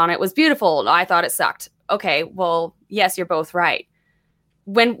that sonnet was beautiful. I thought it sucked. Okay, well, yes, you're both right.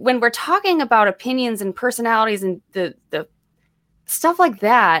 When we're talking about opinions and personalities and the stuff like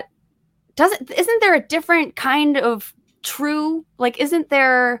that, isn't there a different kind of true? Like, isn't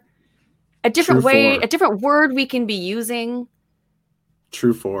there a different a different word we can be using?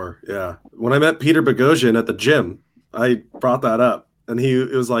 True for, yeah. When I met Peter Boghossian at the gym, I brought that up, and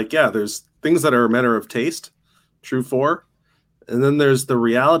it was like, yeah, there's things that are a matter of taste, true for, and then there's the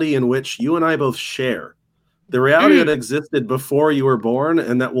reality in which you and I both share. The reality that existed before you were born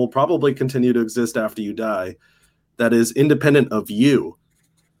and that will probably continue to exist after you die, that is independent of you.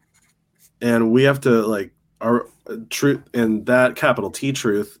 And we have to, our truth, and that capital T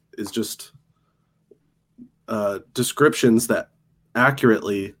truth is just descriptions that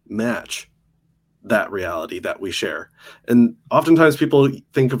accurately match that reality that we share. And oftentimes people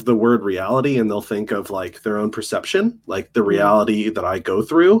think of the word reality and they'll think of their own perception, like the reality that I go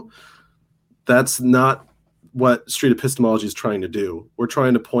through. That's not what street epistemology is trying to do. We're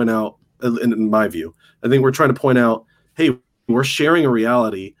trying to point out, in my view, I think we're trying to point out, hey, we're sharing a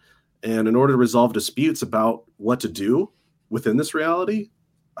reality, and in order to resolve disputes about what to do within this reality,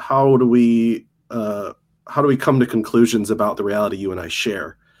 how do we come to conclusions about the reality you and I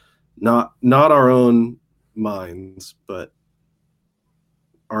share? Not our own minds, but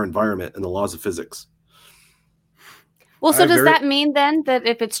our environment and the laws of physics. Well, so does that mean then that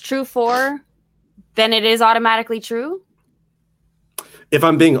if it's true for, then it is automatically true? If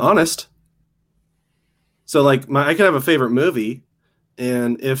I'm being honest. So I could have a favorite movie,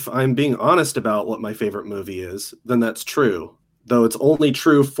 and if I'm being honest about what my favorite movie is, then that's true, though it's only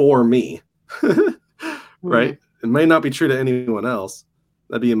true for me. Right? It may not be true to anyone else.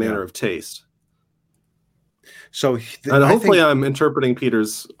 That'd be a matter of taste. So, and hopefully I'm interpreting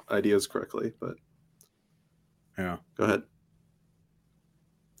Peter's ideas correctly, but yeah, go ahead.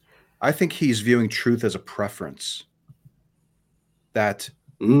 I think he's viewing truth as a preference. That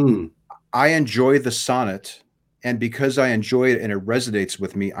I enjoy the sonnet, and because I enjoy it and it resonates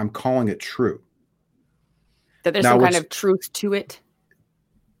with me, I'm calling it true. That there's some kind of truth to it,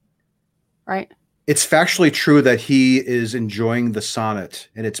 right? It's factually true that he is enjoying the sonnet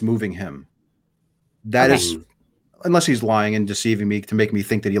and it's moving him. That is, unless he's lying and deceiving me to make me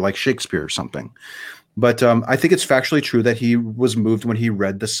think that he likes Shakespeare or something. But I think it's factually true that he was moved when he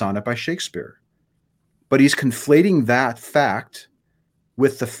read the sonnet by Shakespeare. But he's conflating that fact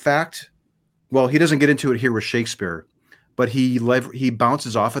with the fact, well, he doesn't get into it here with Shakespeare, but he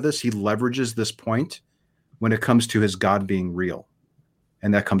bounces off of this. He leverages this point when it comes to his God being real,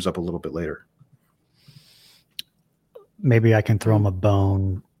 and that comes up a little bit later. Maybe I can throw him a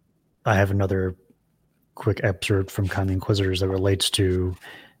bone. I have another quick excerpt from Kindly Inquisitors that relates to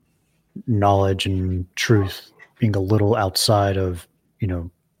knowledge and truth being a little outside of,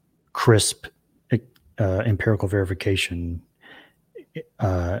 crisp empirical verification.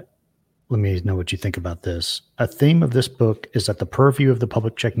 Let me know what you think about this. A theme of this book is that the purview of the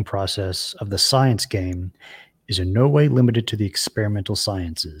public checking process of the science game is in no way limited to the experimental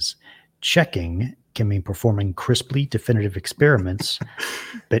sciences. Checking can mean performing crisply definitive experiments,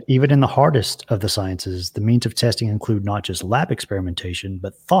 but even in the hardest of the sciences, the means of testing include not just lab experimentation,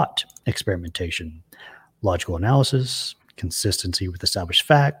 but thought experimentation, logical analysis, consistency with established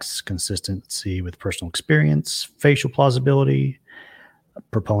facts, consistency with personal experience, facial plausibility,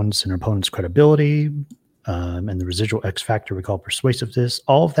 proponents and opponents' credibility, and the residual X factor we call persuasiveness.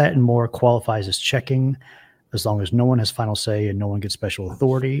 All of that and more qualifies as checking, as long as no one has final say and no one gets special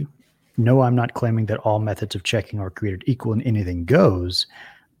authority. No, I'm not claiming that all methods of checking are created equal and anything goes.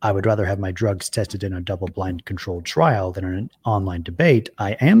 I would rather have my drugs tested in a double-blind controlled trial than in an online debate.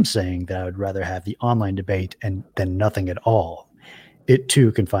 I am saying that I would rather have the online debate than nothing at all. It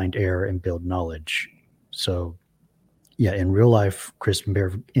too can find error and build knowledge. So, yeah, in real life, crisp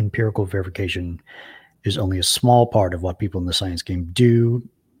empirical verification is only a small part of what people in the science game do.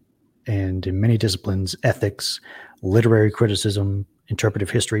 And in many disciplines, ethics, literary criticism,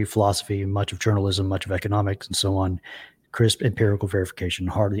 interpretive history, philosophy, much of journalism, much of economics, and so on, crisp empirical verification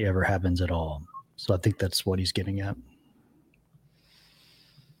hardly ever happens at all. So I think that's what he's getting at.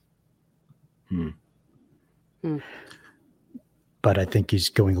 But I think he's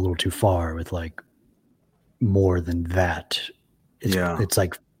going a little too far with more than that. It's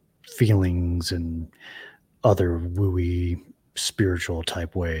like feelings and other wooey spiritual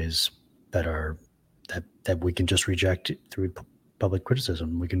type ways that we can just reject through public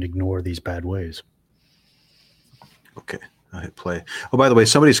criticism. We can ignore these bad ways. Okay, I'll hit play. Oh, by the way,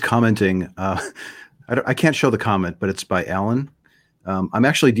 somebody's commenting. I can't show the comment, but it's by Alan. I'm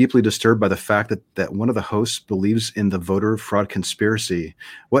actually deeply disturbed by the fact that one of the hosts believes in the voter fraud conspiracy.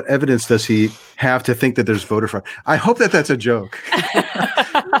 What evidence does he have to think that there's voter fraud? I hope that that's a joke.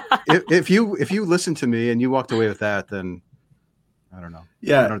 If you listen to me and you walked away with that, then I don't know.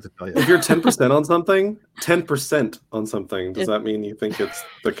 Yeah. I don't know what to tell you. If you're 10% on something, 10% on something, does that mean you think it's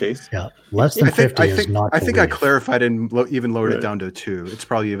the case? Yeah. Less than 50 is not. I think I clarified and even lowered it down to 2. It's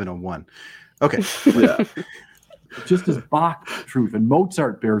probably even a 1. Okay. Yeah. Just as Bach the truth and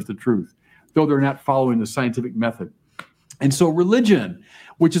Mozart bears the truth, though they're not following the scientific method. And so religion,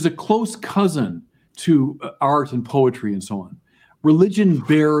 which is a close cousin to art and poetry and so on, religion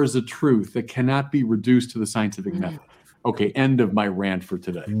bears a truth that cannot be reduced to the scientific method. Okay, end of my rant for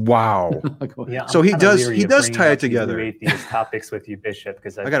today. Wow. Yeah, so he does tie it together. These topics with you, Bishop,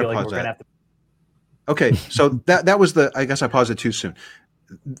 because I gotta feel like pause we're going to have to. Okay, so that was I guess I paused it too soon.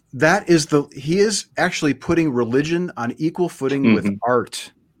 He is actually putting religion on equal footing with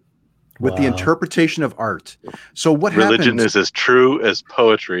art, with the interpretation of art. So what religion happens? Is as true as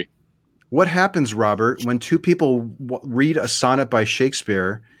poetry. What happens, Robert, when two people read a sonnet by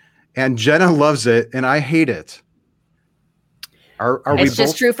Shakespeare, and Jenna loves it and I hate it? It's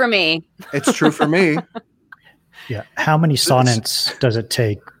just true for me. It's true for me. Yeah. How many sonnets does it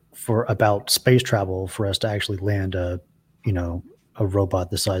take about space travel for us to actually land a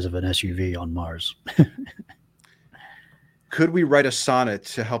robot the size of an SUV on Mars? Could we write a sonnet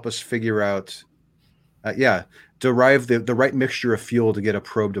to help us figure out, derive the right mixture of fuel to get a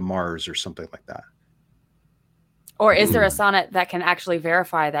probe to Mars or something like that? Or is there a sonnet that can actually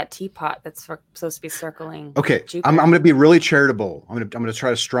verify that teapot that's supposed to be circling? Okay, Jupiter? I'm going to be really charitable. I'm going to try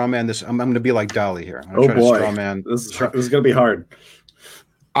to straw man this. I'm going to be like Dolly here. I'm going to try to straw man. This is going to be hard.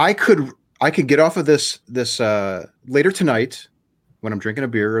 I could get off of this later tonight when I'm drinking a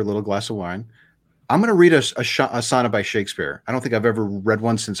beer or a little glass of wine. I'm going to read a sonnet by Shakespeare. I don't think I've ever read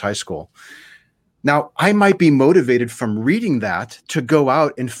one since high school. Now, I might be motivated from reading that to go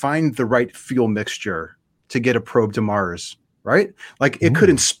out and find the right fuel mixture to get a probe to Mars, right? Like it could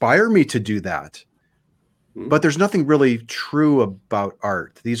inspire me to do that. But there's nothing really true about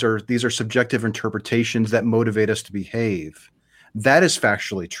art. These are subjective interpretations that motivate us to behave. That is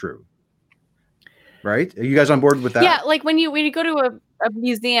factually true. Right? Are you guys on board with that? Yeah, like when you go to a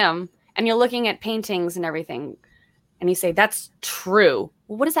museum and you're looking at paintings and everything and you say that's true.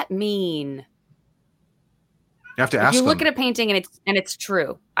 Well, what does that mean? You have to ask them. You look at a painting and it's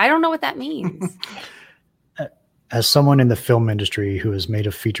true. I don't know what that means. as someone in the film industry who has made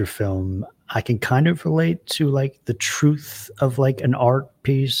a feature film, I can kind of relate to like the truth of like an art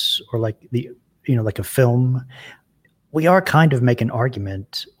piece or like the, like a film. We are kind of making an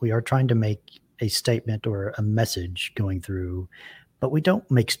argument. We are trying to make a statement or a message going through, but we don't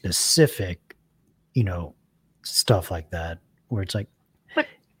make specific, stuff like that where it's like,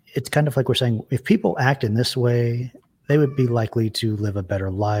 it's kind of like we're saying, if people act in this way, they would be likely to live a better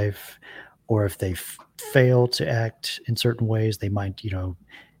life. Or if they fail to act in certain ways, they might,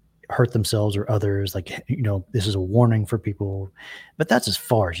 hurt themselves or others. Like, this is a warning for people, but that's as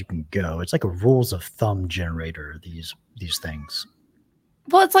far as you can go. It's like a rules of thumb generator, these things.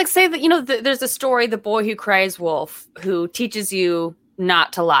 Well, it's like, say that, there's a story, The Boy Who Cries Wolf, who teaches you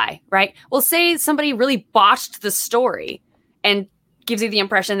not to lie, right? Well, say somebody really botched the story and gives you the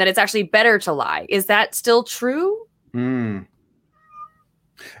impression that it's actually better to lie. Is that still true?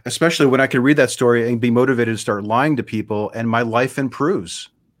 Especially when I can read that story and be motivated to start lying to people and my life improves.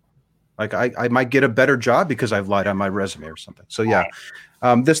 Like I might get a better job because I've lied on my resume or something. So yeah,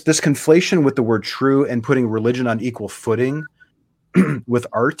 this conflation with the word true and putting religion on equal footing with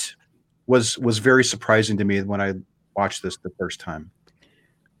art was very surprising to me when I watched this the first time.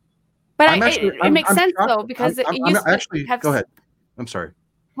 But it makes sense though, because go ahead. I'm sorry.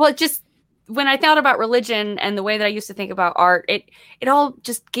 Well, when I thought about religion and the way that I used to think about art, it all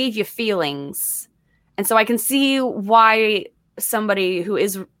just gave you feelings. And so I can see why somebody who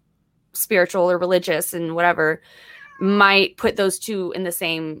is spiritual or religious and whatever might put those two in the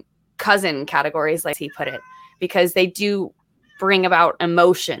same cousin categories, like he put it, because they do bring about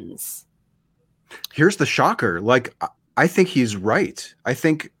emotions. Here's the shocker. Like, I think he's right. I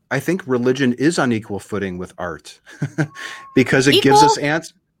think religion is on equal footing with art because it gives us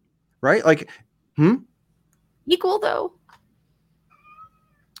answers. Right? Like, Equal though?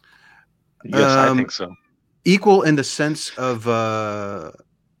 Yes, I think so. Equal in the sense of, I'll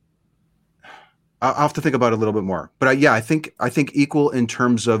have to think about it a little bit more. But I think equal in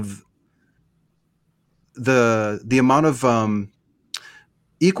terms of the amount of,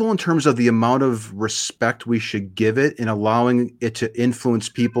 equal in terms of the amount of respect we should give it in allowing it to influence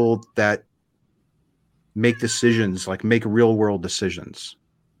people that make decisions, like make real world decisions.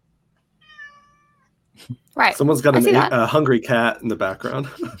 Right. Someone's got a hungry cat in the background.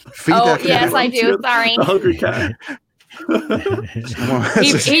 Yes, I do. Sorry. A hungry cat.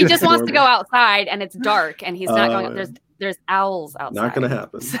 he just wants to go outside, and it's dark, and he's not going. There's owls outside. Not going to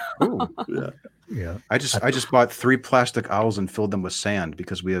happen. So. Yeah. I just bought 3 plastic owls and filled them with sand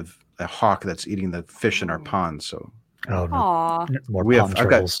because we have a hawk that's eating the fish in our pond. So. Oh no! More pond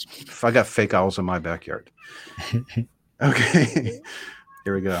turtles. I got fake owls in my backyard. Okay.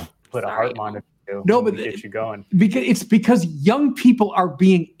 Here we go. Put a heart monitor. No, but get you going. Because young people are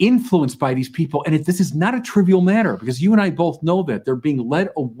being influenced by these people, and this is not a trivial matter. Because you and I both know that they're being led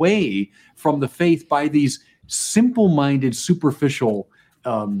away from the faith by these simple-minded, superficial,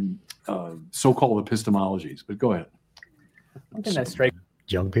 so-called epistemologies. But go ahead. I think that's straight.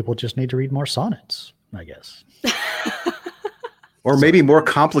 Young people just need to read more sonnets, I guess. Or maybe more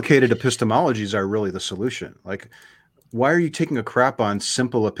complicated epistemologies are really the solution. Like, why are you taking a crap on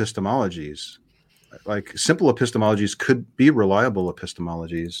simple epistemologies? Like, simple epistemologies could be reliable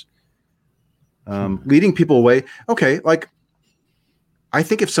epistemologies. Leading people away. Okay, like, I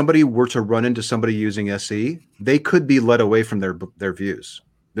think if somebody were to run into somebody using SE, they could be led away from their views.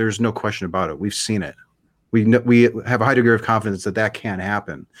 There's no question about it. We've seen it. We have a high degree of confidence that can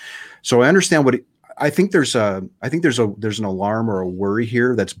happen. So I understand what I think. There's an alarm or a worry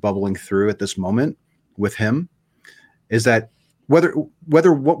here that's bubbling through at this moment with him. Is that whether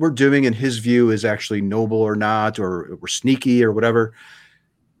what we're doing in his view is actually noble or not, or we're sneaky or whatever,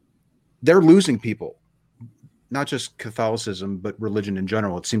 they're losing people, not just Catholicism, but religion in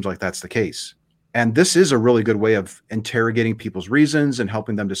general. It seems like that's the case. And this is a really good way of interrogating people's reasons and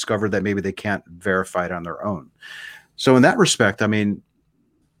helping them discover that maybe they can't verify it on their own. So in that respect, I mean,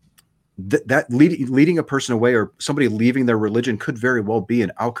 that leading a person away or somebody leaving their religion could very well be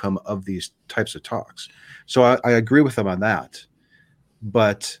an outcome of these types of talks. So I agree with them on that,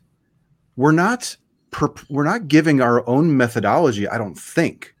 but we're not giving our own methodology. I don't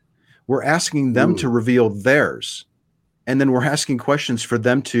think we're asking them to reveal theirs, and then we're asking questions for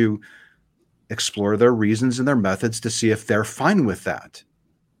them to explore their reasons and their methods to see if they're fine with that.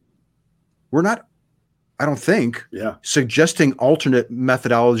 We're not, I don't think, suggesting alternate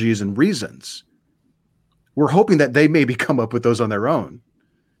methodologies and reasons. We're hoping that they maybe come up with those on their own.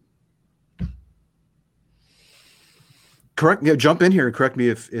 Correct. Yeah, jump in here and correct me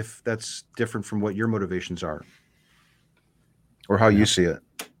if that's different from what your motivations are or how you see it.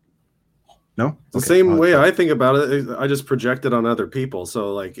 No? The Okay. same way I think about it, I just project it on other people.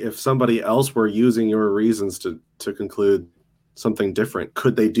 So like if somebody else were using your reasons to conclude something different,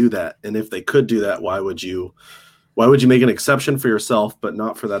 could they do that? And if they could do that, why would you make an exception for yourself but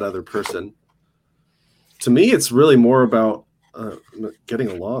not for that other person? To me, it's really more about getting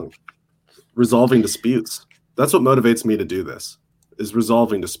along, resolving disputes. That's what motivates me to do this, is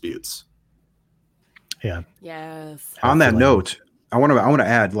resolving disputes. Yeah. Yes. On that note, I want to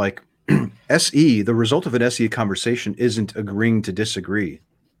add, like, SE, the result of an SE conversation isn't agreeing to disagree.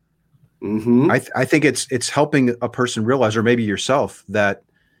 Mm-hmm. I think it's helping a person realize, or maybe yourself, that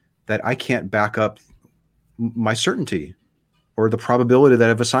I can't back up my certainty or the probability that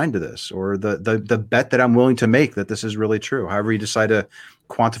I've assigned to this, or the bet that I'm willing to make that this is really true. However you decide to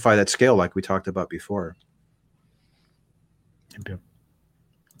quantify that scale, like we talked about before.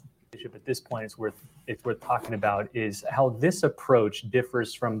 Bishop, at this point, it's worth talking about is how this approach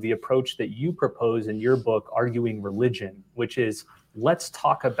differs from the approach that you propose in your book, Arguing Religion, which is let's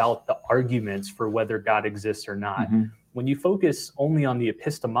talk about the arguments for whether God exists or not. Mm-hmm. When you focus only on the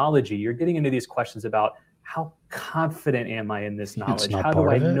epistemology, you're getting into these questions about how confident am I in this knowledge? How do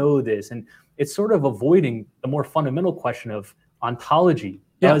I know this? And it's sort of avoiding the more fundamental question of ontology.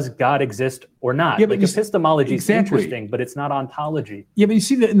 Does God exist or not? Yeah, but like epistemology is exactly. interesting, but it's not ontology. Yeah, but you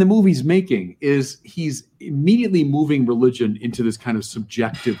see that in the movie he's making is he's immediately moving religion into this kind of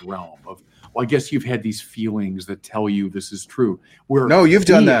subjective realm of, well, I guess you've had these feelings that tell you this is true. Where no, you've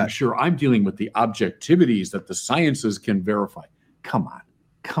done that. Sure, I'm dealing with the objectivities that the sciences can verify. Come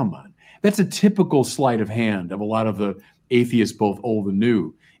on. That's a typical sleight of hand of a lot of the atheists, both old and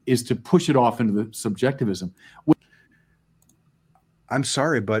new, is to push it off into the subjectivism. I'm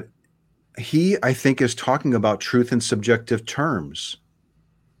sorry, but he, I think, is talking about truth in subjective terms.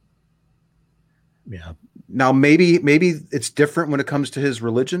 Yeah. Now, maybe it's different when it comes to his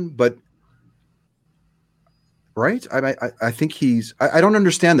religion, but right? I think he's. I don't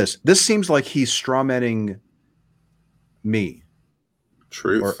understand this. This seems like he's strawmanning me,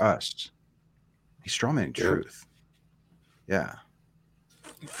 truth, or us. He's strawmanning truth. Yeah.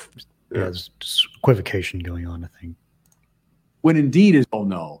 There's equivocation going on, I think. When indeed, as all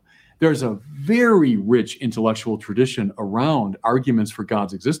know, there's a very rich intellectual tradition around arguments for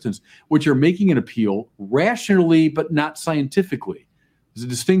God's existence, which are making an appeal rationally, but not scientifically. There's a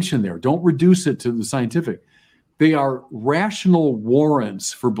distinction there. Don't reduce it to the scientific. They are rational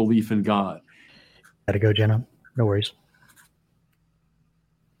warrants for belief in God. Gotta go, Jenna. No worries.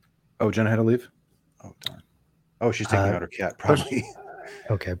 Oh, Jenna had to leave? Oh, darn. Oh, she's taking out her cat, probably.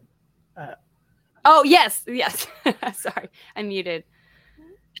 Okay. Oh, yes. Sorry, I muted.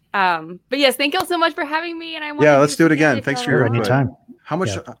 But yes, thank you all so much for having me. And let's do it again. Thanks for your input. anytime. How much?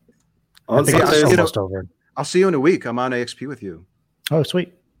 Yeah. I think it's almost over. I'll see you in a week. I'm on AXP with you. Oh,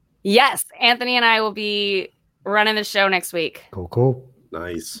 sweet. Yes, Anthony and I will be running the show next week. Cool.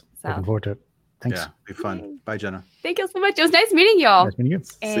 Nice. Looking forward to it. Thanks. Yeah, be fun. Bye, Jenna. Thank you so much. It was nice meeting y'all. Nice meeting you.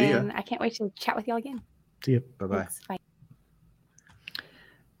 And I can't wait to chat with y'all again. See you. Bye-bye. Thanks. Bye.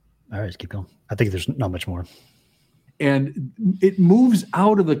 All right, let's keep going. I think there's not much more. And it moves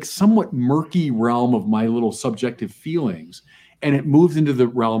out of the somewhat murky realm of my little subjective feelings, and it moves into the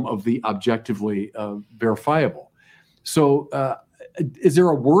realm of the objectively verifiable. So is there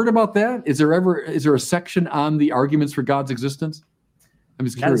a word about that? Is there a section on the arguments for God's existence? I'm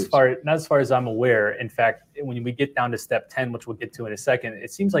just curious. Not as far as I'm aware. In fact, when we get down to step 10, which we'll get to in a second,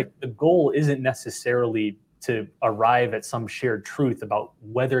 it seems like the goal isn't necessarily to arrive at some shared truth about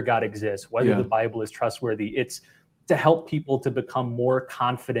whether God exists, whether the Bible is trustworthy. It's to help people to become more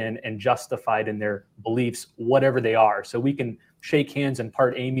confident and justified in their beliefs, whatever they are. So we can shake hands and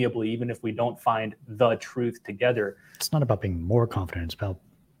part amiably, even if we don't find the truth together. It's not about being more confident. It's about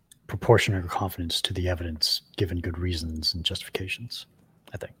proportionate confidence to the evidence, given good reasons and justifications,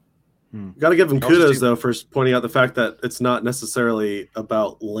 I think. Got to give him kudos, though, for pointing out the fact that it's not necessarily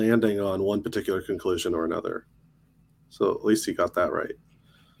about landing on one particular conclusion or another. So at least he got that right.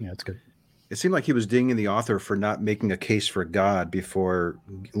 Yeah, that's good. It seemed like he was dinging the author for not making a case for God before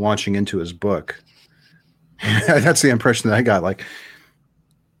launching into his book. That's the impression that I got. Like,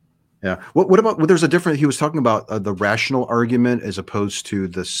 yeah. What about, there's a different, he was talking about the rational argument as opposed to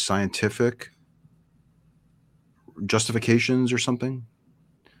the scientific justifications or something.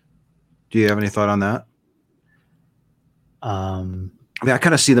 Do you have any thought on that? I mean, I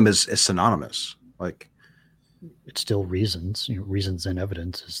kind of see them as synonymous. Like, it's still reasons. Reasons and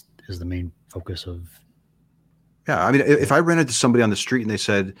evidence is the main focus of. Yeah, I mean, if I ran into somebody on the street and they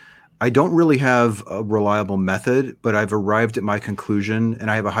said, "I don't really have a reliable method, but I've arrived at my conclusion, and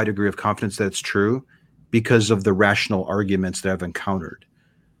I have a high degree of confidence that it's true because of the rational arguments that I've encountered,"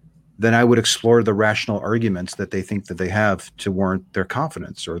 then I would explore the rational arguments that they think that they have to warrant their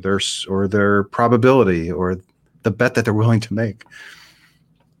confidence or their probability or the bet that they're willing to make.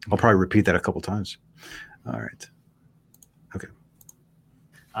 I'll probably repeat that a couple times. All right. Okay.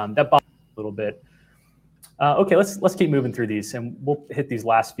 That bothers me a little bit. Okay, let's keep moving through these, and we'll hit these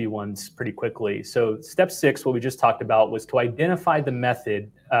last few ones pretty quickly. So step 6, what we just talked about, was to identify the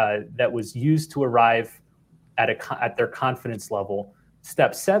method that was used to arrive at their confidence level.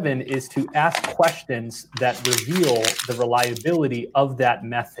 Step 7 is to ask questions that reveal the reliability of that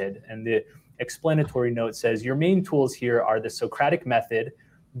method. And the explanatory note says, your main tools here are the Socratic method,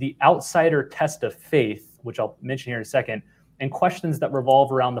 the outsider test of faith, which I'll mention here in a second, and questions that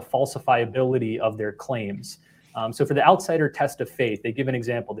revolve around the falsifiability of their claims. So for the outsider test of faith, they give an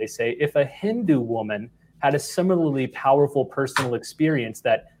example. They say, if a Hindu woman had a similarly powerful personal experience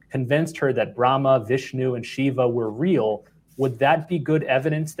that convinced her that Brahma, Vishnu, and Shiva were real, would that be good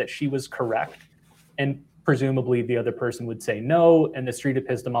evidence that she was correct? And presumably the other person would say no, and the street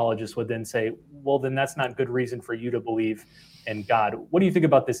epistemologist would then say, well, then that's not good reason for you to believe in God. What do you think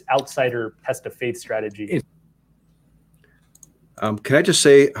about this outsider test of faith strategy? Can I just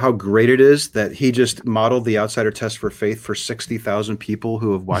say how great it is that he just modeled the outsider test for faith for 60,000 people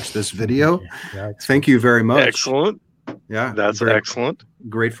who have watched this video? Yeah, Thank you very much. Excellent. Yeah, That's excellent.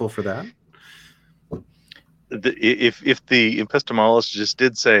 Grateful for that. If the epistemologist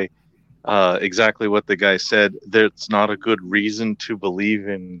did say exactly what the guy said, that's not a good reason to believe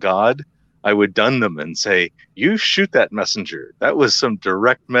in God, I would dun them and say, you shoot that messenger. That was some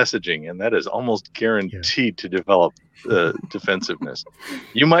direct messaging, and that is almost guaranteed to develop defensiveness.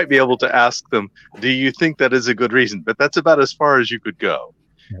 You might be able to ask them, do you think that is a good reason? But that's about as far as you could go.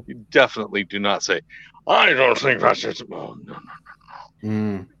 Yep. You definitely do not say, I don't think that's just, oh, no.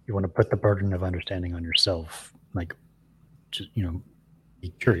 You want to put the burden of understanding on yourself, like, just, be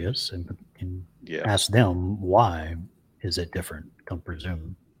curious and ask them, why is it different? Don't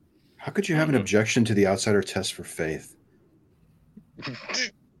presume. How could you have an objection to the outsider test for faith?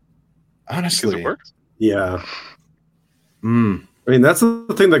 Honestly. It works. Yeah. I mean, that's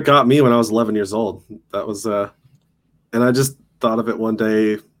the thing that got me when I was 11 years old. That was, and I just thought of it one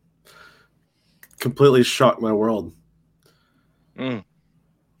day, completely shocked my world.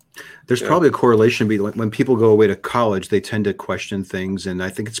 There's probably a correlation between when people go away to college, they tend to question things, and I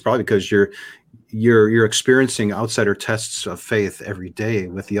think it's probably because you're experiencing outsider tests of faith every day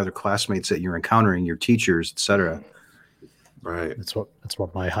with the other classmates that you're encountering, your teachers, etc. Right. That's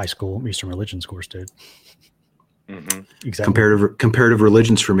what my high school Eastern religions course did. Exactly. Comparative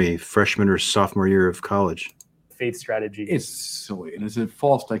religions for me, freshman or sophomore year of college. Faith strategy. It's silly, and it's a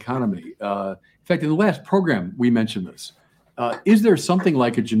false dichotomy. In fact, in the last program, we mentioned this. Is there something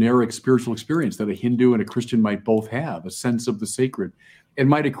like a generic spiritual experience that a Hindu and a Christian might both have, a sense of the sacred? And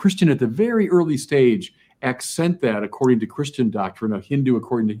might a Christian at the very early stage accent that according to Christian doctrine, a Hindu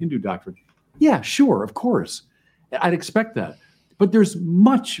according to Hindu doctrine? Yeah, sure, of course. I'd expect that. But there's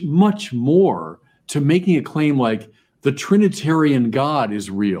much, much more to making a claim like the Trinitarian God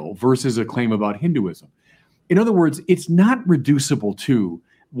is real versus a claim about Hinduism. In other words, it's not reducible to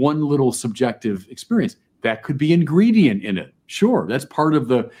one little subjective experience. That could be ingredient in it. Sure, that's part of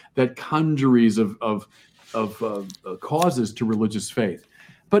that congeries of causes to religious faith.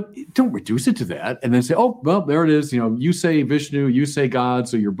 But don't reduce it to that and then say, oh, well, there it is. You say Vishnu, you say God,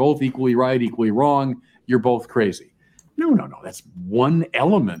 so you're both equally right, equally wrong. You're both crazy. No. That's one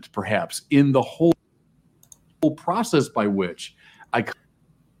element, perhaps, in the whole process by which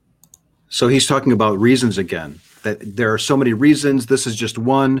So he's talking about reasons again, that there are so many reasons. This is just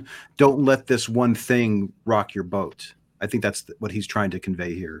one. Don't let this one thing rock your boat. I think that's what he's trying to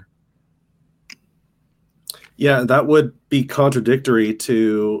convey here. Yeah, that would be contradictory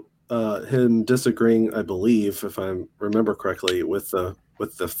to him disagreeing, I believe, if I remember correctly, with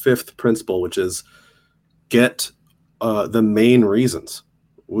the fifth principle, which is get the main reasons.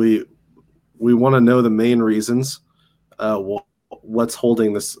 We want to know the main reasons, what's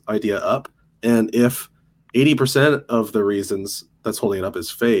holding this idea up, and if 80% of the reasons that's holding it up is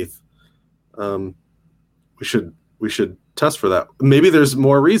faith, we should test for that. Maybe there's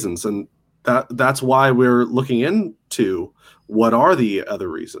more reasons, and that's why we're looking into what are the other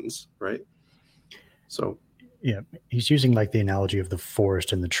reasons, right? So yeah, he's using like the analogy of the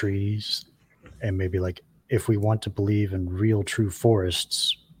forest and the trees, and maybe like if we want to believe in real true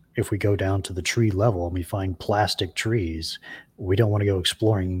forests, if we go down to the tree level and we find plastic trees, we don't want to go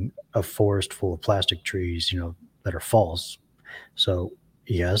exploring a forest full of plastic trees, that are false. So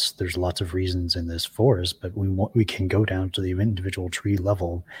yes, there's lots of reasons in this forest, but we can go down to the individual tree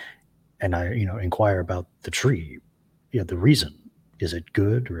level and inquire about the tree. The reason. Is it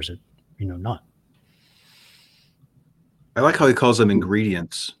good or is it not. I like how he calls them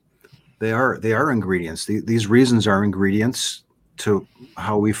ingredients. They are ingredients. These reasons are ingredients to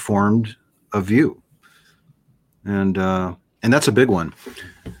how we formed a view, and that's a big one.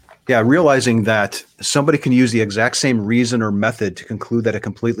 Yeah, realizing that somebody can use the exact same reason or method to conclude that a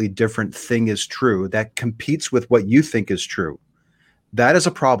completely different thing is true that competes with what you think is true. That is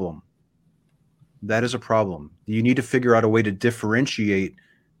a problem. That is a problem. You need to figure out a way to differentiate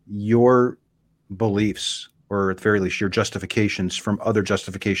your beliefs, or at the very least your justifications, from other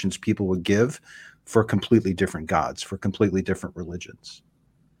justifications people would give for completely different gods, for completely different religions.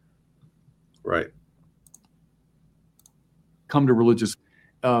 Right. Come to religious.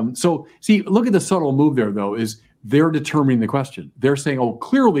 So see, look at the subtle move there, though, is they're determining the question. They're saying, oh,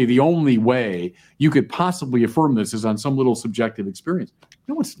 clearly the only way you could possibly affirm this is on some little subjective experience.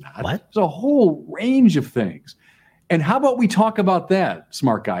 No, it's not. What? There's a whole range of things. And how about we talk about that,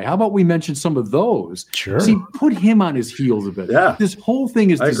 smart guy? How about we mention some of those? Sure. See, put him on his heels a bit. Yeah. This whole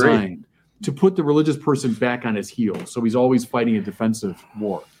thing is I agree. designed to put the religious person back on his heels, so he's always fighting a defensive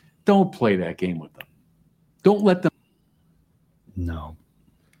war. Don't play that game with them. Don't let them. No.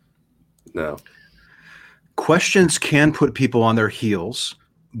 Questions can put people on their heels,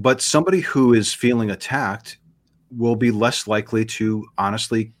 but somebody who is feeling attacked will be less likely to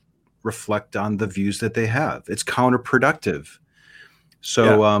honestly reflect on the views that they have. It's counterproductive.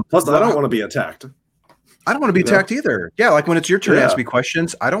 So, yeah. Plus, I don't want to be attacked. I don't want to be attacked either. Yeah, like when it's your turn to Yeah. ask me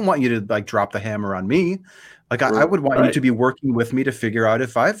questions, I don't want you to like drop the hammer on me. Like I would want you to be working with me to figure out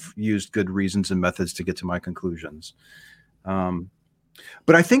if I've used good reasons and methods to get to my conclusions.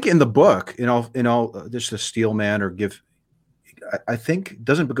 But I think in the book, just to steal man or give, I think,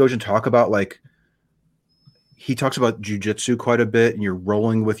 doesn't Boghossian talk about he talks about jujitsu quite a bit, and you're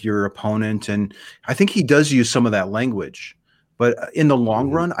rolling with your opponent, and I think he does use some of that language. But in the long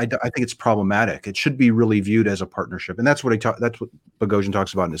run, I think it's problematic. It should be really viewed as a partnership, and that's what Boghossian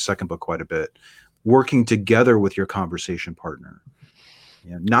talks about in his second book quite a bit. Working together with your conversation partner,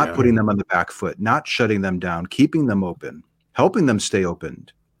 not putting them on the back foot, not shutting them down, keeping them open, helping them stay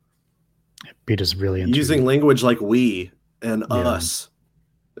opened. Peter's really into using language like we and us.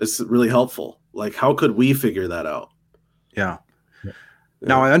 It's really helpful. Like, how could we figure that out? Yeah.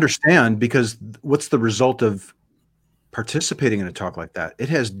 Now I understand, because what's the result of participating in a talk like that? It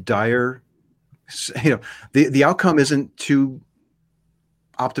has dire, the outcome isn't too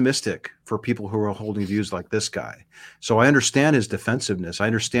optimistic for people who are holding views like this guy. So I understand his defensiveness. I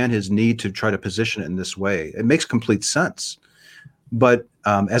understand his need to try to position it in this way. It makes complete sense. But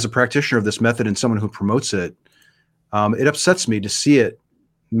as a practitioner of this method and someone who promotes it, it upsets me to see it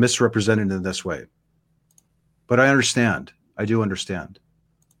misrepresented in this way. But I understand. I do understand.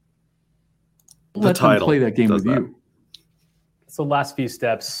 Let them play that game with you. So last few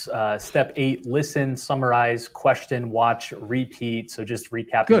steps. Step 8, listen, summarize, question, watch, repeat. So just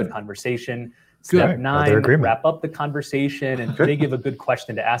recapping the conversation. Step 9, wrap up the conversation, and they give a good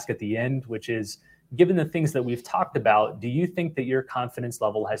question to ask at the end, which is, given the things that we've talked about, do you think that your confidence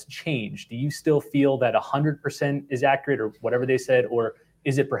level has changed? Do you still feel that 100% is accurate, or whatever they said, or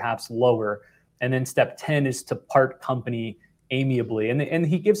is it perhaps lower? And then step 10 is to part company amiably. And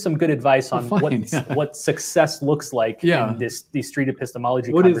he gives some good advice on what success looks like in these street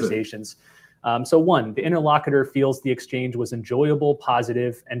epistemology conversations. So 1, the interlocutor feels the exchange was enjoyable,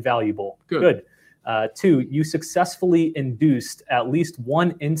 positive, and valuable. Good. 2, you successfully induced at least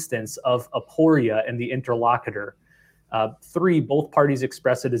one instance of aporia in the interlocutor. 3, both parties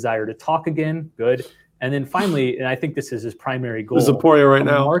express a desire to talk again. Good. And then finally, and I think this is his primary goal, there's aporia right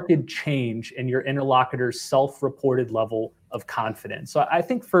now. Marked change in your interlocutor's self-reported level of confidence. So I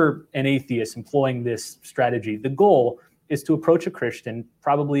think for an atheist employing this strategy, the goal is to approach a Christian,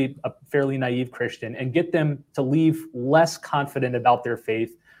 probably a fairly naive Christian, and get them to leave less confident about their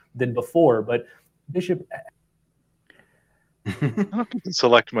faith than before. But Bishop, I don't get to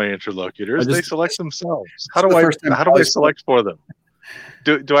select my interlocutors. They select themselves. How do I select for them?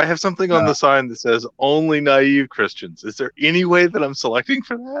 Do I have something on the sign that says only naive Christians? Is there any way that I'm selecting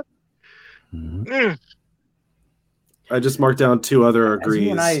for that? Mm-hmm. I just marked down 2 other agrees.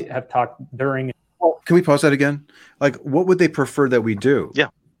 You and I have talked during. Well, can we pause that again? Like, what would they prefer that we do? Yeah.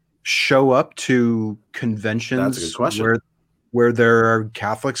 Show up to conventions. That's a good question. Where there are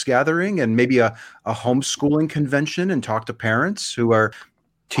Catholics gathering, and maybe a homeschooling convention, and talk to parents who are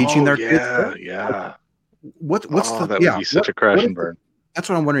teaching their kids. Yeah. What's that would be such a crash and burn. That's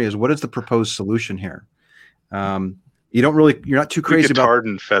what I'm wondering, is what is the proposed solution here? You're not too crazy about tarred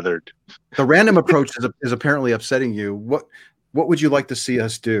and feathered. The random approach is apparently upsetting you. What would you like to see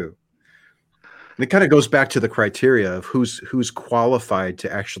us do? And it kind of goes back to the criteria of who's qualified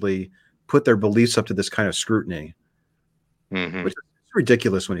to actually put their beliefs up to this kind of scrutiny, which is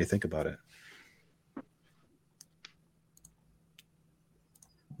ridiculous when you think about it.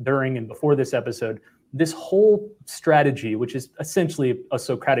 During and before this episode, this whole strategy, which is essentially a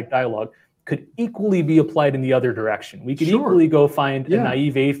Socratic dialogue, could equally be applied in the other direction. We could equally go find a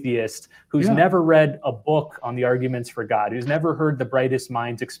naive atheist who's never read a book on the arguments for God, who's never heard the brightest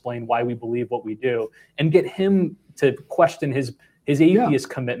minds explain why we believe what we do, and get him to question his atheist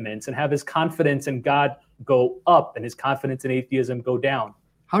commitments and have his confidence in God go up and his confidence in atheism go down.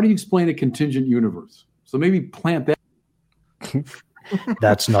 How do you explain a contingent universe? So maybe plant that.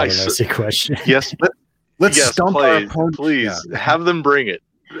 That's not an easy question. Yes, let's stump our opponent. Please have them bring it.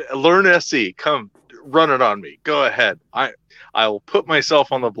 Learn SE. Come run it on me. Go ahead. I will put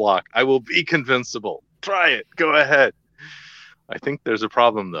myself on the block. I will be convincible. Try it. Go ahead. I think there's a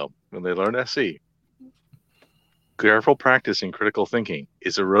problem though when they learn SE. Careful practice in critical thinking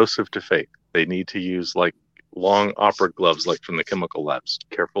is erosive to faith. They need to use like long opera gloves, like from the chemical labs.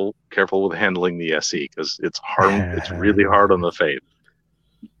 Careful with handling the SE because it's hard. It's really hard on the faith.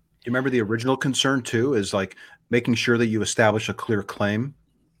 You remember the original concern too is like making sure that you establish a clear claim.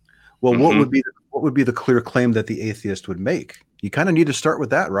 Well, what would be the clear claim that the atheist would make? You kind of need to start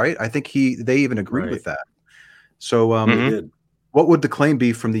with that, right? I think they even agreed with that. So, what would the claim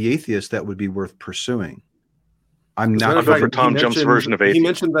be from the atheist that would be worth pursuing? I'm not for Tom Jump's version of atheist. He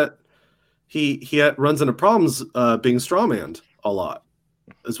mentioned that he runs into problems being strawmanned a lot.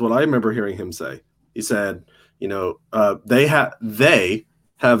 Is what I remember hearing him say. He said, they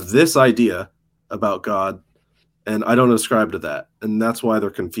have this idea about God, and I don't ascribe to that, and that's why they're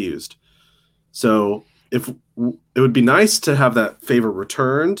confused. So if it would be nice to have that favor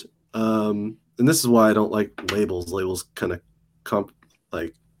returned, and this is why I don't like labels. Labels kind of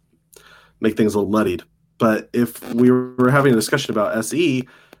make things a little muddied. But if we were having a discussion about SE,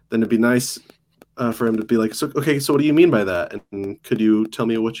 then it'd be nice for him to be like, so what do you mean by that? And could you tell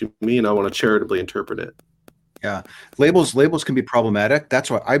me what you mean? I want to charitably interpret it. Yeah, labels can be problematic.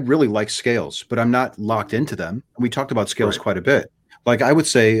 That's why I really like scales, but I'm not locked into them. We talked about scales quite a bit. Like I would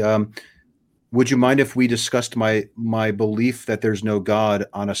say, would you mind if we discussed my belief that there's no God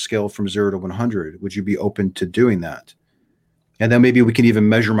on a scale from 0 to 100? Would you be open to doing that? And then maybe we can even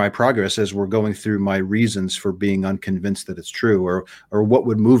measure my progress as we're going through my reasons for being unconvinced that it's true, or what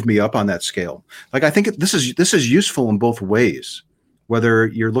would move me up on that scale. Like I think this is useful in both ways. Whether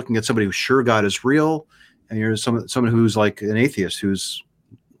you're looking at somebody who's sure God is real, and you're someone who's like an atheist who's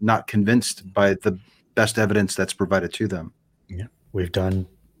not convinced by the best evidence that's provided to them. Yeah, we've done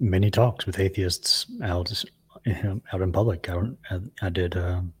many talks with atheists out in public. I did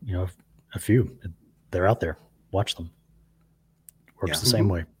a few. They're out there. Watch them. Works the same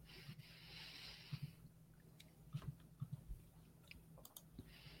way.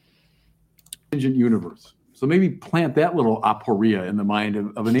 Contingent universe. So maybe plant that little aporia in the mind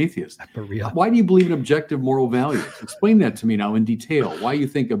of an atheist. Aporia. Why do you believe in objective moral values? Explain that to me now in detail. Why you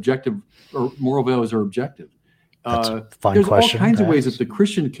think objective or moral values are objective? That's a fine there's question all kinds to of ways ask. that the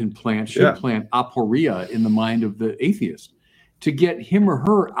Christian can should plant aporia in the mind of the atheist to get him or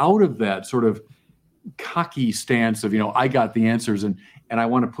her out of that sort of cocky stance of, I got the answers and I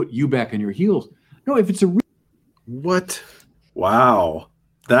want to put you back on your heels. No, if it's what? Wow.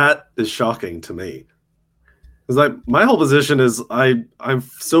 That is shocking to me. Because my whole position is I'm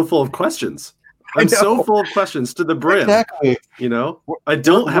so full of questions. I'm so full of questions to the brim. Exactly. I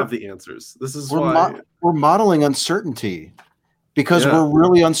don't have the answers. This is why we're modeling uncertainty because we're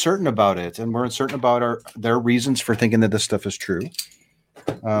really uncertain about it, and we're uncertain about their reasons for thinking that this stuff is true.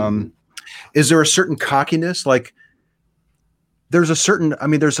 Is there a certain cockiness? Like there's a certain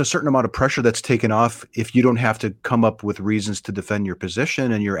amount of pressure that's taken off if you don't have to come up with reasons to defend your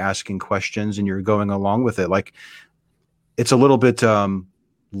position and you're asking questions and you're going along with it. Like it's a little bit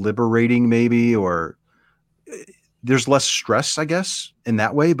liberating maybe, or there's less stress, I guess, in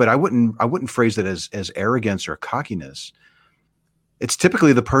that way, but I wouldn't phrase it as arrogance or cockiness. It's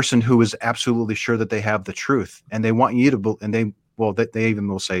typically the person who is absolutely sure that they have the truth and they want you to, and they even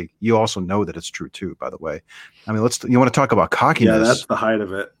will say, you also know that it's true too, by the way. I mean, you want to talk about cockiness. Yeah, that's the height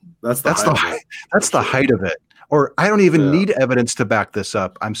of it. That's the height of it. Or I don't even need evidence to back this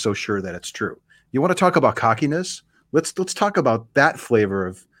up. I'm so sure that it's true. You want to talk about cockiness? Let's talk about that flavor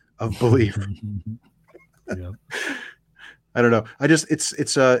of belief. Yeah. I don't know.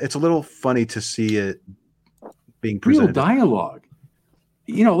 It's a little funny to see it being presented. Real dialogue.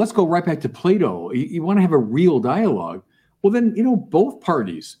 Let's go right back to Plato. You want to have a real dialogue. Well, then, both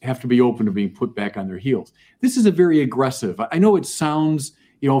parties have to be open to being put back on their heels. This is a very aggressive. I know it sounds,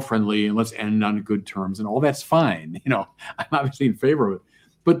 friendly and let's end on good terms and all that's fine. I'm obviously in favor of it.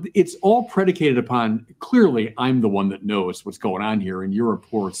 But it's all predicated upon, clearly, I'm the one that knows what's going on here, and you're a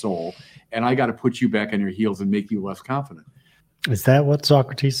poor soul, and I got to put you back on your heels and make you less confident. Is that what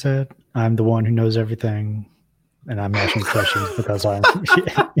Socrates said? I'm the one who knows everything, and I'm asking questions because I'm...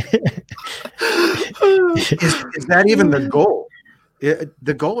 Is that even the goal?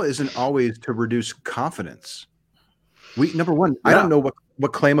 The goal isn't always to reduce confidence. Number one, I don't know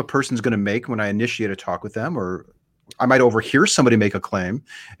what claim a person's going to make when I initiate a talk with them, or I might overhear somebody make a claim,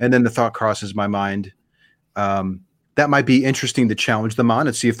 and then the thought crosses my mind. That might be interesting to challenge them on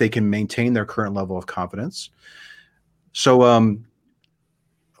and see if they can maintain their current level of confidence. So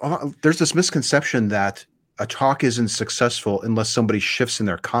there's this misconception that a talk isn't successful unless somebody shifts in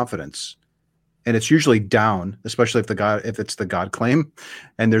their confidence. And it's usually down, especially if it's the God claim,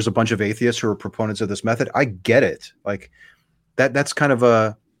 and there's a bunch of atheists who are proponents of this method. I get it. Like that's kind of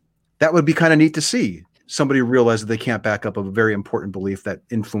that would be kind of neat to see. Somebody realize that they can't back up a very important belief that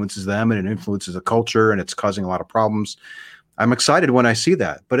influences them and it influences a culture and it's causing a lot of problems. I'm excited when I see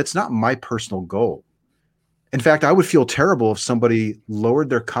that, but it's not my personal goal. In fact, I would feel terrible if somebody lowered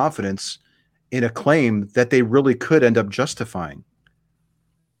their confidence in a claim that they really could end up justifying.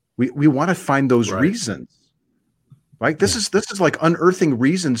 We want to find those reasons, right? This is like unearthing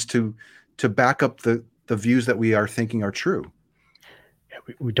reasons to back up the views that we are thinking are true.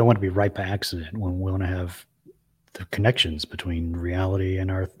 Yeah, we don't want to be right by accident when we want to have the connections between reality and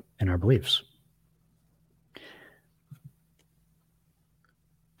our beliefs.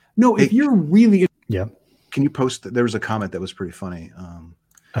 No, if you're really... Yeah. Can you post? There was a comment that was pretty funny.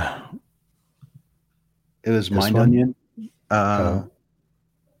 It was Mind Onion.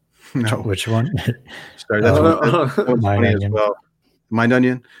 No. Which one? Sorry, that's one funny as well. Mind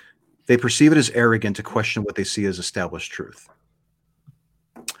Onion. They perceive it as arrogant to question what they see as established truth.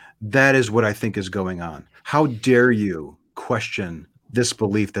 That is what I think is going on. How dare you question this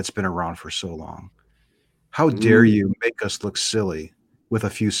belief that's been around for so long? How dare you make us look silly with a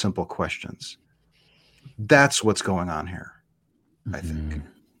few simple questions? That's what's going on here, I think.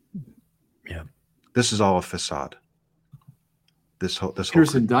 Yeah. This is all a facade. This whole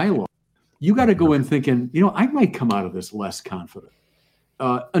Here's a dialogue. You got to go in thinking, I might come out of this less confident.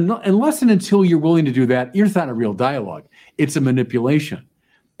 Unless and until you're willing to do that, it's not a real dialogue. It's a manipulation.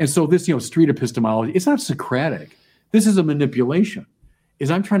 And so this, street epistemology, it's not Socratic. This is a manipulation.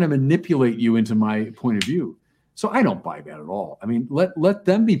 I'm trying to manipulate you into my point of view. So I don't buy that at all. I mean, let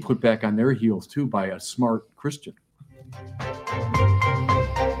them be put back on their heels too by a smart Christian. I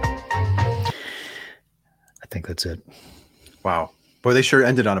think that's it. Wow. Boy, they sure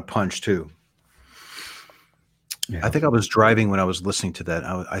ended on a punch too. Yeah. I think I was driving when I was listening to that.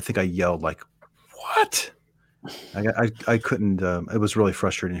 I think I yelled like, "What?" I couldn't. It was really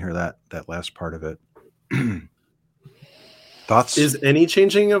frustrating to hear that last part of it. Thoughts? Is any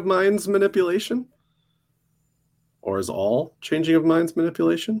changing of minds manipulation? Or is all changing of minds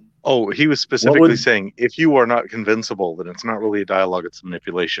manipulation? Oh, he was specifically saying if you are not convincible, then it's not really a dialogue, it's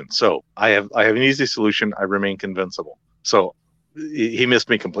manipulation. So I have an easy solution. I remain convincible. So he missed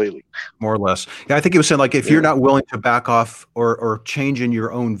me completely. More or less. Yeah, I think he was saying like if you're not willing to back off or change in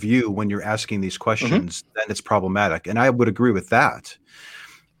your own view when you're asking these questions, then it's problematic. And I would agree with that.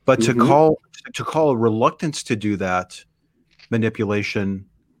 But to call a reluctance to do that manipulation,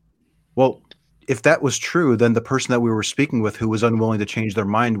 well, if that was true, then the person that we were speaking with who was unwilling to change their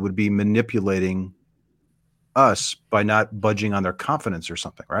mind would be manipulating us by not budging on their confidence or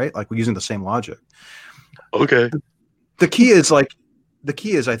something, right? Like we're using the same logic. Okay. The key is I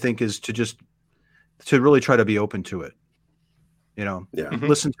think is to really try to be open to it.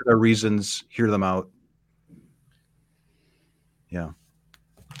 Listen to their reasons, hear them out. Yeah.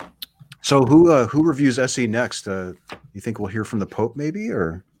 So who reviews SE next? You think we'll hear from the Pope maybe,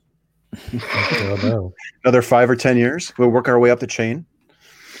 or I don't know. Another 5 or 10 years? We'll work our way up the chain.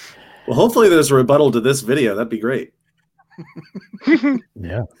 Well, hopefully there's a rebuttal to this video. That'd be great.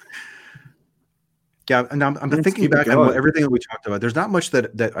 Yeah. Yeah, and I'm thinking back on everything that we talked about. There's not much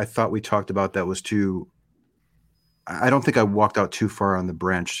that I thought we talked about that was too. I don't think I walked out too far on the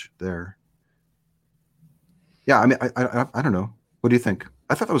branch there. Yeah, I mean, I don't know. What do you think?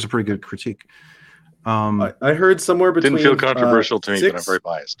 I thought that was a pretty good critique. I heard somewhere between. Didn't feel controversial to me, but I'm very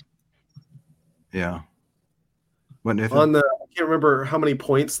biased. Yeah. I can't remember how many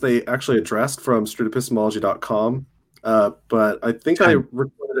points they actually addressed from streetepistemology.com. But I think I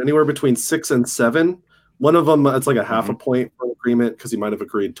recorded anywhere between 6 and 7. One of them, it's like a half a point for agreement because he might have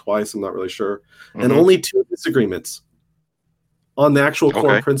agreed twice. I'm not really sure. And only 2 disagreements on the actual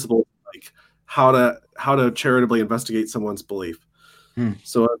core principle, like how to charitably investigate someone's belief.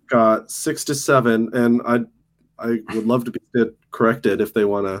 So I've got 6 to 7, and I would love to be corrected if they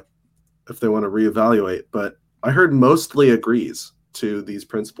want to reevaluate. But I heard mostly agrees to these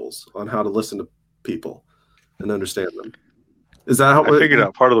principles on how to listen to people and understand them. Is that how I figured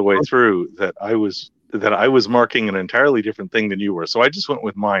out part of the way through that I was marking an entirely different thing than you were. So I just went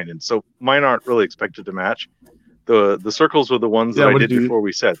with mine, and so mine aren't really expected to match. The circles were the ones that I did before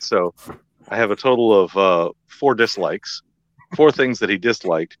we said. So I have a total of 4 dislikes, 4 things that he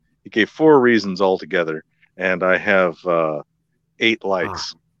disliked. He gave 4 reasons altogether, and I have 8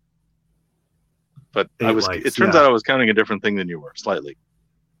 likes. But it turns out I was counting a different thing than you were, slightly.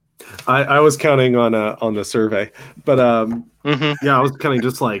 I was counting on the survey, but yeah, I was counting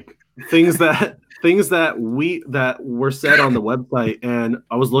just like things that were said on the website, and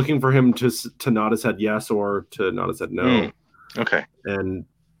I was looking for him to nod his head yes or to nod his head no. Okay. And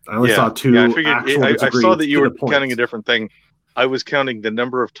I only saw 2. Yeah, I saw that you were counting a different thing. I was counting the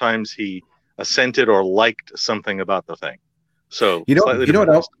number of times he assented or liked something about the thing. So you know what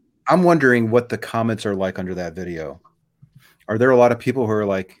else? I'm wondering what the comments are like under that video. Are there a lot of people who are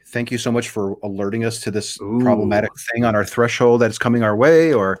like, thank you so much for alerting us to this problematic thing on our threshold that's coming our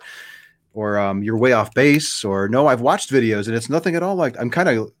way, or you're way off base, or no, I've watched videos and it's nothing at all like. I'm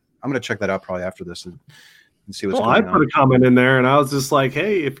going to check that out probably after this and see what's going on. I put a comment in there and I was just like,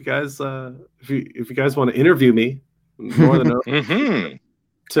 hey, if you guys want to interview me, more than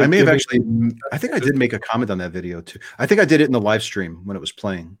I may have I think I did make a comment on that video too. I think I did it in the live stream when it was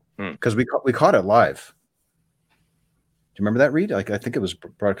playing because we caught it live. Do you remember that, Reed? Like, I think it was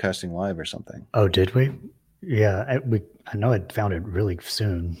broadcasting live or something. Oh, did we? Yeah, I know I found it really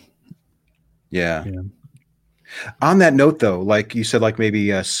soon. Yeah. On that note, though, like you said, like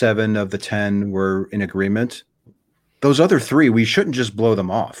maybe 7 of the 10 were in agreement. Those other 3, we shouldn't just blow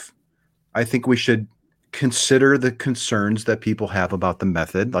them off. I think we should consider the concerns that people have about the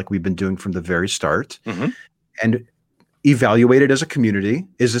method, like we've been doing from the very start, and evaluate it as a community.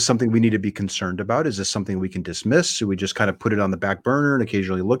 Is this something we need to be concerned about? Is this something we can dismiss? Do we just kind of put it on the back burner and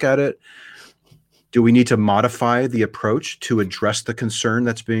occasionally look at it? Do we need to modify the approach to address the concern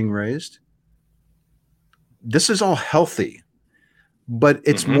that's being raised? This is all healthy, but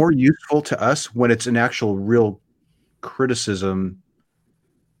it's more useful to us when it's an actual real criticism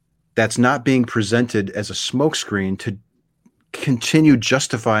that's not being presented as a smokescreen to continue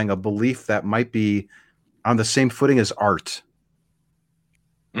justifying a belief that might be on the same footing as art.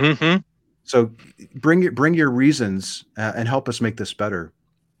 So bring your reasons and help us make this better.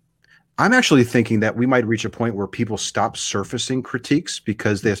 I'm actually thinking that we might reach a point where people stop surfacing critiques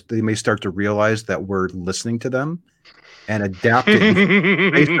because they may start to realize that we're listening to them and adapting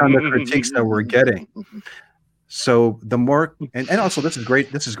based on the critiques that we're getting. So the more, and also this is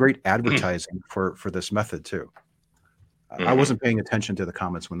great advertising for this method too. I wasn't paying attention to the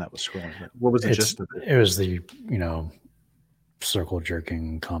comments when that was scrolling. What was the gist of it? It was the, circle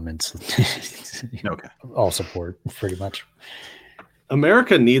jerking comments. Okay. All support, pretty much.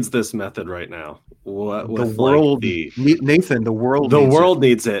 America needs this method right now. The world, Nathan, the world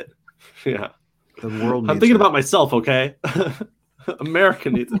needs it. Yeah. The world I'm thinking about myself, okay? America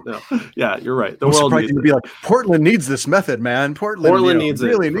needs it. No. Yeah, you're right. The world needs it. To be like, Portland needs this method, man. Portland needs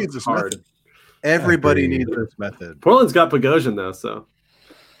really it. Needs this method. Everybody needs this method. Portland's got Bogosian though, so.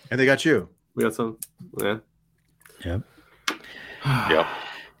 And they got you. We got some. Yeah. Yep. Yep.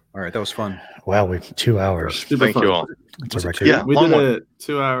 All right, that was fun. Wow, we 2 hours. Thank you all. It's a record. Yeah, we did it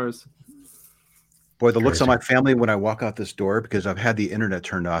 2 hours. Boy, the looks on my family when I walk out this door, because I've had the internet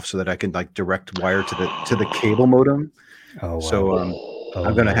turned off so that I can like direct wire to the cable modem. Oh, wow. So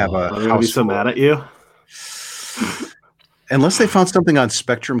I'm gonna have a. I'm gonna be so mad at you. Unless they found something on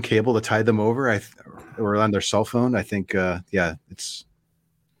Spectrum cable to tie them over, or on their cell phone, I think, it's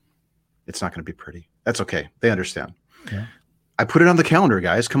not going to be pretty. That's okay. They understand. Yeah. I put it on the calendar,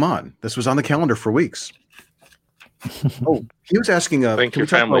 guys. Come on. This was on the calendar for weeks. Oh, he was asking. Thank your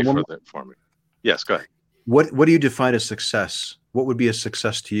family for me. Yes, go ahead. What do you define as success? What would be a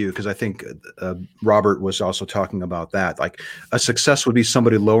success to you? Because I think Robert was also talking about that. Like a success would be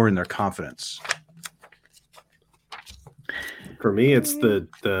somebody lowering their confidence. For me, it's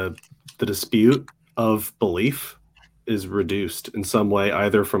the dispute of belief is reduced in some way,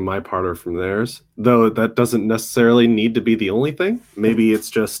 either from my part or from theirs. Though that doesn't necessarily need to be the only thing. Maybe it's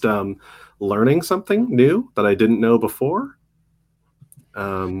just learning something new that I didn't know before.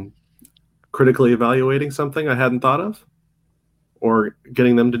 Critically evaluating something I hadn't thought of, or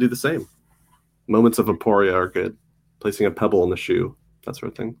getting them to do the same. Moments of aporia are good. Placing a pebble in the shoe, that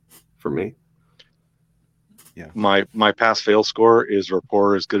sort of thing, for me. Yeah. My pass-fail score is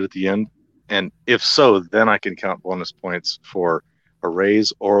rapport is good at the end, and if so, then I can count bonus points for a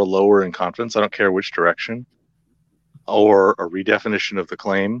raise or a lower in confidence. I don't care which direction. or a redefinition of the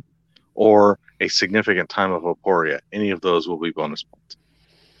claim, or a significant time of aporia. Any of those will be bonus points.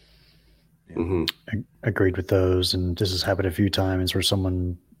 Agreed with those. And this has happened a few times where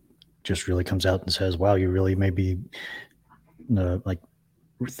someone just really comes out and says, wow, you really made me like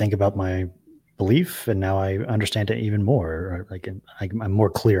think about my belief, and now I understand it even more. Or like I'm more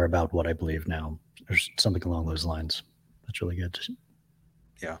clear about what I believe now. There's something along those lines. That's really good.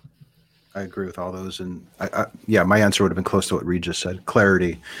 Yeah, I agree with all those. And yeah, my answer would have been close to what Reed just said.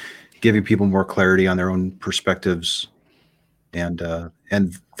 Clarity, giving people more clarity on their own perspectives, and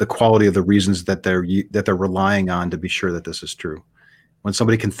the quality of the reasons that they're relying on to be sure that this is true. When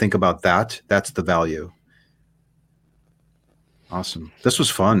somebody can think about that, that's the value. Awesome. This was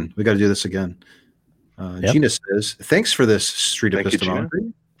fun. We got to do this again. Yep. Gina says, thanks for this street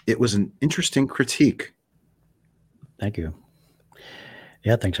epistemology. It was an interesting critique. Thank you.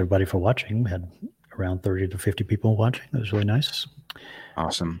 Yeah, thanks everybody for watching. We had around 30 to 50 people watching. That was really nice.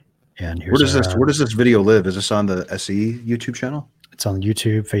 Awesome. And where does this video live? Is this on the SE YouTube channel? It's on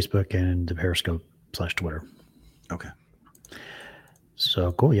YouTube, Facebook, and the Periscope/Twitter. Okay.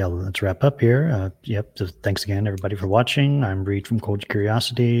 So cool. Yeah, let's wrap up here. So thanks again, everybody, for watching. I'm Reed from Cold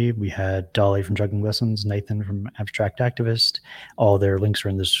Curiosity. We had Dolly from Juggling Lessons, Nathan from Abstract Activist. All their links are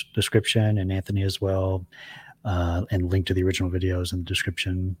in this description, and Anthony as well, and link to the original videos in the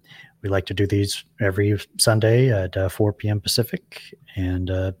description. We like to do these every Sunday at 4 p.m. Pacific.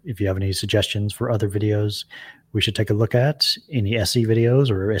 And if you have any suggestions for other videos we should take a look at, any SE videos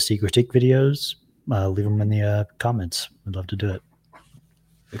or SE critique videos, leave them in the comments. We'd love to do it.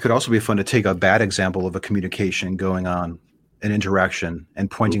 It could also be fun to take a bad example of a communication going on, an interaction,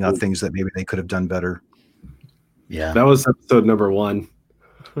 and pointing out things that maybe they could have done better. Yeah. That was episode number 1.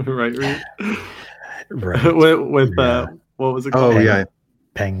 Right, Reed? Right. with what was it called? Oh, yeah.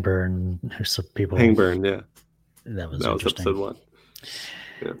 Pangburn. There's some people. Pangburn, yeah. That was episode 1.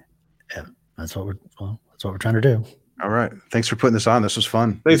 Yeah. That's what we're trying to do. All right. Thanks for putting this on. This was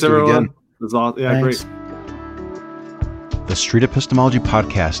fun. Thanks, everyone. It was awesome. Yeah, Thanks. great. The Street Epistemology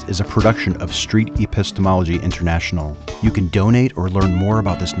Podcast is a production of Street Epistemology International. You can donate or learn more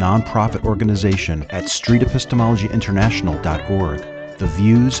about this nonprofit organization at streetepistemologyinternational.org. The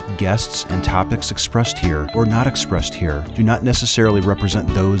views, guests, and topics expressed here or not expressed here do not necessarily represent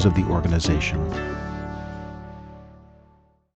those of the organization.